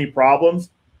there aren't any problems,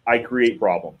 I create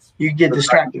problems. You get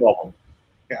distracted.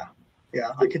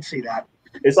 Yeah, I could see that.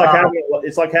 It's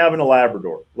like having a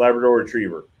Labrador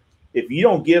Retriever. If you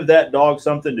don't give that dog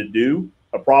something to do,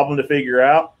 a problem to figure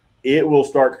out, it will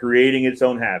start creating its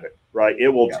own havoc, right? It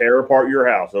will tear apart your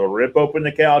house. It'll rip open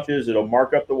the couches. It'll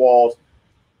mark up the walls.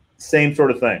 Same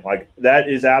sort of thing. Like, that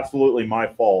is absolutely my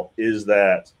fault, is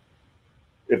that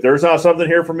if there's not something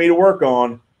here for me to work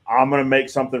on, I'm going to make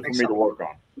something for me to work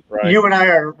on. Right. You and I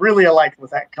are really alike when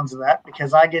that comes to that,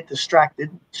 because I get distracted,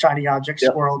 shiny object,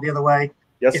 squirrel the other way.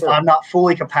 Yes, if I'm not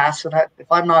fully capacitated,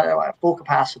 if I'm not at full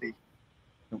capacity,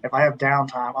 if I have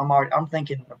downtime, I'm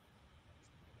thinking of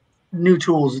new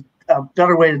tools, a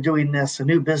better way of doing this, a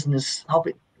new business.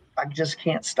 I just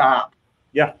can't stop.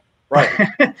 Yeah. Right.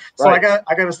 So I got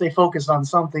to stay focused on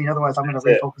something. Otherwise, I'm going to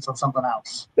refocus on something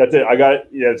else. That's it. I got it.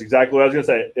 Yeah, that's exactly what I was going to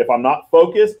say. If I'm not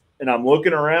focused and I'm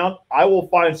looking around, I will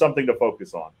find something to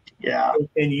focus on. Yeah.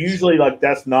 And usually, like,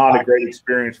 that's not a great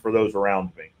experience for those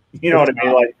around me. You know what I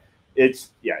mean? Like,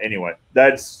 anyway,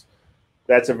 that's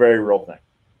a very real thing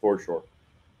for sure.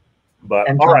 But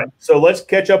all right, so let's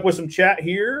catch up with some chat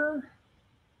here.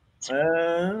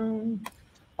 All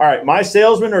right, my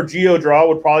salesman or GeoDraw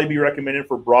would probably be recommended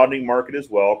for broadening market as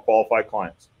well, qualified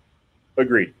clients.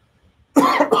 Agreed.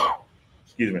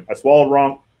 Excuse me, I swallowed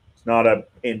wrong. It's not a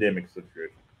pandemic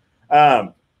situation.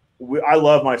 I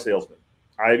love my salesman.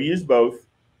 I've used both.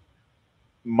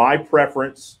 My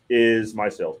preference is my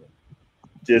salesman.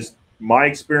 Just my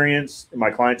experience and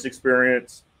my client's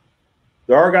experience.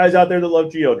 There are guys out there that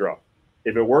love GeoDraw.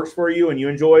 If it works for you and you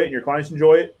enjoy it and your clients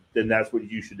enjoy it, then that's what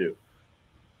you should do.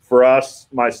 For us,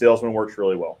 my salesman works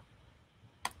really well.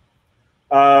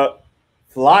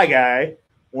 Fly Guy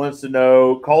wants to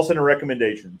know call center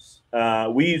recommendations.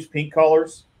 We use Pink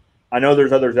Collars. I know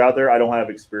there's others out there. I don't have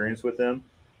experience with them.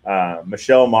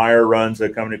 Michelle Meyer runs a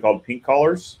company called Pink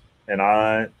Collars, and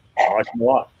I like them a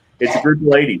lot. It's a group of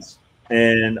ladies,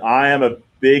 and I am a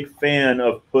big fan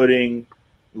of putting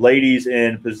ladies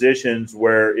in positions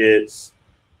where it's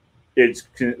how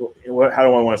do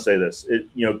I want to say this?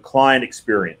 Client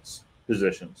experience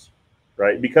positions,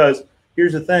 right? Because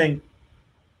here's the thing,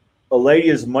 a lady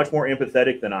is much more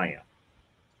empathetic than I am,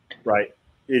 right?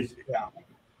 It's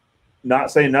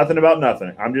not saying nothing about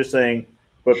nothing. I'm just saying,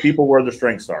 but people where their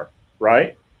strengths are,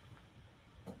 right?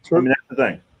 Sure. I mean, that's the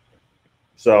thing.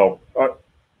 So,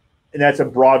 and that's a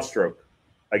broad stroke.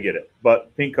 I get it.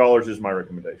 But pink colors is my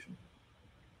recommendation.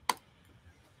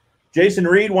 Jason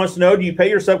Reed wants to know, do you pay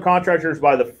your subcontractors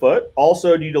by the foot?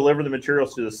 Also, do you deliver the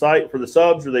materials to the site for the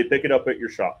subs, or they pick it up at your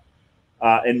shop?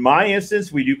 In my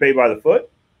instance, we do pay by the foot,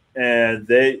 and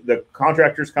the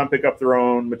contractors come pick up their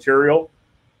own material.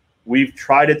 We've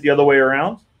tried it the other way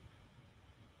around.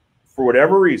 For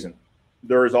whatever reason,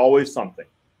 there is always something,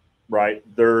 right?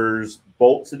 There's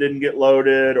bolts that didn't get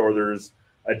loaded, or there's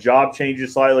a job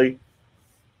changes slightly,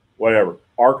 whatever.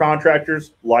 Our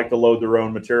contractors like to load their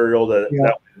own material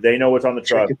that they know what's on the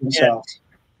truck.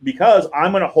 Because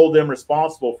I'm going to hold them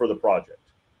responsible for the project,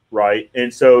 right?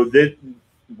 And so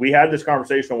we had this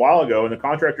conversation a while ago, and the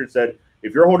contractor said,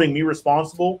 if you're holding me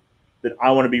responsible, then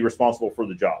I want to be responsible for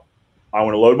the job. I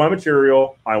want to load my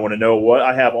material. I want to know what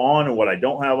I have on and what I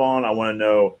don't have on. I want to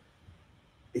know.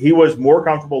 He was more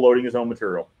comfortable loading his own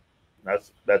material.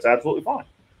 That's absolutely fine.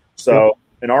 So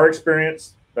in our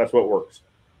experience, that's what works.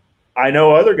 I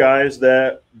know other guys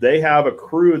that they have a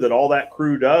crew that all that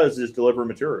crew does is deliver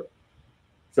material.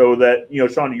 So that,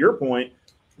 Sean, to your point,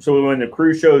 so when the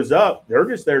crew shows up, they're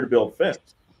just there to build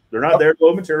fence. They're not there to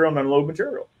load material and unload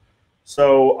material.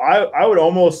 So I would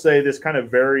almost say this kind of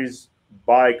varies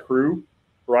by crew,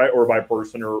 right, or by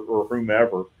person or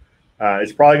whomever.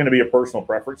 It's probably going to be a personal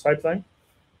preference type thing.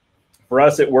 For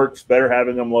us, it works better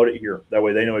having them load it here. That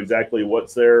way they know exactly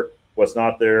what's there, what's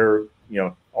not there,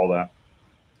 all that.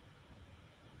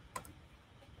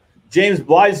 James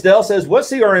Blysdell says, what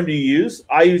CRM do you use?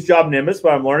 I use Job Nimbus,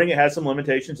 but I'm learning it has some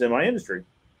limitations in my industry.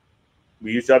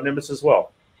 We use Job Nimbus as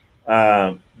well.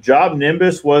 Job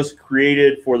Nimbus was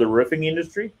created for the roofing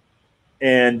industry,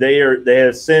 and they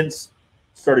have since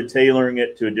started tailoring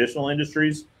it to additional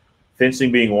industries, fencing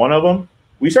being one of them.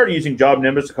 We started using Job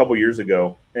Nimbus a couple years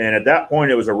ago, and at that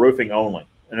point, it was a roofing only.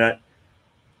 And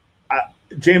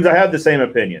James, I have the same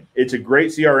opinion. It's a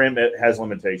great CRM. It has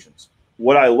limitations.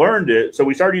 What I learned so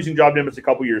we started using Job Nimbus a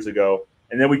couple years ago,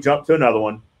 and then we jumped to another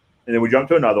one, and then we jumped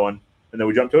to another one, and then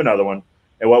we jumped to another one.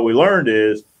 And what we learned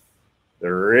is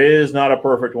there is not a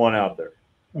perfect one out there.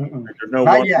 There's no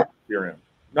not one yet. CRM.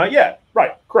 Not yet.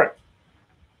 Right. Correct.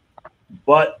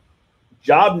 But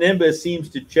Job Nimbus seems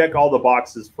to check all the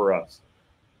boxes for us.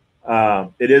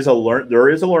 There is a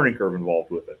learning curve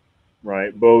involved with it,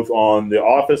 right? Both on the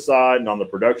office side and on the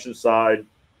production side,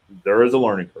 there is a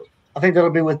learning curve. I think that'll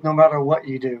be with no matter what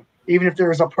you do. Even if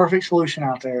there is a perfect solution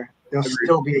out there, there'll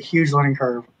still be a huge learning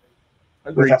curve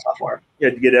with that software.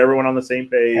 Yeah, to get everyone on the same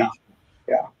page.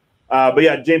 Yeah. But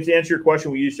yeah, James, to answer your question,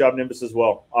 we use Job Nimbus as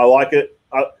well. I like it.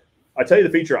 I tell you the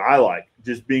feature I like,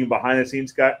 just being behind the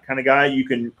scenes kind of guy. You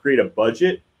can create a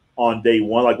budget on day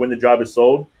one, like when the job is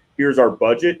sold. Here's our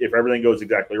budget. If everything goes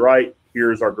exactly right,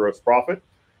 here's our gross profit.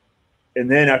 And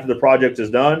then after the project is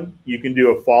done, you can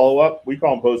do a follow-up. We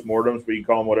call them postmortems, but you can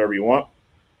call them whatever you want.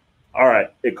 All right,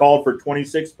 it called for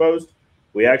 26 posts.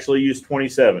 We actually used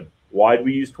 27. Why did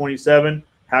we use 27?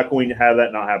 How can we have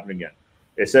that not happen again?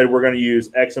 It said we're going to use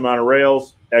X amount of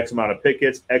rails, X amount of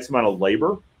pickets, X amount of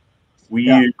labor. We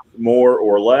use more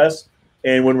or less.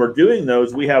 And when we're doing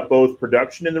those, we have both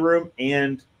production in the room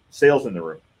and sales in the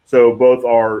room. So both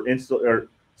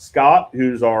Scott,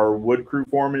 who's our wood crew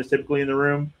foreman, is typically in the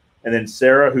room. And then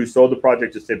Sarah, who sold the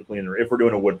project, is typically in there if we're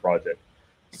doing a wood project,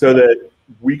 so that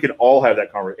we can all have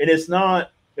that conversation. And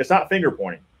it's not finger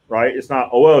pointing, right? It's not,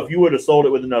 oh, well, if you would have sold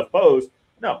it with enough posts.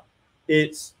 No,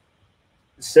 it's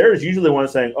Sarah's usually the one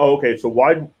saying, oh, okay, so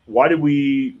why did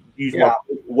we use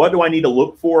what do I need to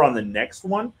look for on the next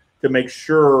one to make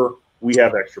sure we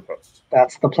have extra posts?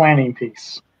 That's the planning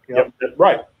piece. Yep.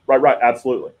 Right.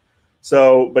 Absolutely.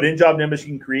 So, but in Job Nimbus, you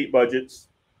can create budgets.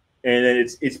 And then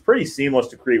it's pretty seamless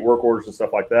to create work orders and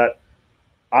stuff like that.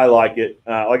 I like it.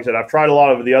 Like I said, I've tried a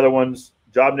lot of the other ones.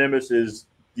 Job Nimbus is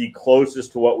the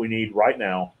closest to what we need right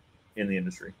now in the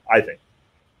industry, I think.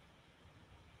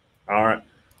 All right.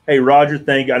 Hey, Roger,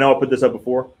 thank you. I know I put this up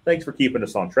before. Thanks for keeping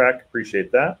us on track.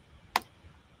 Appreciate that.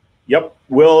 Yep.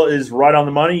 Will is right on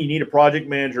the money. You need a project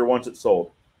manager once it's sold.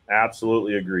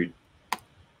 Absolutely agreed.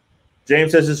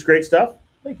 James says it's great stuff.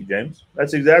 Thank you, James.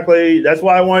 That's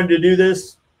why I wanted to do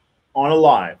this on a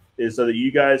live, is so that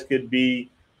you guys could be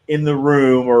in the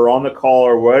room or on the call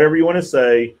or whatever you want to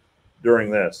say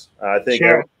during this. I think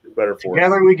it's better for us.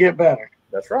 Together we get better.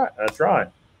 That's right.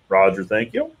 Roger,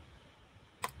 thank you.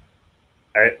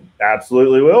 I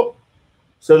absolutely will.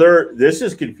 So this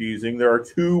is confusing. There are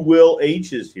two Will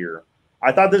H's here.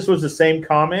 I thought this was the same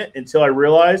comment until I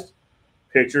realized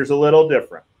picture's a little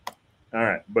different. All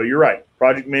right, but you're right.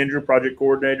 Project manager, project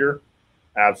coordinator.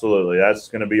 Absolutely. That's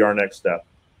going to be our next step.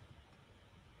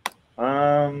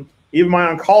 Even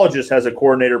my oncologist has a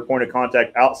coordinator point of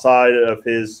contact outside of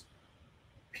his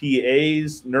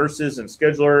PAs, nurses, and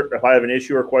scheduler. If I have an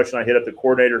issue or question, I hit up the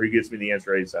coordinator who gives me the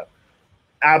answer ASAP.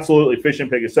 Absolutely, fishing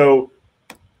picking. So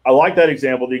I like that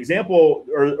example. The example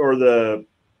or the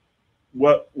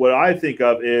what I think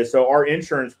of is, so our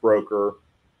insurance broker,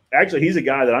 actually, he's a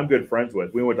guy that I'm good friends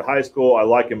with. We went to high school. I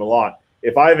like him a lot.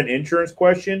 If I have an insurance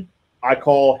question, I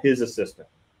call his assistant,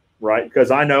 right?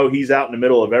 Because I know he's out in the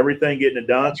middle of everything getting it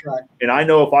done. That's right. And I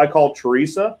know if I call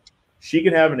Teresa, she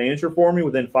can have an answer for me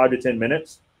within 5 to 10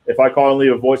 minutes. If I call and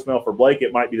leave a voicemail for Blake,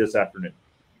 it might be this afternoon,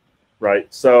 right?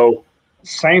 So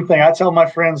same thing. I tell my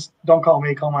friends, don't call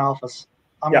me, call my office.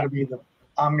 I'm gonna be the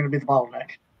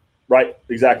bottleneck. Right,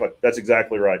 exactly. That's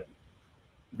exactly right.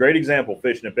 Great example,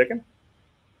 fishing and picking.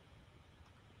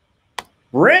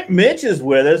 Brent Mitch is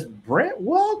with us. Brent,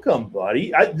 welcome,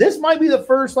 buddy. This might be the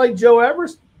first like Joe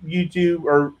Everest YouTube,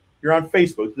 or you're on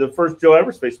Facebook, the first Joe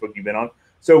Everest Facebook you've been on.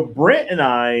 So Brent and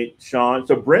I, Sean,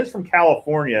 so Brent's from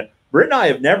California. Brent and I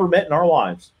have never met in our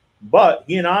lives, but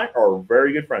he and I are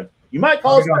very good friends. You might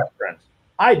call us best friends.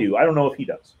 I do. I don't know if he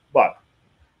does, but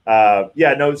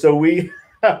yeah, no. So we,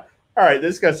 all right,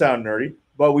 this is going to sound nerdy,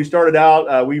 but we started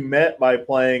out, we met by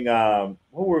playing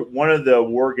one of the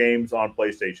war games on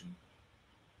PlayStation.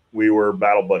 We were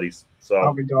battle buddies. So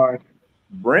I'll be darned.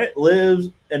 Brent lives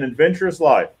an adventurous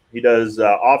life. He does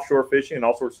offshore fishing and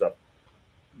all sorts of stuff.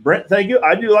 Brent, thank you.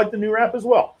 I do like the new wrap as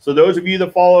well. So those of you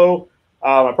that follow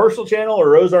my personal channel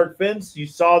or Ozark Fence, you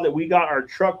saw that we got our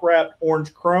truck wrapped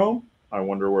orange chrome. I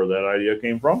wonder where that idea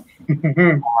came from.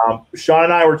 Sean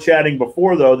and I were chatting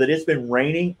before, though, that it's been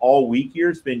raining all week here.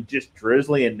 It's been just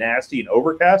drizzly and nasty and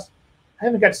overcast. I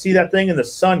haven't got to see that thing in the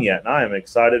sun yet, and I am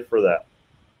excited for that.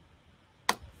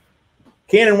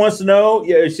 Cannon wants to know,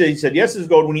 yeah, he said, yes, is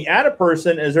gold. When you add a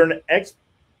person, is there an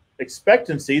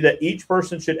expectancy that each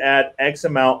person should add X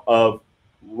amount of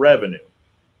revenue?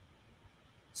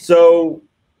 So,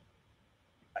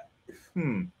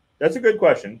 that's a good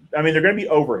question. I mean, they're going to be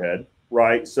overhead,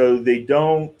 right? So they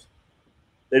don't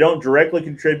directly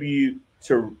contribute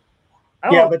to.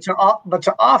 But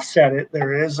to offset it,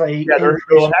 there is a there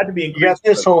had to be increased. You got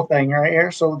this whole thing right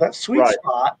here. So that sweet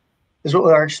spot is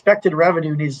what our expected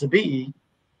revenue needs to be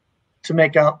to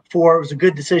make up for it was a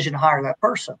good decision to hire that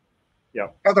person. Yeah.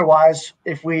 Otherwise,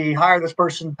 if we hire this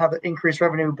person, have increased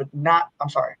revenue,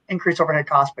 increase overhead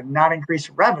costs, but not increase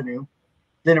revenue,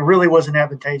 then it really wasn't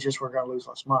advantageous. We're going to lose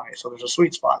less money. So there's a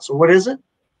sweet spot. So what is it?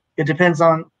 It depends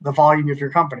on the volume of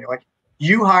your company. Like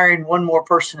you hiring one more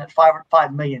person at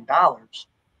 $5 million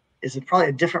is probably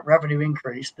a different revenue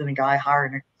increase than a guy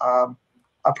hiring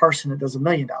a person that does $1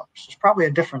 million. There's probably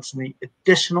a difference in the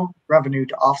additional revenue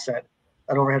to offset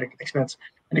that overhead expense.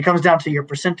 And it comes down to your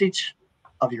percentage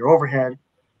of your overhead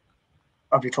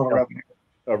of your total revenue.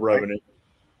 Of revenue. Right?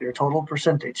 Your total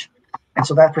percentage. And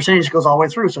so that percentage goes all the way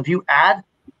through. So if you add,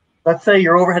 let's say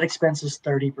your overhead expense is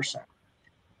 30%,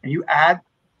 and you add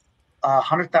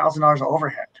 $100,000 of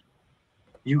overhead,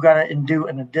 you got to do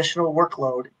an additional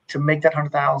workload to make that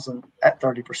 $100,000 at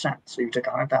 30%. So you take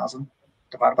 $100,000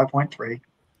 divided by 0.3. It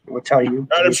would tell you.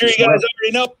 Right, I'm sure you guys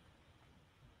already know.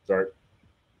 Sorry.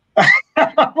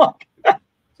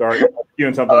 Sorry,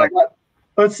 doing something.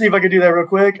 Let's see if I can do that real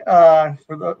quick. For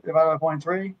the divided by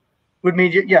 0.3 would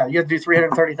mean you have to do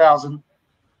 $330,000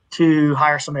 to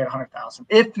hire somebody at $100,000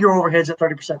 if your overhead's at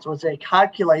 30%. So it's a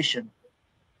calculation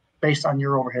based on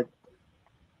your overhead.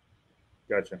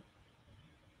 Gotcha.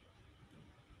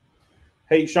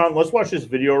 Hey, Sean, let's watch this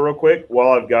video real quick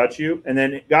while I've got you, and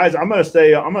then guys, I'm gonna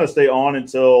stay on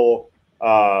until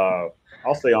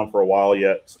I'll stay on for a while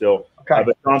yet still. Okay.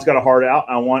 But Sean's got a hard out.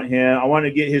 I want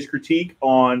to get his critique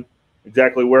on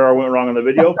exactly where I went wrong on the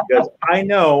video because I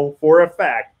know for a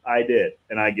fact I did,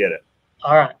 and I get it.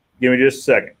 All right. Give me just a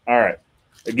second. All right.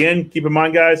 Again, keep in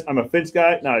mind, guys, I'm a fence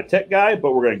guy, not a tech guy,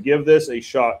 but we're going to give this a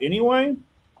shot anyway.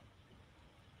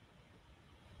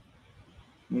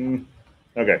 Okay.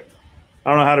 I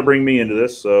don't know how to bring me into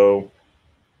this, so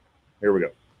here we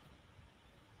go.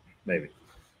 Maybe.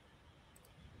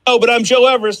 Oh, but I'm Joe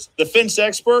Everest, the fence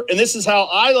expert, and this is how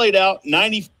I laid out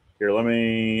 90. Here, let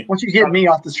me. Once you get me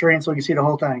off the screen so we can see the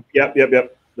whole thing.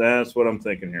 Yep. That's what I'm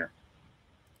thinking here.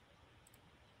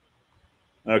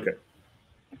 Okay.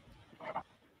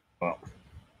 Well,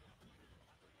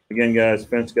 again, guys,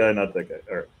 fence guy, not that guy.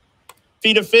 All right.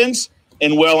 Feet of fence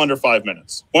in well under 5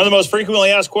 minutes. One of the most frequently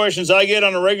asked questions I get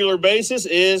on a regular basis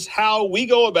is how we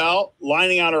go about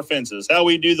lining out our fences, how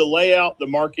we do the layout, the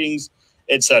markings,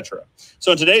 etc.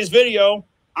 So in today's video,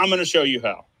 I'm going to show you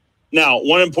how. Now,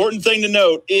 one important thing to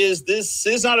note is this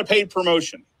is not a paid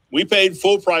promotion. We paid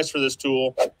full price for this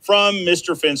tool from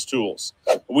Mr. Fence Tools.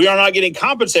 We are not getting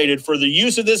compensated for the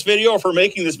use of this video or for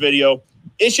making this video.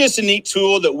 It's just a neat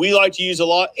tool that we like to use a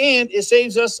lot, and it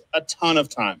saves us a ton of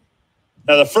time.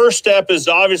 Now, the first step is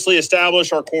to obviously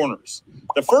establish our corners.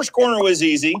 The first corner was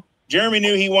easy. Jeremy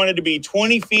knew he wanted to be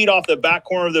 20 feet off the back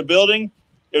corner of the building.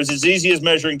 It was as easy as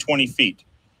measuring 20 feet.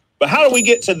 But how do we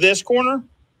get to this corner?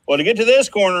 Well, to get to this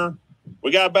corner, we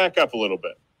got to back up a little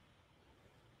bit.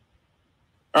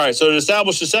 All right, so to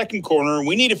establish the second corner,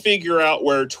 we need to figure out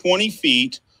where 20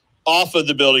 feet off of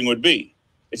the building would be.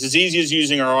 It's as easy as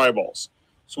using our eyeballs.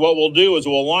 So what we'll do is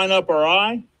we'll line up our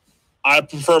eye. I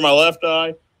prefer my left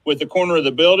eye with the corner of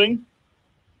the building,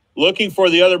 looking for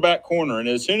the other back corner. And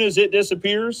as soon as it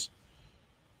disappears,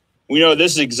 we know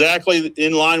this is exactly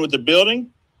in line with the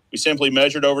building. We simply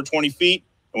measured over 20 feet,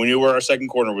 and we knew where our second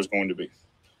corner was going to be.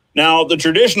 Now, the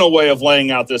traditional way of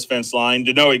laying out this fence line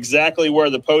to know exactly where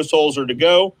the post holes are to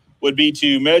go would be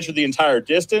to measure the entire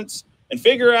distance and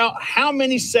figure out how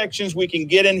many sections we can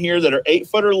get in here that are 8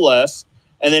 foot or less,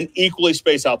 and then equally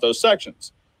space out those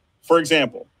sections. For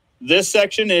example, this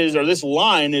section is, or this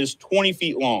line is 20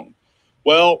 feet long.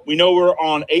 Well, we know we're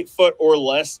on 8 foot or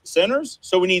less centers,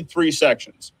 so we need 3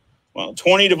 sections. Well,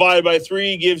 20 divided by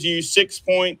 3 gives you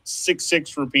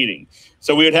 6.66 repeating.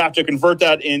 So we would have to convert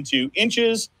that into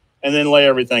inches and then lay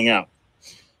everything out.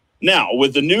 Now,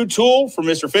 with the new tool from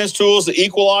Mr. Fence Tools, the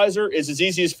equalizer is as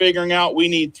easy as figuring out we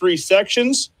need 3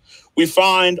 sections. We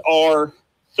find our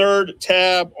third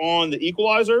tab on the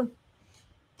equalizer,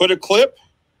 put a clip,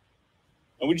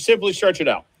 and we simply stretch it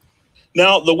out.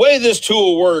 Now, the way this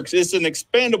tool works is an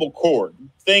expandable cord.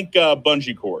 Think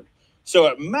bungee cord. So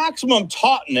at maximum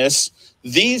tautness,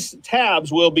 these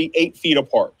tabs will be 8 feet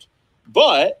apart.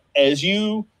 But as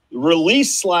you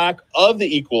release slack of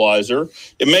the equalizer,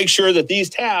 it makes sure that these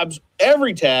tabs,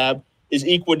 every tab, is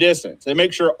equidistant. They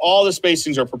make sure all the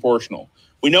spacings are proportional.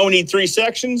 We know we need 3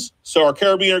 sections, so our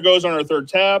carabiner goes on our third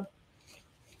tab.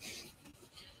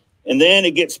 And then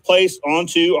it gets placed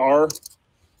onto our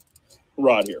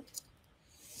rod here.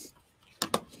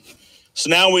 So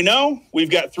now we know we've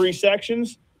got 3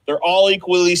 sections. They're all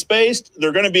equally spaced.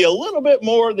 They're going to be a little bit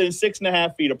more than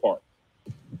 6.5 feet apart.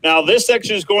 Now, this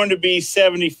section is going to be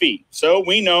 70 feet. So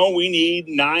we know we need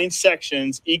 9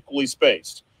 sections equally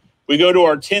spaced. We go to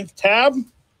our 10th tab,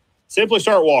 simply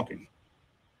start walking.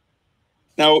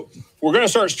 Now, we're going to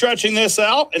start stretching this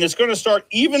out, and it's going to start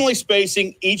evenly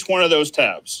spacing each one of those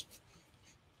tabs.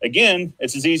 Again,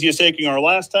 it's as easy as taking our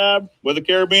last tab with a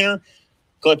carabiner,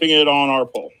 clipping it on our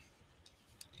pole.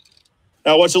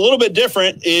 Now, what's a little bit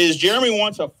different is Jeremy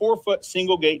wants a 4-foot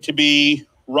single gate to be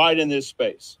right in this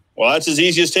space. Well, that's as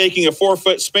easy as taking a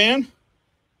 4-foot span,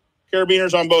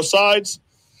 carabiners on both sides,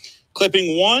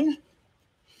 clipping one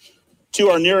to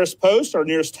our nearest post, our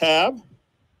nearest tab,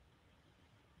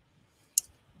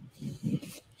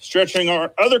 stretching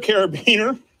our other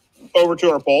carabiner over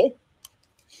to our pole.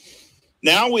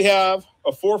 Now we have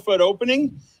a 4-foot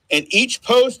opening, and each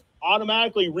post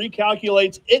automatically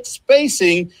recalculates its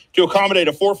spacing to accommodate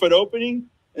a 4-foot opening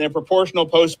and then proportional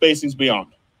post spacings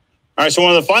beyond. All right, so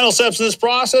one of the final steps in this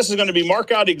process is going to be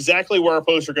mark out exactly where our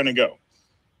posts are going to go.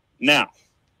 Now,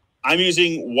 I'm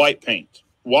using white paint.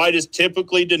 White is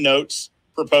typically denotes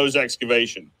proposed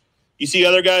excavation. You see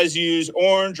other guys use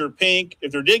orange or pink.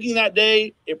 If they're digging that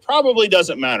day, it probably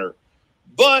doesn't matter.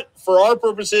 But for our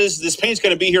purposes, this paint's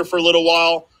going to be here for a little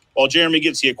while Jeremy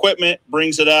gets the equipment,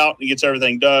 brings it out, and gets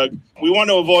everything dug. We want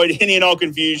to avoid any and all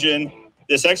confusion.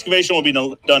 This excavation will be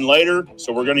done later,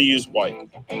 so we're going to use white.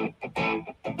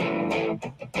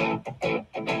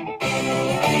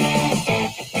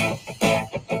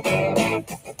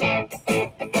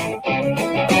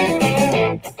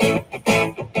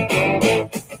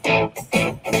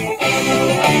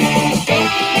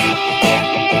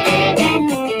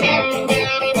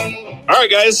 All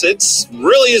right, guys, it's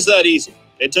really is that easy.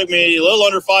 It took me a little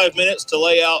under 5 minutes to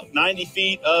lay out 90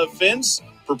 feet of fence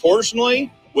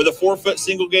proportionally with a 4-foot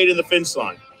single gate in the fence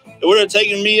line. It would have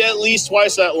taken me at least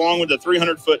twice that long with the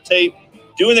 300-foot tape,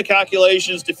 doing the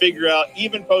calculations to figure out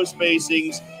even post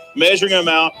spacings, measuring them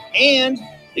out, and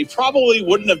they probably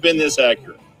wouldn't have been this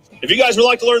accurate. If you guys would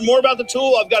like to learn more about the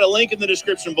tool, I've got a link in the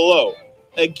description below.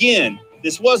 Again,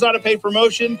 this was not a paid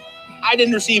promotion. I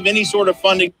didn't receive any sort of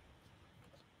funding.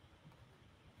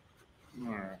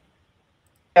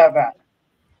 That bad.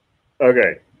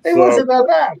 Okay. It wasn't that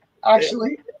bad,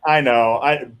 actually. I know.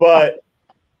 But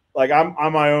like I'm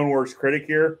my own worst critic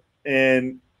here,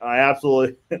 and I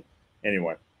absolutely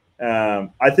anyway.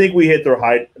 I think we hit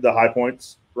the high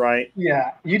points, right?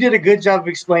 Yeah, you did a good job of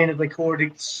explaining the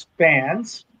cord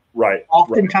spans. Right.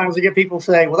 Oftentimes, we get people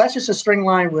say, "Well, that's just a string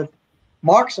line with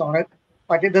marks on it.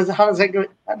 Like it doesn't. How does that go?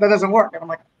 That doesn't work." And I'm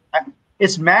like,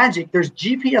 It's magic. There's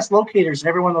GPS locators in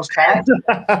every one of those tags.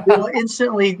 It'll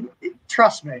instantly,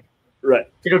 trust me. Right.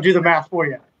 It'll do the math for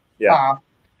you. Yeah.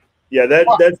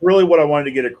 That's really what I wanted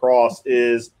to get across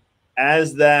is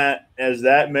as that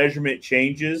measurement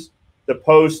changes, the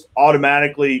posts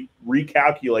automatically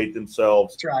recalculate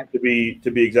themselves to be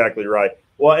exactly right.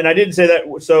 Well, and I didn't say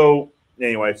that. So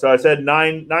anyway, so I said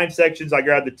nine sections. I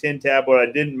grabbed the 10 tab. What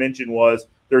I didn't mention was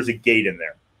there's a gate in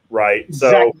there, right?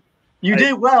 Exactly. So you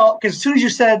did well because as soon as you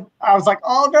said, I was like,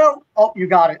 oh no, oh you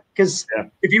got it. Because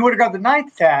if you would have got the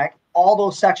 9th tag, all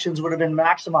those sections would have been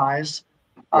maximized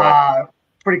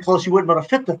pretty close. You wouldn't be able to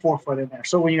fit the 4 foot in there.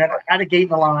 So when you add a gate in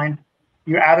the line,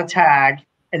 you add a tag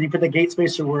and you put the gate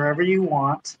spacer wherever you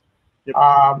want.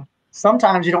 Yep.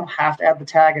 Sometimes you don't have to add the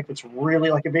tag if it's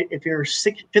really like if you're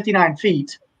 59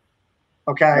 feet,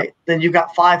 okay, then you've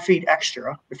got 5 feet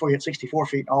extra before you hit 64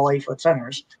 feet in all 8 foot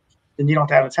centers. Then you don't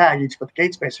have to add a tag. You just put the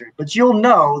gate spacer in. But you'll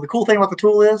know the cool thing about the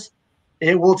tool is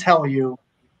it will tell you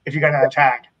if you got to add a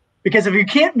tag. Because if you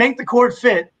can't make the cord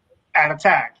fit, add a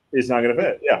tag. It's not going to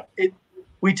fit. Yeah.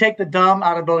 We take the dumb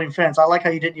out of building fence. I like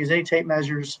how you didn't use any tape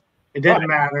measures. It didn't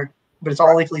matter, but it's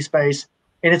all equally spaced.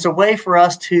 And it's a way for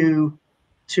us to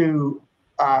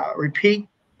repeat.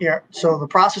 So the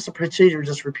process of procedure is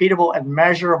just repeatable and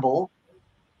measurable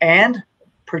and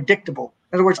predictable.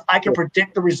 In other words, I can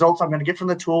predict the results I'm going to get from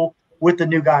the tool with the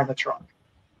new guy in the truck.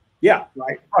 Yeah.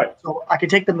 Right. So I can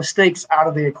take the mistakes out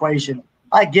of the equation.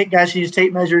 I get guys who use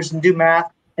tape measures and do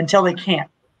math until they can't.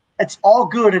 It's all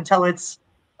good until it's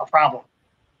a problem.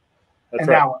 That's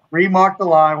now remark the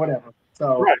line, whatever.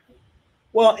 So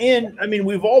Well, and I mean,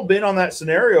 we've all been on that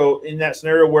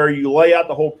scenario where you lay out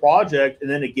the whole project and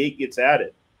then a gate gets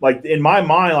added. Like in my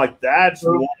mind, like that's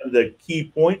one of the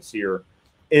key points here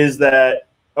is that,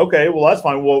 okay, well, that's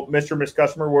fine. Well, Mr. Miss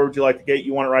Customer, where would you like the gate?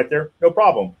 You want it right there? No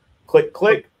problem. Click,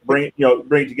 bring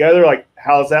it together. Like,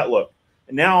 how does that look?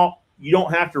 And now you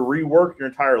don't have to rework your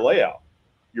entire layout.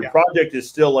 Your project is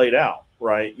still laid out,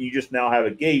 right? You just now have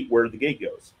a gate where the gate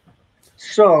goes.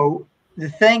 So the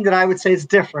thing that I would say is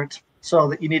different, so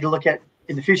that you need to look at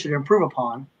in the future to improve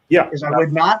upon, is I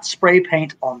would not spray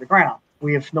paint on the ground.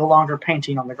 We have no longer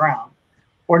painting on the ground.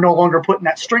 We're no longer putting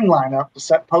that string line up to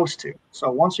set post to.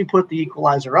 So once we put the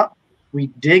equalizer up, we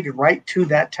dig right to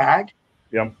that tag.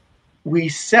 We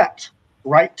set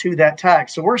right to that tag.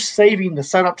 So we're saving the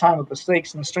setup time of the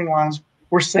stakes and the string lines.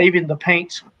 We're saving the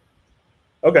paint.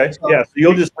 Okay. So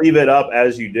you'll just leave it up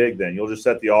as you dig then. You'll just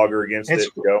set the auger against it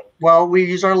and go. Well, we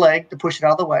use our leg to push it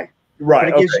out of the way.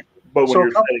 Right. But when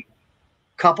you're setting.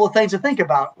 Couple of things to think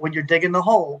about when you're digging the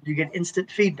hole, you get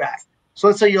instant feedback. So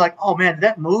let's say you're like, oh man, did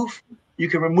that move? You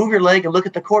can remove your leg and look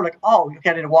at the cord like, oh, okay,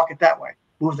 I need to walk it that way.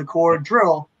 Move the cord,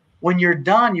 drill. When you're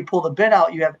done, you pull the bit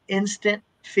out, you have instant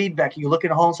feedback. You look at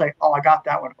the hole and say, oh, I got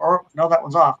that one. Or no, that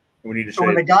one's off. So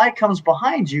when the guy comes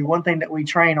behind you, one thing that we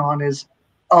train on is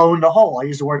own the hole. I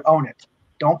use the word own it.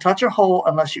 Don't touch a hole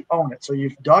unless you own it. So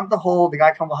you've dug the hole, the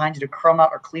guy come behind you to crumb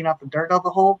out or clean out the dirt out of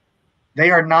the hole. They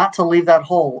are not to leave that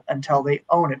hole until they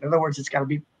own it. In other words, it's got to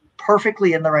be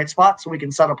perfectly in the right spot so we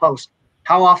can set a post.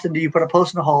 How often do you put a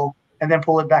post in the hole and then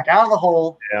pull it back out of the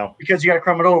hole because you got to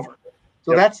crumb it over?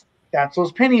 So that's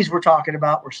those pennies we're talking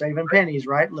about. We're saving pennies,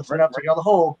 right? Lift it up, take out the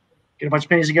hole, get a bunch of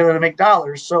pennies together to make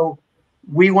dollars. So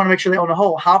we want to make sure they own the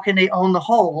hole. How can they own the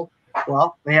hole?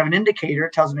 Well, they have an indicator.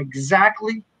 It tells them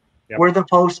exactly where the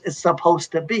post is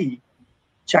supposed to be.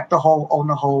 Check the hole, own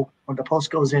the hole. When the post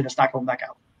goes in, it's not going back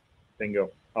out.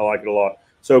 Bingo. I like it a lot.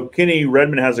 So Kenny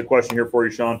Redmond has a question here for you,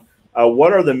 Sean.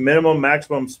 What are the minimum,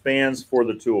 maximum spans for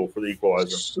the tool, for the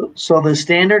equalizer? So the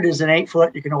standard is an 8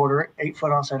 foot. You can order it 8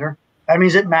 foot on center. That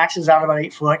means it maxes out about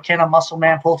 8 foot. Can a muscle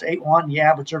man pull to 8.1?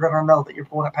 Yeah, but you're going to know that you're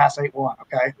pulling it past 8.1.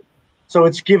 Okay. So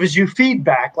it gives you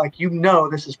feedback, like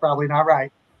this is probably not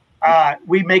right.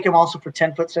 We make them also for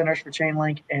 10 foot centers for chain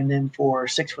link, and then for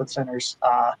 6 foot centers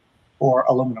for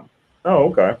aluminum. Oh,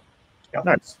 okay. Yep.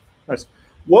 Nice.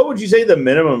 What would you say the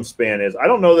minimum span is? I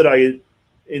don't know that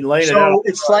in laying it out. So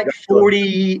it's like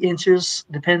 40 inches,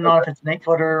 depending on if it's an 8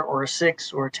 footer or a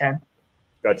 6 or a 10.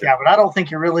 Gotcha. Yeah, but I don't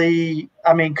think you're really.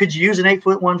 I mean, could you use an 8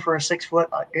 foot one for a 6 foot?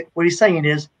 What he's saying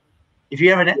is, if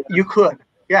you have you could.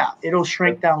 Yeah, it'll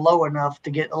shrink down low enough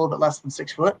to get a little bit less than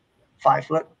 6 foot, 5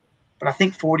 foot. But I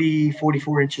think 40,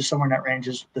 44 inches, somewhere in that range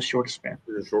is the shortest span.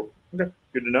 Short. Okay,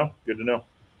 good to know.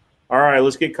 All right,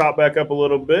 let's get caught back up a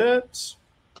little bit.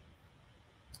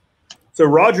 So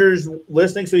Roger's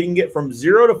listening, so you can get from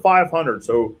 0 to 500.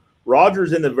 So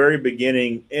Roger's in the very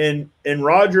beginning, and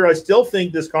Roger, I still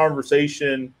think this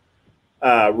conversation.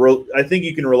 I think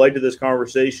you can relate to this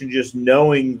conversation just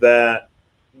knowing that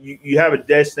you have a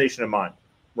destination in mind,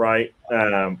 right?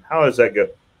 How does that go?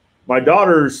 my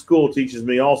daughter's school teaches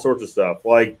me all sorts of stuff.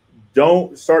 Like,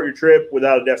 don't start your trip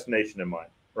without a destination in mind,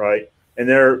 right? And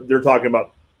they're talking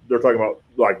about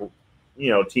like,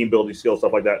 you know, team building skills,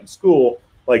 stuff like that in school.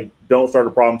 Like, don't start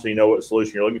a problem until you know what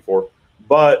solution you're looking for.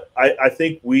 But I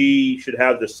think we should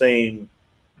have the same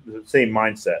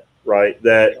mindset, right?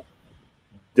 That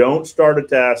don't start a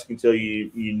task until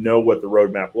you know what the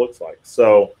roadmap looks like.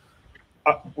 So,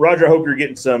 Roger, I hope you're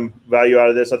getting some value out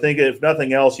of this. I think if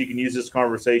nothing else, you can use this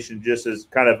conversation just as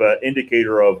kind of an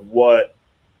indicator of where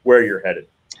you're headed.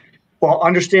 Well,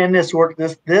 understand this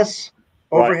this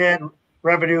overhead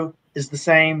revenue is the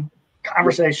same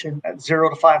conversation at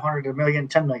 0 to 500, a million,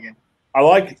 10 million. I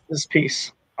like this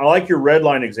piece. I like your red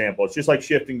line example. It's just like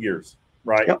shifting gears,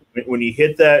 right? Yep. When you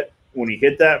hit that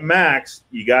max,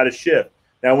 you got to shift.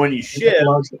 Now, when you shift,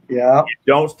 you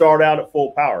don't start out at full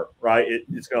power, right?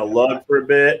 It's going to lug for a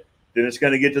bit. Then it's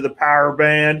going to get to the power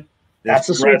band. That's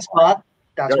the sweet spot.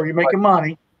 That's where you're making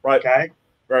money. Right. Okay.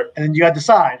 Right. And then you got to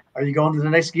decide, are you going to the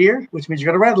next gear, which means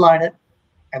you're going to red line it,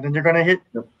 and then you're going to hit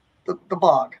the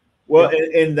bog. Well,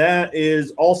 and that is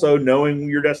also knowing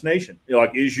your destination. You know,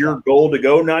 like, is your goal to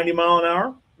go 90 mile an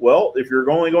hour? Well, if you're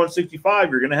only going 65,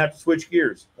 you're going to have to switch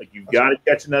gears. Like, you've got to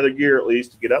catch another gear at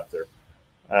least to get up there.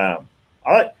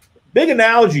 All right. Big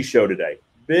analogy show today.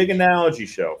 Big analogy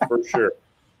show for sure.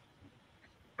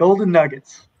 Golden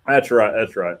nuggets. That's right.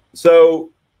 That's right. So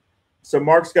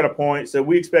Mark's got a point. So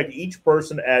we expect each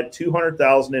person to add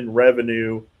 200,000 in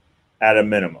revenue at a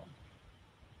minimum.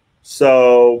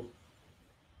 So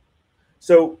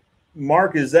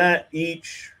Mark, is that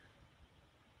each?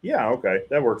 Yeah. Okay.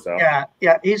 That works out.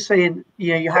 Yeah. He's saying,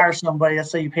 you hire somebody,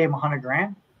 let's say you pay him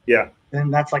 $100,000. Yeah. Then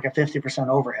that's like a 50%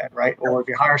 overhead, right? Or if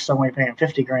you hire someone, you pay him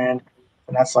 $50,000, then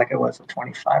that's like a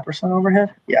 25%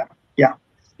 overhead. Yeah.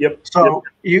 Yep. So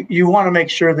you want to make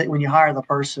sure that when you hire the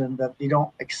person that you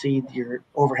don't exceed your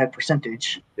overhead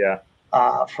percentage. Yeah.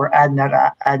 For adding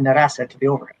that asset to the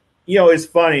overhead. It's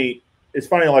funny. It's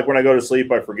funny. Like, when I go to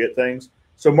sleep, I forget things.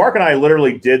 So Mark and I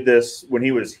literally did this when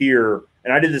he was here,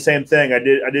 and I did the same thing. I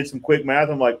did some quick math.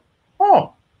 I'm like,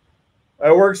 oh,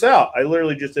 it works out. I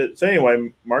literally just did. So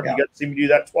anyway, Mark, you got to see me do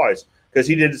that twice, because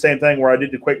he did the same thing where I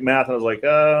did the quick math, and I was like,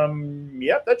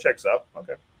 yep, that checks out.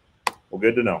 Okay, well,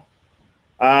 good to know.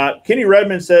 Kenny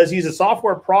Redmond says he's a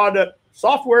software product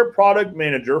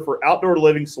manager for outdoor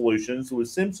living solutions with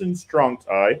Simpson Strong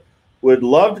Tie. Would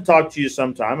love to talk to you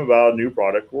sometime about a new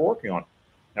product we're working on.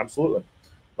 Absolutely.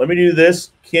 Let me do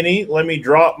this, Kenny. Let me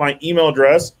drop my email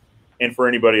address, and for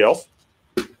anybody else,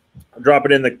 I'll drop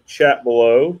it in the chat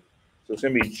below. So it's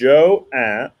going to be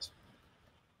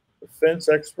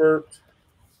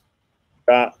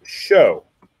joe@thefenceexpert.show.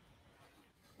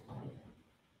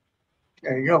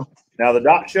 There you go. Now,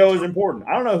 the .show is important.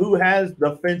 I don't know who has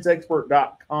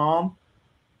thefenceexpert.com,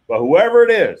 but whoever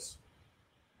it is,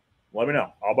 let me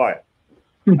know. I'll buy it.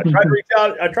 I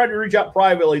tried to reach out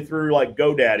privately through like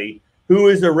GoDaddy, who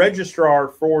is the registrar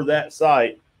for that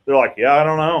site. They're like, yeah, I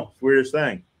don't know. It's the weirdest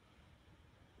thing.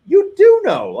 You do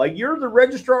know. Like, you're the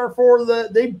registrar for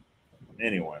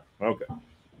anyway. Okay.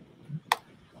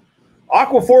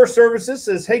 Aquaforce Services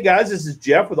says, hey, guys, this is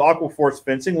Jeff with Aquaforce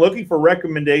Fencing, looking for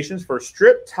recommendations for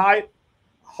strip-type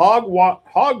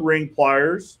hog ring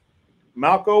pliers,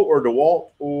 Malco or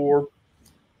DeWalt or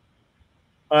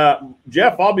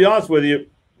Jeff, I'll be honest with you,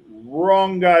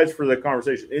 wrong guys for the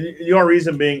conversation. And the only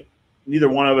reason being, neither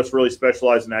one of us really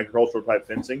specialize in agricultural type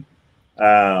fencing.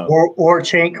 Or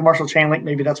commercial chain link.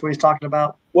 Maybe that's what he's talking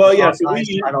about. Well, yeah. So I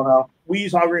don't know. We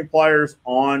use hog ring pliers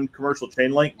on commercial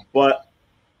chain link, but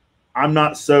I'm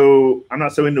not so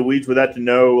in the weeds with that to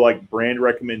know like brand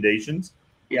recommendations.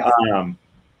 Yeah.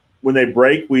 When they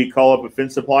break, we call up a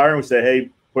fence supplier and we say, hey,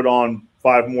 put on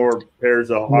 5 more pairs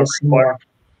of hog ring pliers.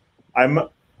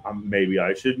 Maybe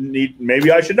I should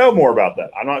know more about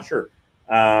that. I'm not sure.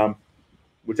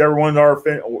 Whichever one our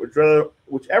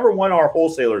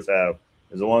wholesalers have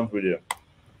is the ones we do.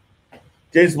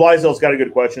 James Blaisdell's got a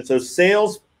good question. So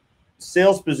sales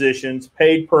positions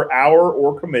paid per hour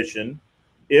or commission.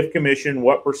 If commission,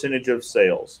 what percentage of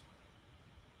sales?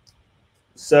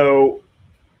 So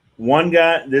one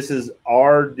guy, this is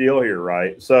our deal here,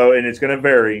 right? So, and it's going to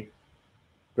vary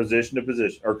position to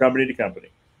position or company to company.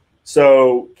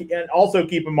 So, and also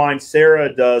keep in mind,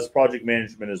 Sarah does project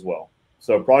management as well.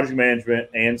 So project management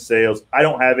and sales. I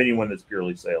don't have anyone that's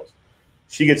purely sales.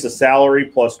 She gets a salary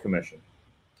plus commission.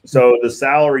 So the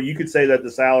salary, you could say that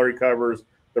the salary covers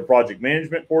the project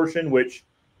management portion, which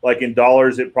like in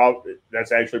dollars,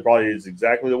 that's actually probably is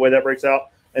exactly the way that breaks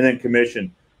out. And then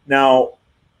commission. Now,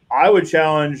 I would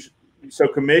challenge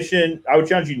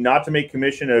you not to make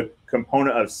commission a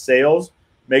component of sales.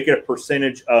 Make it a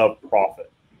percentage of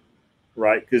profit.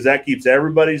 right? Because that keeps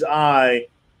everybody's eye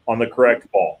on the correct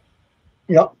ball.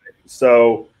 Yep.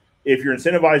 So if you're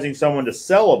incentivizing someone to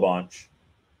sell a bunch,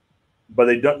 but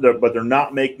they're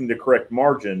not making the correct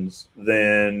margins,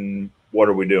 then what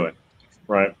are we doing,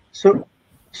 right? So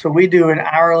we do an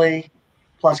hourly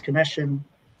plus commission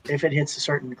if it hits a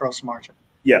certain gross margin.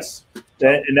 Yes,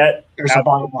 and that there's a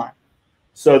bottom line.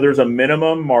 So there's a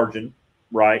minimum margin,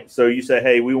 right? So you say,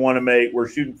 hey, we're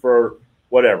shooting for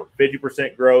whatever,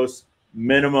 50% gross,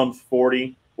 minimum's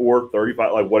 40 or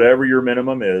 35, like whatever your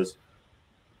minimum is.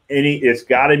 It's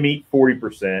got to meet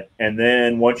 40%, and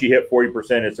then once you hit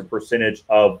 40%, it's a percentage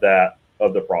of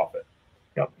the profit.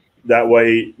 Yep. That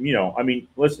way,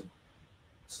 listen,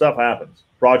 stuff happens.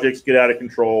 Projects get out of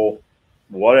control,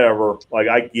 whatever. Like,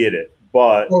 I get it,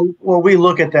 but well, we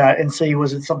look at that and see,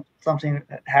 was it something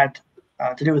that had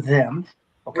to do with them?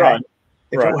 Okay. Right.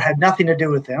 If it had nothing to do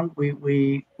with them,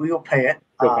 we will pay it.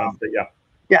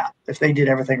 Yeah, if they did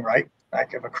everything right.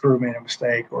 Like if a crew made a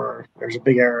mistake or there's a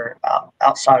big error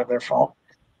outside of their fault.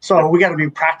 So we got to be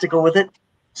practical with it.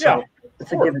 So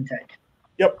it's a give and take.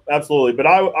 Yep, absolutely. But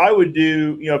I would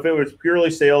do, if it was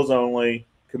purely sales only,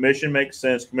 commission makes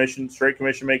sense. Straight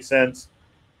commission makes sense.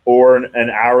 Or an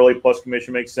hourly plus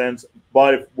commission makes sense.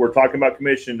 But if we're talking about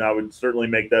commission, I would certainly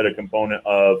make that a component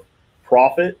of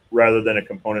profit rather than a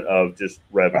component of just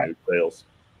revenue sales.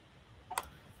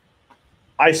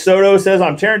 Isoto says,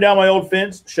 I'm tearing down my old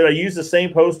fence. Should I use the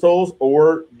same post holes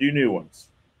or do new ones?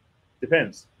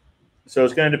 Depends. So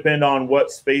it's going to depend on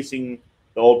what spacing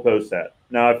the old post had.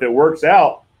 Now, if it works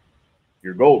out,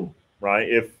 you're golden, right?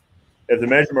 If the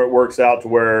measurement works out to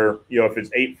where, if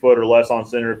it's 8 foot or less on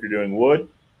center, if you're doing wood,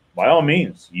 by all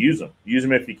means, use them. Use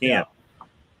them if you can. Yeah.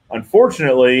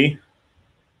 Unfortunately,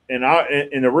 in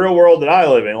the real world that I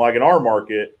live in, like in our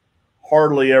market,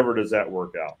 hardly ever does that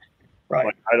work out. Right.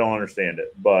 Like, I don't understand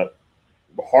it, but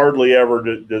hardly ever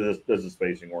does the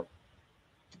spacing work.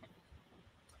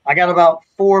 I got about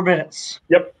 4 minutes.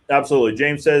 Yep, absolutely.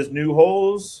 James says new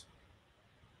holes.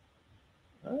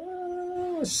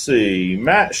 Let's see.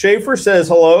 Matt Schaefer says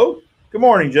hello. Good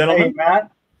morning, gentlemen. Hey,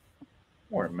 Matt.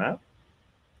 Morning, Matt.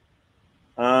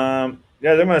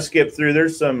 Guys, I'm going to skip through.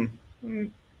 There's some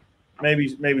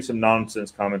maybe some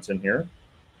nonsense comments in here.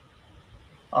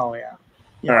 Oh yeah.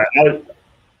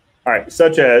 All right,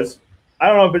 such as, I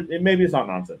don't know if maybe it's not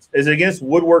nonsense. Is it against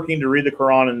woodworking to read the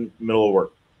Quran in the middle of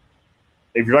work?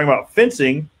 If you're talking about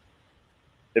fencing,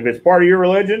 if it's part of your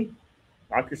religion,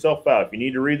 knock yourself out. If you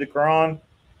need to read the Quran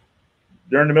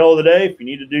during the middle of the day, if you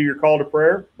need to do your call to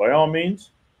prayer, by all means,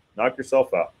 knock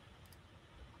yourself out.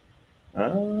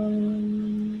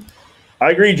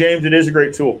 I agree, James. It is a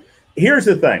great tool. Here's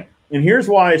the thing, and here's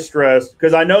why I stress,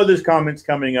 because I know this comment's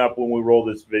coming up when we roll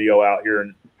this video out here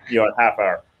in a half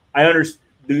hour. I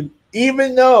understand,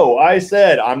 even though I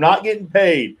said I'm not getting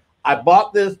paid, I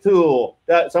bought this tool,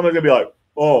 that someone's gonna be like,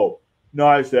 oh,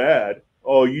 nice ad.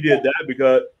 Oh, you did that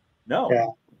because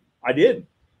I didn't.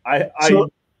 I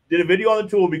did a video on the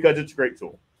tool because it's a great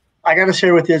tool. I got to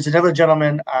share with you, there's another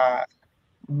gentleman,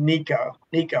 Nico.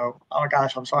 Oh my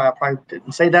gosh, I'm sorry, I probably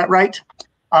didn't say that right.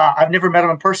 I've never met him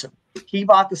in person. He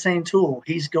bought the same tool.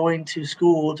 He's going to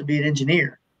school to be an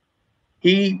engineer.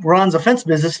 He runs a fence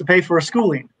business to pay for his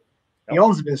schooling. He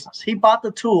owns a business. He bought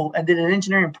the tool and did an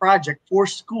engineering project for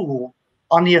school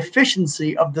on the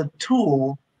efficiency of the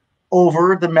tool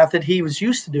over the method he was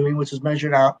used to doing, which is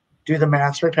measured out, do the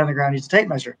math, straight pentagram, use a tape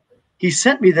measure. He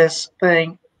sent me this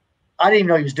thing. I didn't even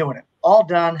know he was doing it. All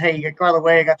done. Hey, by the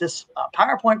way, I got this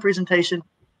PowerPoint presentation,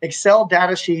 Excel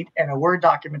data sheet, and a Word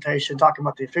documentation talking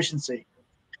about the efficiency.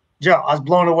 Joe, I was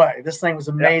blown away. This thing was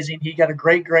amazing. He got a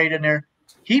great grade in there.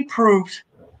 He proved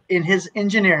in his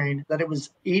engineering that it was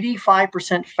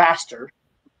 85% faster,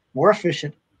 more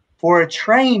efficient for a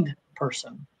trained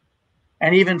person,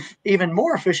 and even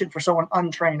more efficient for someone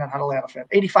untrained on how to lay out a fence,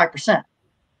 85%.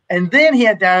 And then he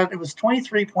had data that was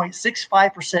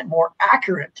 23.65% more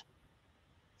accurate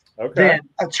than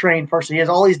a trained person. He has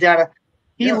all these data.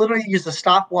 He literally used a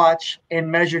stopwatch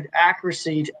and measured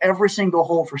accuracy to every single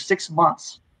hole for 6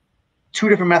 months, 2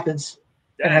 different methods,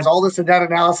 and has all this data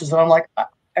analysis. And I'm like,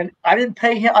 and I didn't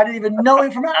pay him. I didn't even know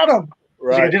him from Adam.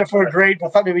 Right. So I did it for a grade, but I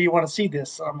thought maybe you want to see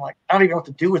this. So I'm like, I don't even know what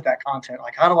to do with that content.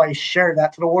 Like, how do I share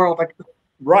that to the world? Like,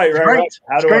 right. It's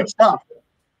great stuff,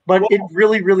 but it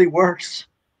really, really works.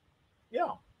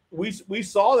 Yeah, we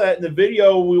saw that in the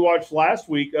video we watched last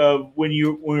week of when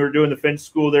we were doing the fence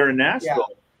school there in Nashville,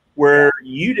 where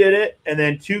you did it, and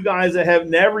then 2 guys that have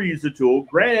never used the tool,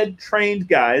 granted trained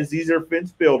guys, these are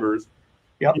fence builders,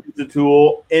 used the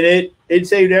tool, and it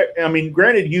saved. I mean,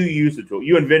 granted, you used the tool,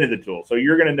 you invented the tool, so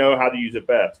you're going to know how to use it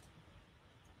best.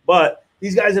 But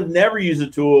these guys have never used the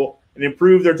tool, and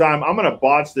improve their time. I'm going to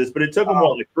botch this, but it took them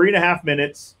like 3.5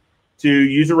 minutes to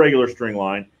use a regular string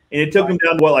line, and it took them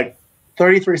down to like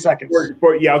 33 seconds.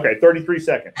 33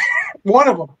 seconds. One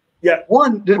of them. Yeah,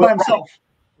 one did by himself.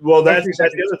 Well, that's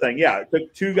the other thing. Yeah, it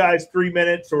took 2 guys 3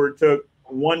 minutes, or it took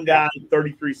 1 guy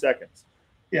 33 seconds.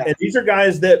 Yeah, and these are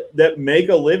guys that make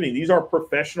a living. These are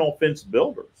professional fence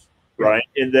builders, right?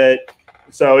 And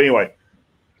so anyway.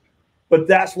 But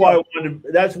that's why I wanted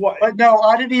to, that's why. But no,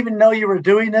 I didn't even know you were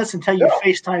doing this until you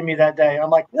FaceTimed me that day. I'm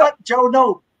like, what, Joe?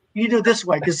 No, you do it this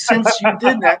way. Because since you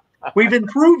did that, we've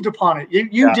improved upon it.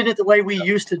 You did it the way we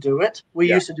used to do it. We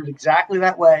used to do it exactly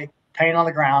that way, paint on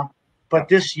the ground. But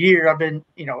this year I've been,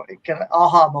 kind of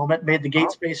aha moment, made the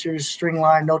gate spacers, string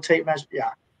line, no tape measure.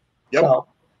 Yeah. Yep. So.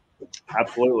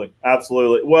 Absolutely.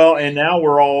 Absolutely. Well, and now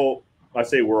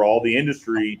the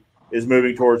industry is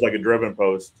moving towards like a driven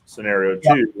post scenario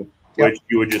too. Which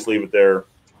you would just leave it there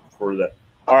for that.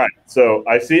 All right. So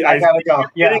I gotta go.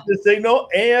 Getting the signal,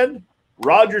 and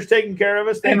Roger's taking care of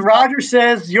us. And Roger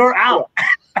says you're out.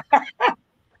 Roger,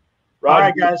 all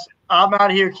right, guys. I'm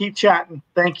out of here. Keep chatting.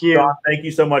 Thank you. John, thank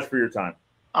you so much for your time.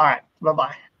 All right.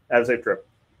 Bye-bye. Have a safe trip.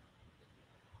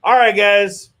 All right,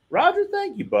 guys. Roger,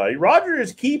 thank you, buddy. Roger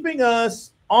is keeping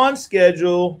us on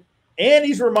schedule, and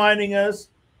he's reminding us,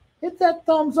 hit that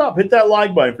thumbs up, hit that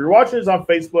like button. If you're watching this on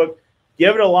Facebook,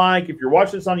 give it a like. If you're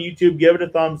watching this on YouTube, give it a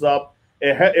thumbs up.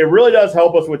 It really does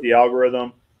help us with the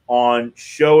algorithm on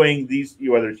showing these,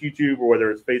 whether it's YouTube or whether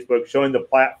it's Facebook, showing the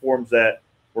platforms that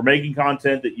we're making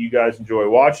content that you guys enjoy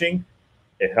watching.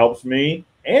 It helps me,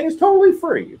 and it's totally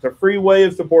free. It's a free way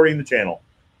of supporting the channel.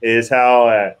 Is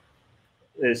how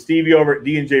Stevie over at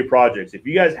D&J Projects. If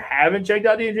you guys haven't checked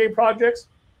out D&J Projects,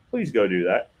 please go do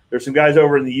that. There's some guys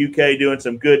over in the UK doing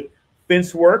some good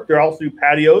fence work. They also do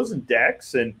patios and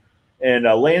decks and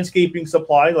landscaping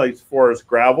supply, like as far as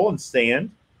gravel and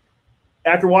sand.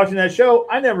 After watching that show,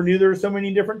 I never knew there were so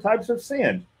many different types of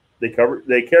sand. They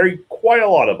carry quite a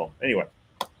lot of them. Anyway,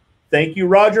 thank you,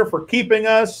 Roger, for keeping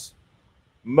us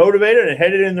motivated and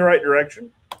headed in the right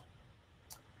direction.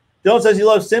 Dylan says he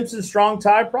loves Simpson strong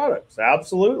tie products.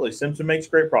 Absolutely. Simpson makes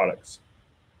great products.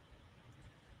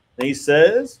 And he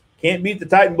says, can't beat the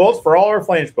Titan bolts for all our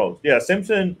flange posts. Yeah,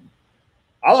 Simpson,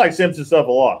 I like Simpson stuff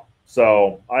a lot.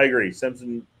 So I agree.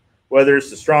 Simpson, whether it's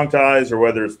the strong ties or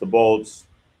whether it's the bolts,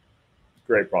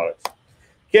 great products.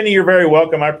 Kenny, you're very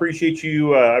welcome. I appreciate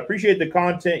you. I appreciate the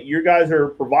content you guys are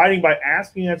providing by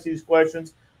asking us these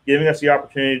questions, giving us the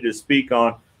opportunity to speak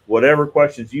on whatever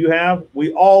questions you have.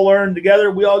 We all learn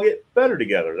together. We all get better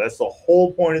together. That's the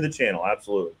whole point of the channel.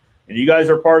 Absolutely. And you guys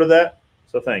are part of that.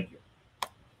 So thank you.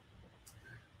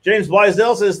 James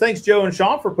Blaisdell says, thanks, Joe and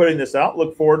Sean, for putting this out.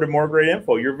 Look forward to more great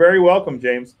info. You're very welcome,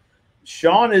 James.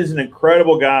 Sean is an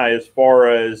incredible guy as far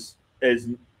as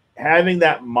having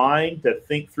that mind to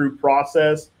think through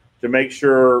process, to make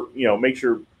sure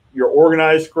you're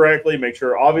organized correctly, make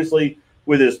sure, obviously,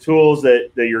 with his tools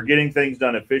that you're getting things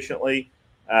done efficiently.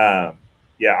 I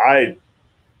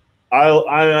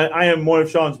am one of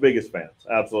Sean's biggest fans.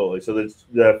 Absolutely. So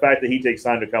the fact that he takes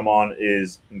time to come on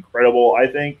is incredible, I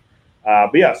think.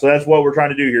 So that's what we're trying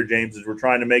to do here, James, is we're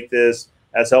trying to make this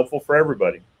as helpful for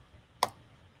everybody.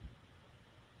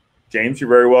 James, you're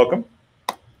very welcome.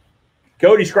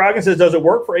 Cody Scroggin says, does it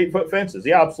work for 8-foot fences?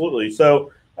 Yeah, absolutely.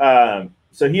 So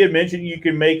he had mentioned you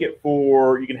can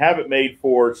have it made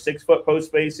for 6-foot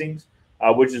post spacings,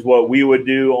 which is what we would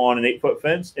do on an 8-foot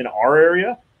fence in our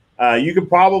area. You could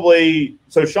probably,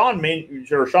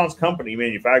 Sean's company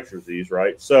manufactures these,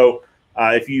 right? So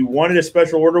if you wanted a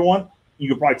special order one, you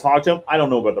could probably talk to him. I don't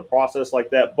know about the process like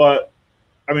that, but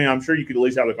I mean, I'm sure you could at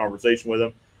least have a conversation with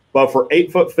him. But for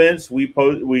 8-foot fence,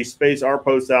 we space our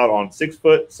posts out on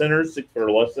 6-foot centers, 6-foot or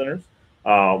less centers,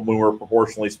 when we're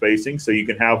proportionally spacing. So you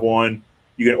can have one,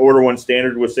 you can order one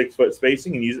standard with 6-foot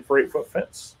spacing and use it for 8-foot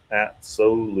fence.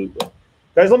 Absolutely.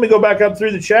 Guys, let me go back up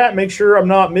through the chat, make sure I'm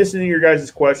not missing any of your guys'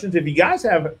 questions. If you guys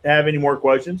have any more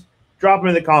questions, drop them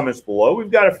in the comments below. We've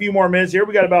got a few more minutes here.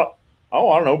 We got about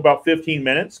 15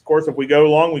 minutes. Of course, if we go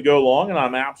long, we go long, and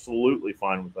I'm absolutely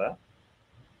fine with that.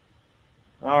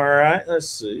 All right, let's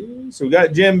see. So we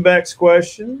got Jim Beck's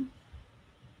question.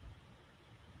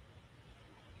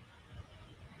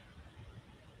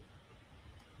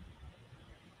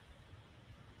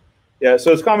 Yeah,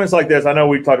 so it's comments like this. I know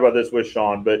we've talked about this with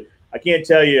Sean, but I can't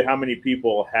tell you how many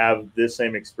people have this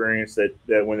same experience that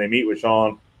when they meet with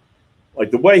Sean,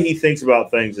 like the way he thinks about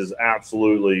things is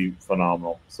absolutely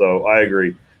phenomenal. So I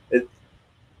agree.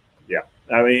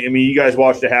 I mean, you guys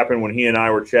watched it happen when he and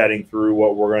I were chatting through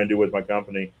what we're going to do with my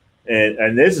company,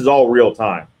 and this is all real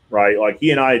time, right? Like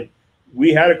he and I,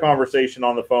 we had a conversation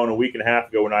on the phone a week and a half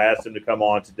ago when I asked him to come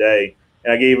on today,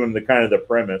 And I gave him the kind of the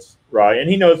premise, right? And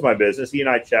he knows my business. He and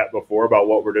I chat before about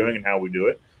what we're doing and how we do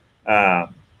it.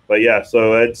 But yeah,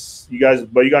 so it's you guys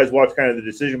watch kind of the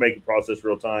decision-making process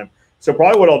real time. So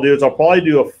probably what I'll do is I'll probably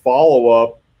do a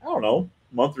follow-up, I don't know,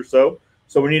 month or so.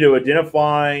 So we need to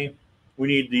identify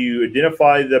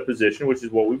the position, which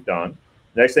is what we've done.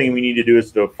 Next thing we need to do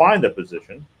is to define the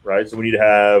position, right? So we need to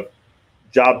have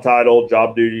job title,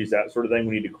 job duties, that sort of thing.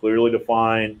 We need to clearly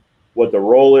define what the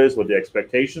role is, what the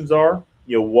expectations are.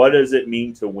 What does it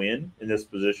mean to win in this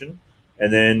position?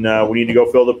 And then we need to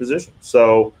go fill the position.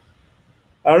 So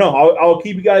I don't know. I'll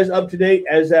keep you guys up to date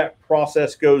as that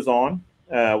process goes on.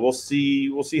 We'll see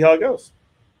how it goes.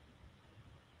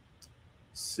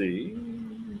 Let's see.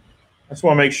 I just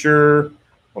want to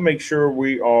make sure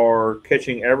we are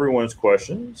catching everyone's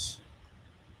questions.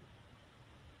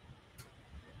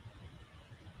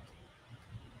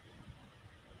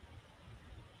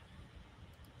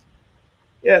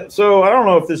 Yeah, so I don't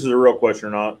know if this is a real question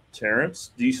or not, Terrence.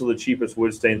 Diesel the cheapest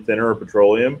wood stain thinner or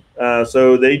petroleum?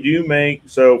 So they do make,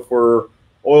 so for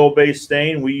oil-based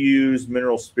stain, we use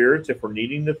mineral spirits if we're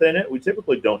needing to thin it. We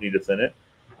typically don't need to thin it.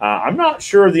 I'm not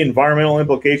sure of the environmental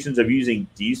implications of using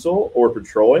diesel or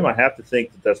petroleum. I have to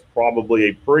think that that's probably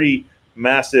a pretty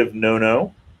massive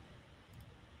no-no.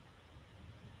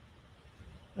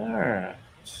 All right.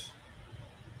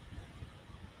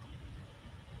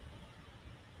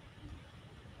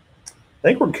 I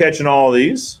think we're catching all of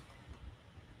these.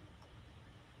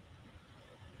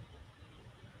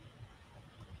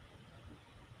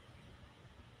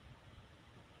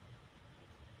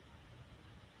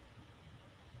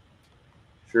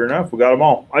 Sure enough, we got them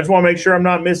all. I just want to make sure I'm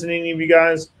not missing any of you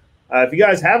guys. If you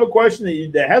guys have a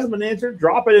question that hasn't been answered,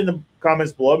 drop it in the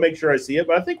comments below. Make sure I see it.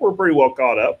 But I think we're pretty well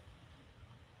caught up.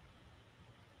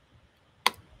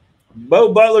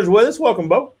 Bo Butler's with us. Welcome,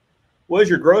 Bo. What is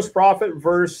your gross profit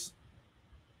versus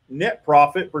net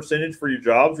profit percentage for your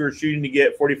jobs? We're shooting to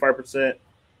get 45%.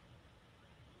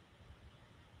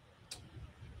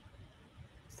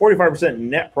 45%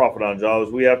 net profit on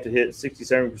jobs. We have to hit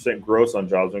 60-70% gross on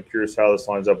jobs. I'm curious how this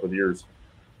lines up with yours.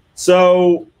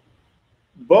 So,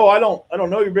 Bo, I don't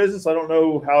know your business. I don't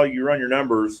know how you run your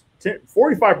numbers.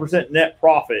 45% net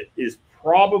profit is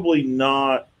probably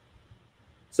not.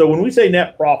 So when we say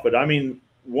net profit, I mean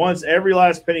once every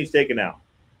last penny's taken out.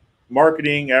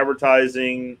 Marketing,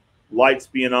 advertising, lights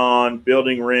being on,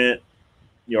 building rent,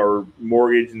 or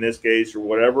mortgage in this case, or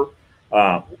whatever.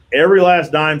 Every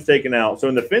last dime's taken out. So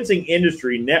in the fencing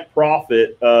industry, net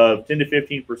profit of 10 to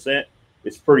 15%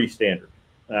 is pretty standard.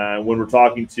 When we're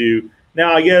talking to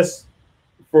now, I guess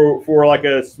for like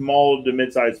a small to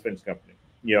mid-sized fence company,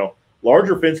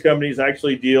 larger fence companies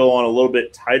actually deal on a little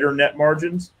bit tighter net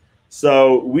margins.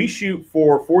 So we shoot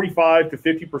for 45 to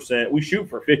 50%. We shoot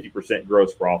for 50%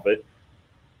 gross profit.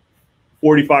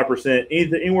 45%,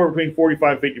 anywhere between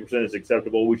 45 and 50% is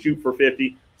acceptable. We shoot for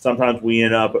 50. Sometimes we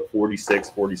end up at 46,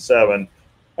 47.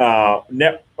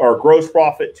 Net or gross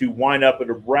profit to wind up at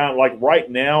around, like right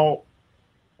now,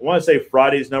 I want to say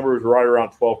Friday's number is right around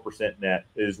 12% net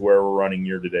is where we're running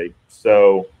year to date.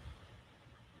 So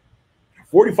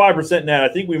 45% net,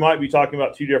 I think we might be talking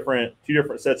about two different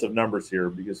sets of numbers here,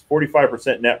 because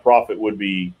 45% net profit would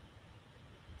be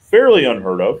fairly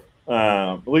unheard of,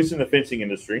 at least in the fencing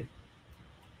industry.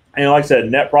 And like I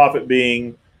said, net profit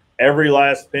being every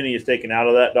last penny is taken out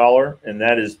of that dollar, and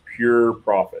that is pure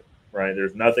profit, right?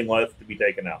 There's nothing left to be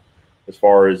taken out as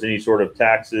far as any sort of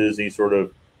taxes, any sort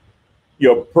of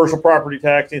personal property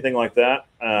tax, anything like that.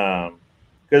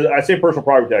 Because I say personal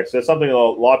property tax, that's something a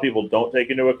lot of people don't take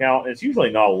into account. And it's usually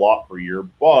not a lot per year,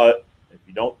 but if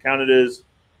you don't count it as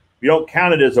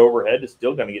overhead, it's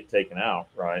still going to get taken out,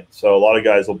 right? So a lot of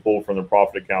guys will pull from their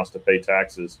profit accounts to pay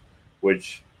taxes,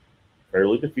 which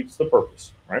fairly defeats the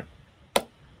purpose, right?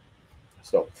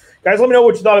 So, guys, let me know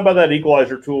what you thought about that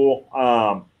equalizer tool.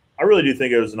 I really do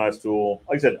think it was a nice tool.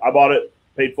 Like I said, I bought it,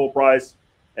 paid full price.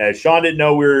 Sean didn't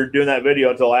know we were doing that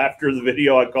video until after the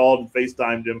video. I called and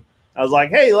FaceTimed him. I was like,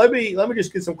 hey, let me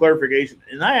just get some clarification.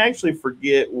 And I actually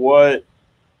forget what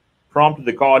prompted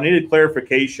the call. I needed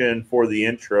clarification for the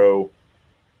intro.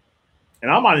 And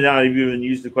I might not have even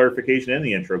used the clarification in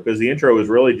the intro, because the intro was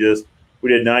really just, we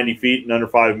did 90 feet in under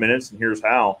 5 minutes, and here's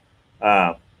how.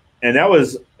 And that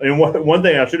was, and one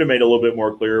thing I should have made a little bit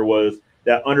more clear was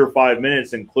that under 5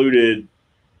 minutes included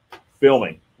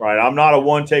filming, right? I'm not a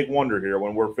one-take wonder here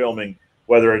when we're filming,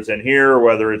 whether it's in here or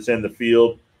whether it's in the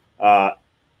field.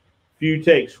 Few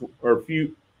takes were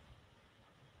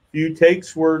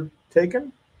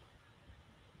taken.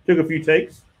 Took a few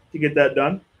takes to get that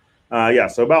done. Yeah,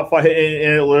 so about 5, and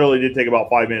it literally did take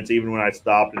about 5 minutes, even when I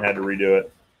stopped and had to redo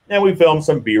it. and we filmed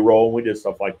some B-roll, and we did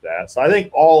stuff like that. So I think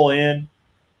all in,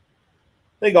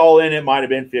 it might have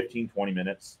been 15, 20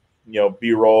 minutes,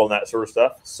 B-roll and that sort of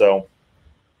stuff. So,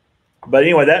 but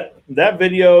anyway, that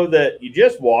video that you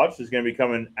just watched is going to be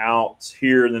coming out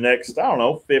here in the next, I don't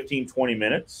know, 15, 20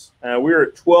 minutes. We're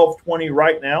at 12:20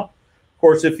 right now. Of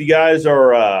course, if you guys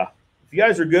are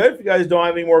good, if you guys don't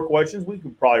have any more questions, we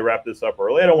can probably wrap this up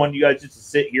early. I don't want you guys just to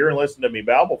sit here and listen to me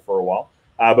babble for a while.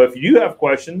 But if you do have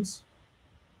questions,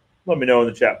 let me know in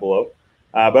the chat below.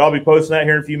 But I'll be posting that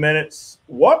here in a few minutes.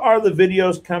 What are the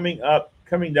videos coming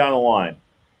down the line?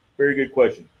 Very good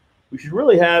question. We should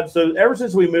really have, so ever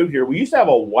since we moved here, we used to have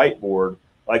a whiteboard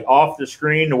like off the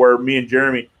screen to where me and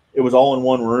Jeremy, it was all in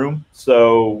one room.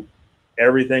 So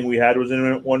everything we had was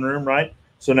in one room, right?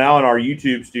 So now in our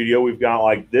YouTube studio, we've got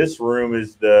like this room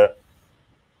is the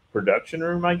production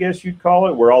room, I guess you'd call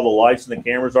it, where all the lights and the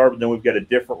cameras are. But then we've got a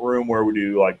different room where we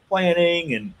do like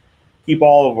planning and keep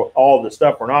all of the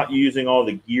stuff we're not using, all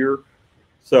the gear.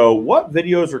 So what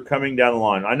videos are coming down the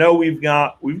line? I know we've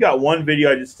got one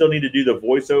video I just still need to do the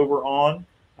voiceover on,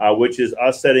 which is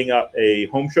us setting up a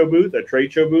home show booth, a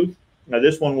trade show booth. Now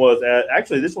this one was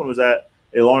at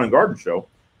a lawn and garden show.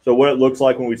 So what it looks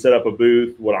like when we set up a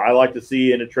booth, what I like to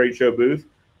see in a trade show booth,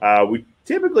 we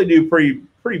typically do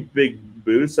pretty big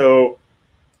booths. So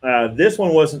this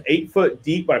one was an 8-foot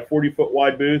deep by 40-foot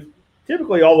wide booth.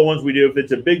 Typically all the ones we do, if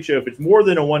it's a big show, if it's more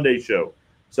than a one-day show.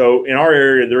 So in our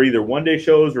area, they're either one-day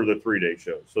shows or they're 3-day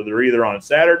shows. So they're either on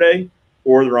Saturday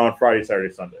or they're on Friday,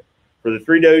 Saturday, Sunday. For the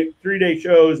three-day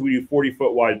shows, we do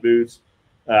 40-foot wide booths.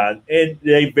 And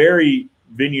they vary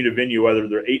venue to venue, whether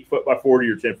they're 8-foot by 40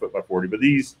 or 10-foot by 40. But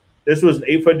this was an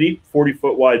 8-foot deep,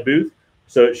 40-foot wide booth.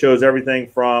 So it shows everything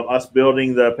from us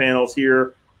building the panels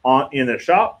here in the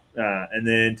shop and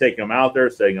then taking them out there,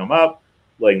 setting them up,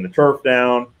 laying the turf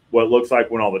down, what it looks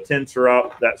like when all the tents are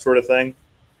up, that sort of thing.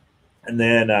 And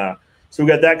then, so we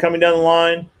got that coming down the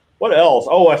line. What else?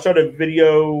 Oh, I shot a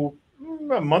video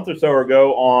a month or so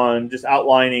ago on just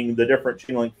outlining the different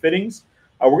chain link fittings.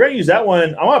 We're going to use that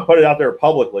one. I want to put it out there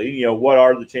publicly. What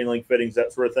are the chain link fittings,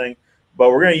 that sort of thing.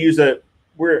 But we're going to use it.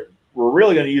 We're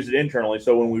really going to use it internally.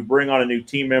 So when we bring on a new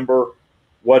team member,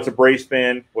 what's a brace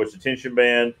band? What's a tension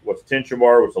band? What's a tension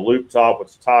bar? What's a loop top?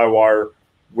 What's a tie wire?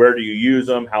 Where do you use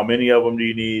them? How many of them do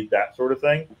you need? That sort of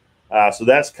thing. So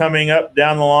that's coming up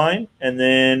down the line. And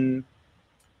then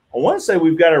I want to say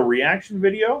we've got a reaction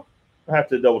video. I have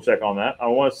to double check on that. I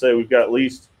want to say we've got at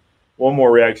least one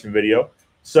more reaction video.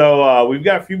 So we've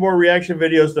got a few more reaction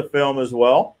videos to film as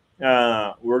well.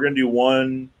 We're going to do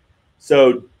one.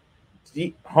 So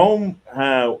home,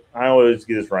 I always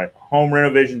get this right. Home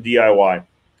renovation DIY.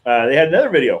 They had another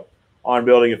video on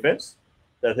building a fence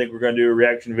that I think we're going to do a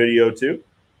reaction video to.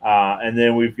 And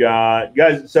then we've got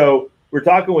guys. So we're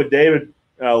talking with David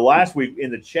last week in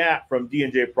the chat from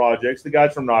D&J Projects, the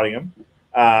guys from Nottingham.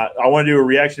 I want to do a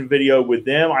reaction video with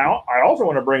them. I also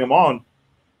want to bring them on.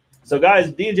 So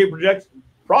guys, D&J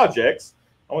Projects.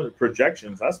 I want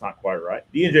projections. That's not quite right.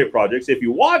 D&J Projects. If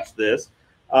you watch this,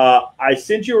 I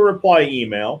sent you a reply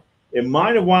email. It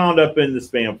might have wound up in the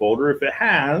spam folder. If it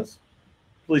has,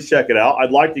 please check it out.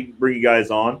 I'd like to bring you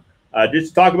guys on just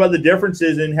to talk about the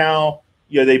differences in how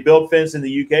they build fence in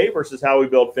the UK versus how we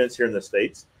build fence here in the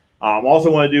States. I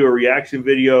also want to do a reaction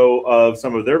video of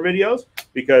some of their videos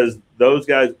because those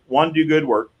guys, one, do good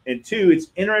work, and two, it's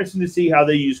interesting to see how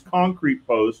they use concrete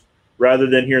posts rather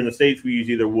than here in the States we use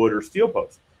either wood or steel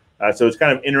posts. So it's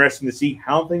kind of interesting to see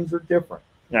how things are different.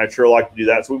 And I'd sure like to do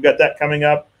that. So we've got that coming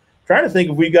up. Trying to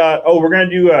think if we got, we're going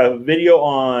to do a video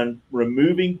on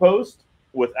removing posts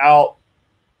without,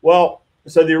 so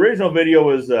the original video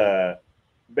was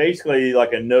basically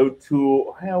like a no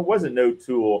tool. It wasn't no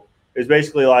tool. It's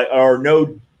basically like,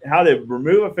 how to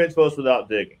remove a fence post without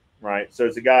digging, right? So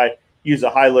it's a guy used a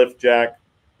high lift jack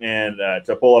and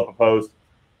to pull up a post.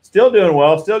 Still doing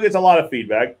well, still gets a lot of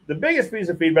feedback. The biggest piece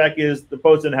of feedback is the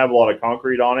post didn't have a lot of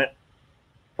concrete on it.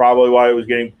 Probably why it was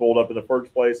getting pulled up in the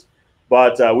first place.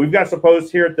 But we've got some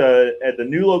posts here at the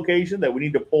new location that we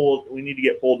need to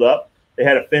get pulled up. They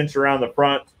had a fence around the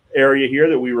front area here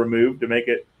that we removed to make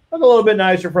it look a little bit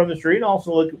nicer from the street and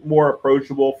also look more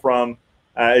approachable from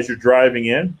as you're driving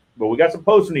in. But we got some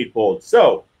posts we need pulled.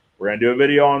 So we're going to do a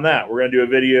video on that. We're going to do a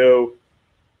video.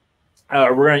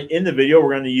 In the video,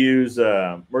 we're going to use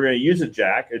a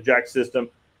jack system.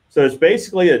 So it's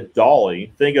basically a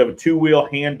dolly. Think of a 2-wheel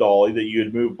hand dolly that you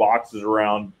would move boxes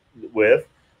around with.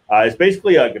 It's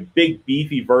basically like a big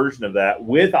beefy version of that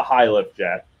with a high lift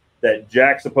jack that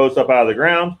jacks the post up out of the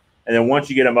ground. And then once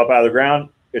you get them up out of the ground,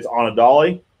 it's on a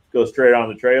dolly, goes straight on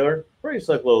the trailer. Pretty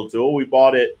slick little tool. We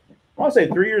bought it, I want to say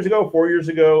 4 years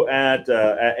ago at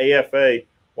AFA.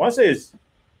 want to say it's,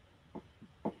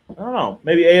 I don't know,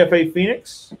 maybe AFA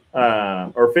Phoenix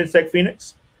or Fence Tech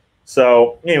Phoenix.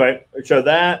 So anyway, show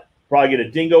that. Probably get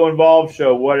a dingo involved.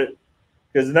 Show what it,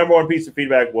 because the number one piece of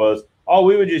feedback was, oh,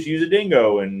 we would just use a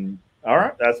dingo, and all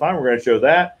right, that's fine. We're going to show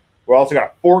that. We're also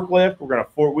got a forklift.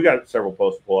 We got several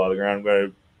posts to pull out of the ground. I'm going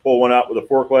to pull one out with a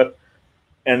forklift,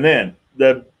 and then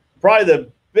probably the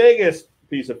biggest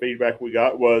piece of feedback we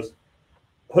got was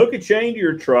hook a chain to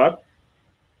your truck,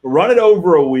 run it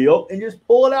over a wheel, and just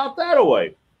pull it out that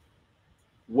way.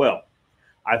 Well,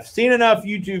 I've seen enough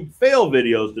YouTube fail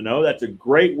videos to know that's a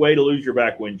great way to lose your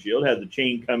back windshield. Have the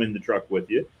chain come in the truck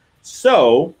with you.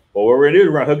 So what we're going to do is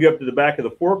we're going to hook you up to the back of the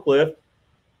forklift,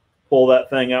 pull that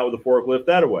thing out with the forklift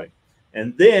that way.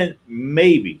 And then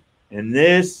maybe, and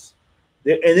this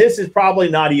is probably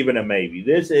not even a maybe.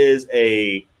 This is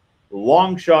a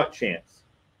long shot chance.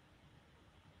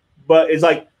 But it's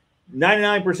like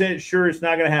 99% sure it's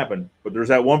not going to happen. But there's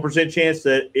that 1% chance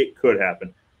that it could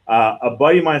happen. A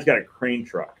buddy of mine's got a crane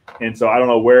truck, and so I don't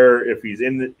know where, if he's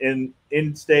in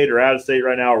state or out of state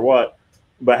right now or what,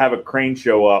 but have a crane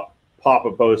show up, pop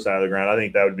a post out of the ground. I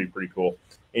think that would be pretty cool.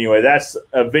 Anyway, that's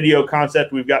a video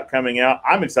concept we've got coming out.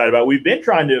 I'm excited about it. We've been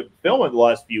trying to film it the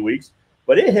last few weeks,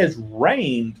 but it has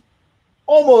rained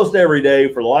almost every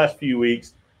day for the last few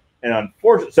weeks, and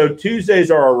unfortunately, so Tuesdays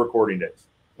are our recording days,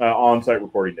 on-site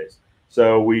recording days.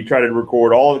 So we try to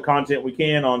record all the content we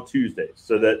can on Tuesdays.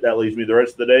 So that leaves me the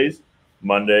rest of the days,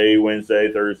 Monday,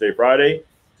 Wednesday, Thursday, Friday,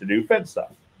 to do fence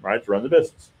stuff, right, to run the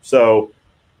business. So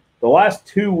the last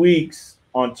 2 weeks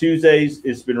on Tuesdays,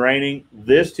 it's been raining.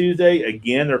 This Tuesday,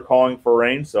 again, they're calling for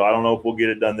rain. So I don't know if we'll get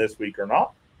it done this week or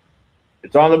not.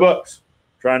 It's on the books.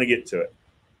 Trying to get to it.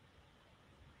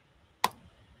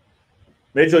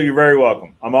 Mitchell, you're very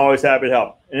welcome. I'm always happy to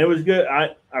help. And it was good.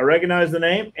 I recognize the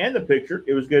name and the picture.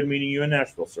 It was good meeting you in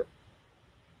Nashville, sir.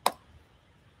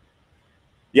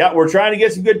 Yeah, we're trying to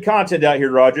get some good content out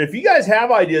here, Roger. If you guys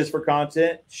have ideas for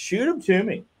content, shoot them to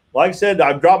me. Like I said,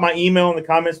 I've dropped my email in the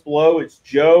comments below. It's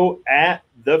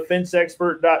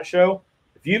joe@thefenceexpert.show.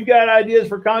 If you've got ideas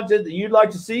for content that you'd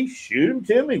like to see, shoot them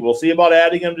to me. We'll see about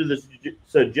adding them to the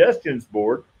suggestions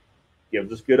board.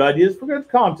 Gives us good ideas for good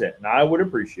content, and I would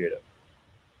appreciate it.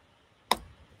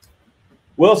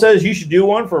 Will says you should do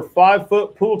one for a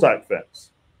 5-foot pool type fence.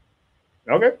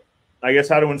 Okay. I guess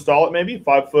how to install it, maybe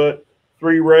 5-foot,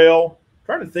 3-rail.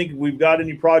 Trying to think if we've got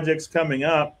any projects coming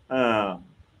up. I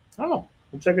don't know.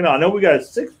 We'll check it out. I know we got a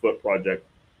 6-foot project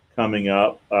coming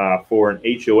up for an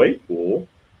HOA pool,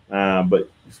 but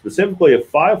specifically a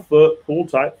 5-foot pool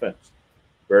type fence.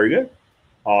 Very good.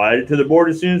 I'll add it to the board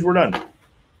as soon as we're done.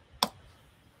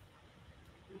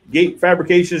 Gate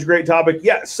fabrication is a great topic.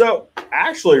 Yeah, so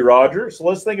actually, Roger, so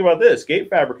let's think about this. Gate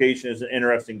fabrication is an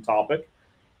interesting topic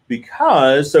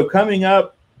because, so coming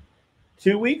up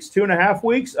 2.5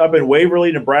 weeks up in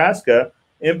Waverly, Nebraska,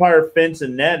 Empire Fence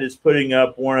and Net is putting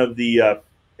up one of the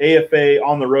AFA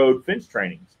on-the-road fence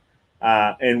trainings.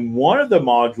 And one of the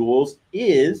modules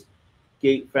is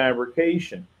gate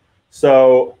fabrication.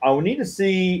 So I would need to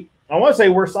see, I want to say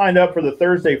we're signed up for the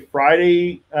Thursday,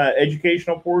 Friday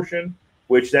educational portion,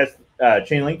 which that's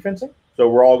chain link fencing. So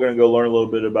we're all going to go learn a little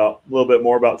bit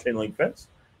more about chain link fence.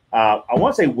 I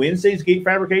want to say Wednesday's gate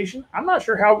fabrication. I'm not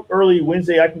sure how early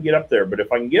Wednesday I can get up there, but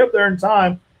if I can get up there in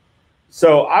time,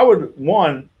 so I would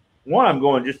one I'm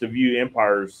going just to view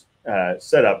Empire's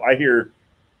setup. I hear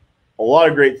a lot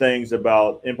of great things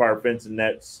about Empire Fence and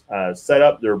Net's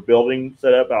setup, their building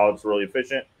setup, how it's really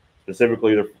efficient,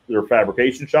 specifically their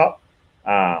fabrication shop.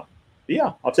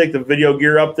 Yeah, I'll take the video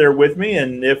gear up there with me,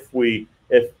 and if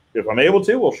I'm able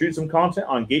to, we'll shoot some content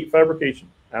on gate fabrication.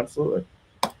 Absolutely.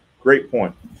 Great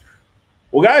point.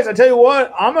 Well, guys, I tell you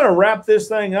what, I'm going to wrap this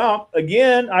thing up.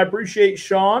 Again, I appreciate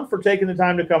Sean for taking the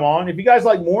time to come on. If you guys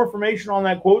like more information on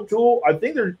that quote tool, I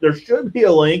think there should be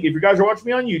a link. If you guys are watching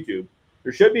me on YouTube,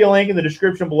 there should be a link in the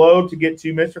description below to get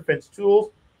to Mr. Fence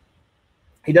Tools.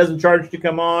 He doesn't charge to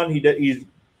come on.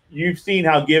 You've seen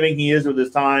how giving he is with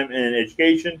his time and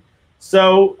education.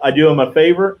 So I do him a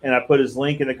favor, and I put his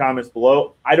link in the comments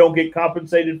below. I don't get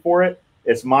compensated for it.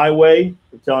 It's my way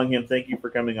of telling him thank you for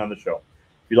coming on the show.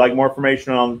 If you'd like more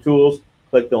information on the tools,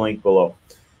 click the link below.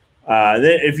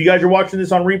 Then if you guys are watching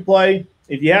this on replay,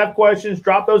 if you have questions,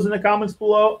 drop those in the comments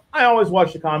below. I always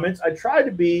watch the comments. I try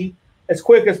to be as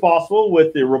quick as possible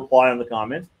with the reply on the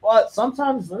comments, but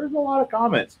sometimes there's a lot of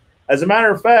comments. As a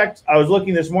matter of fact, I was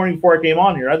looking this morning before I came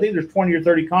on here. I think there's 20 or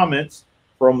 30 comments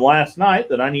from last night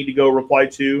that I need to go reply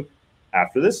to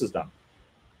after this is done.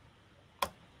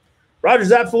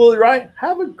 Roger's absolutely right.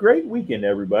 Have a great weekend,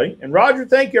 everybody. And Roger,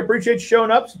 thank you. I appreciate you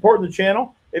showing up, supporting the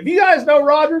channel. If you guys know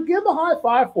Roger, give him a high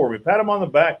five for me. Pat him on the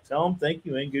back. Tell him thank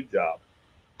you and good job.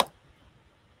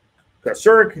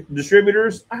 Zurich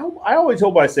Distributors, I always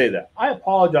hope I say that. I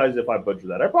apologize if I butchered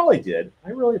that. I probably did. I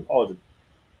really apologize.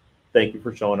 Thank you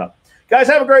for showing up. Guys,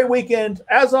 have a great weekend.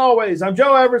 As always, I'm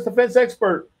Joe Everest, the fence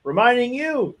expert, reminding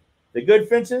you that good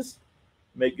fences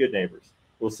make good neighbors.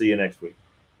 We'll see you next week.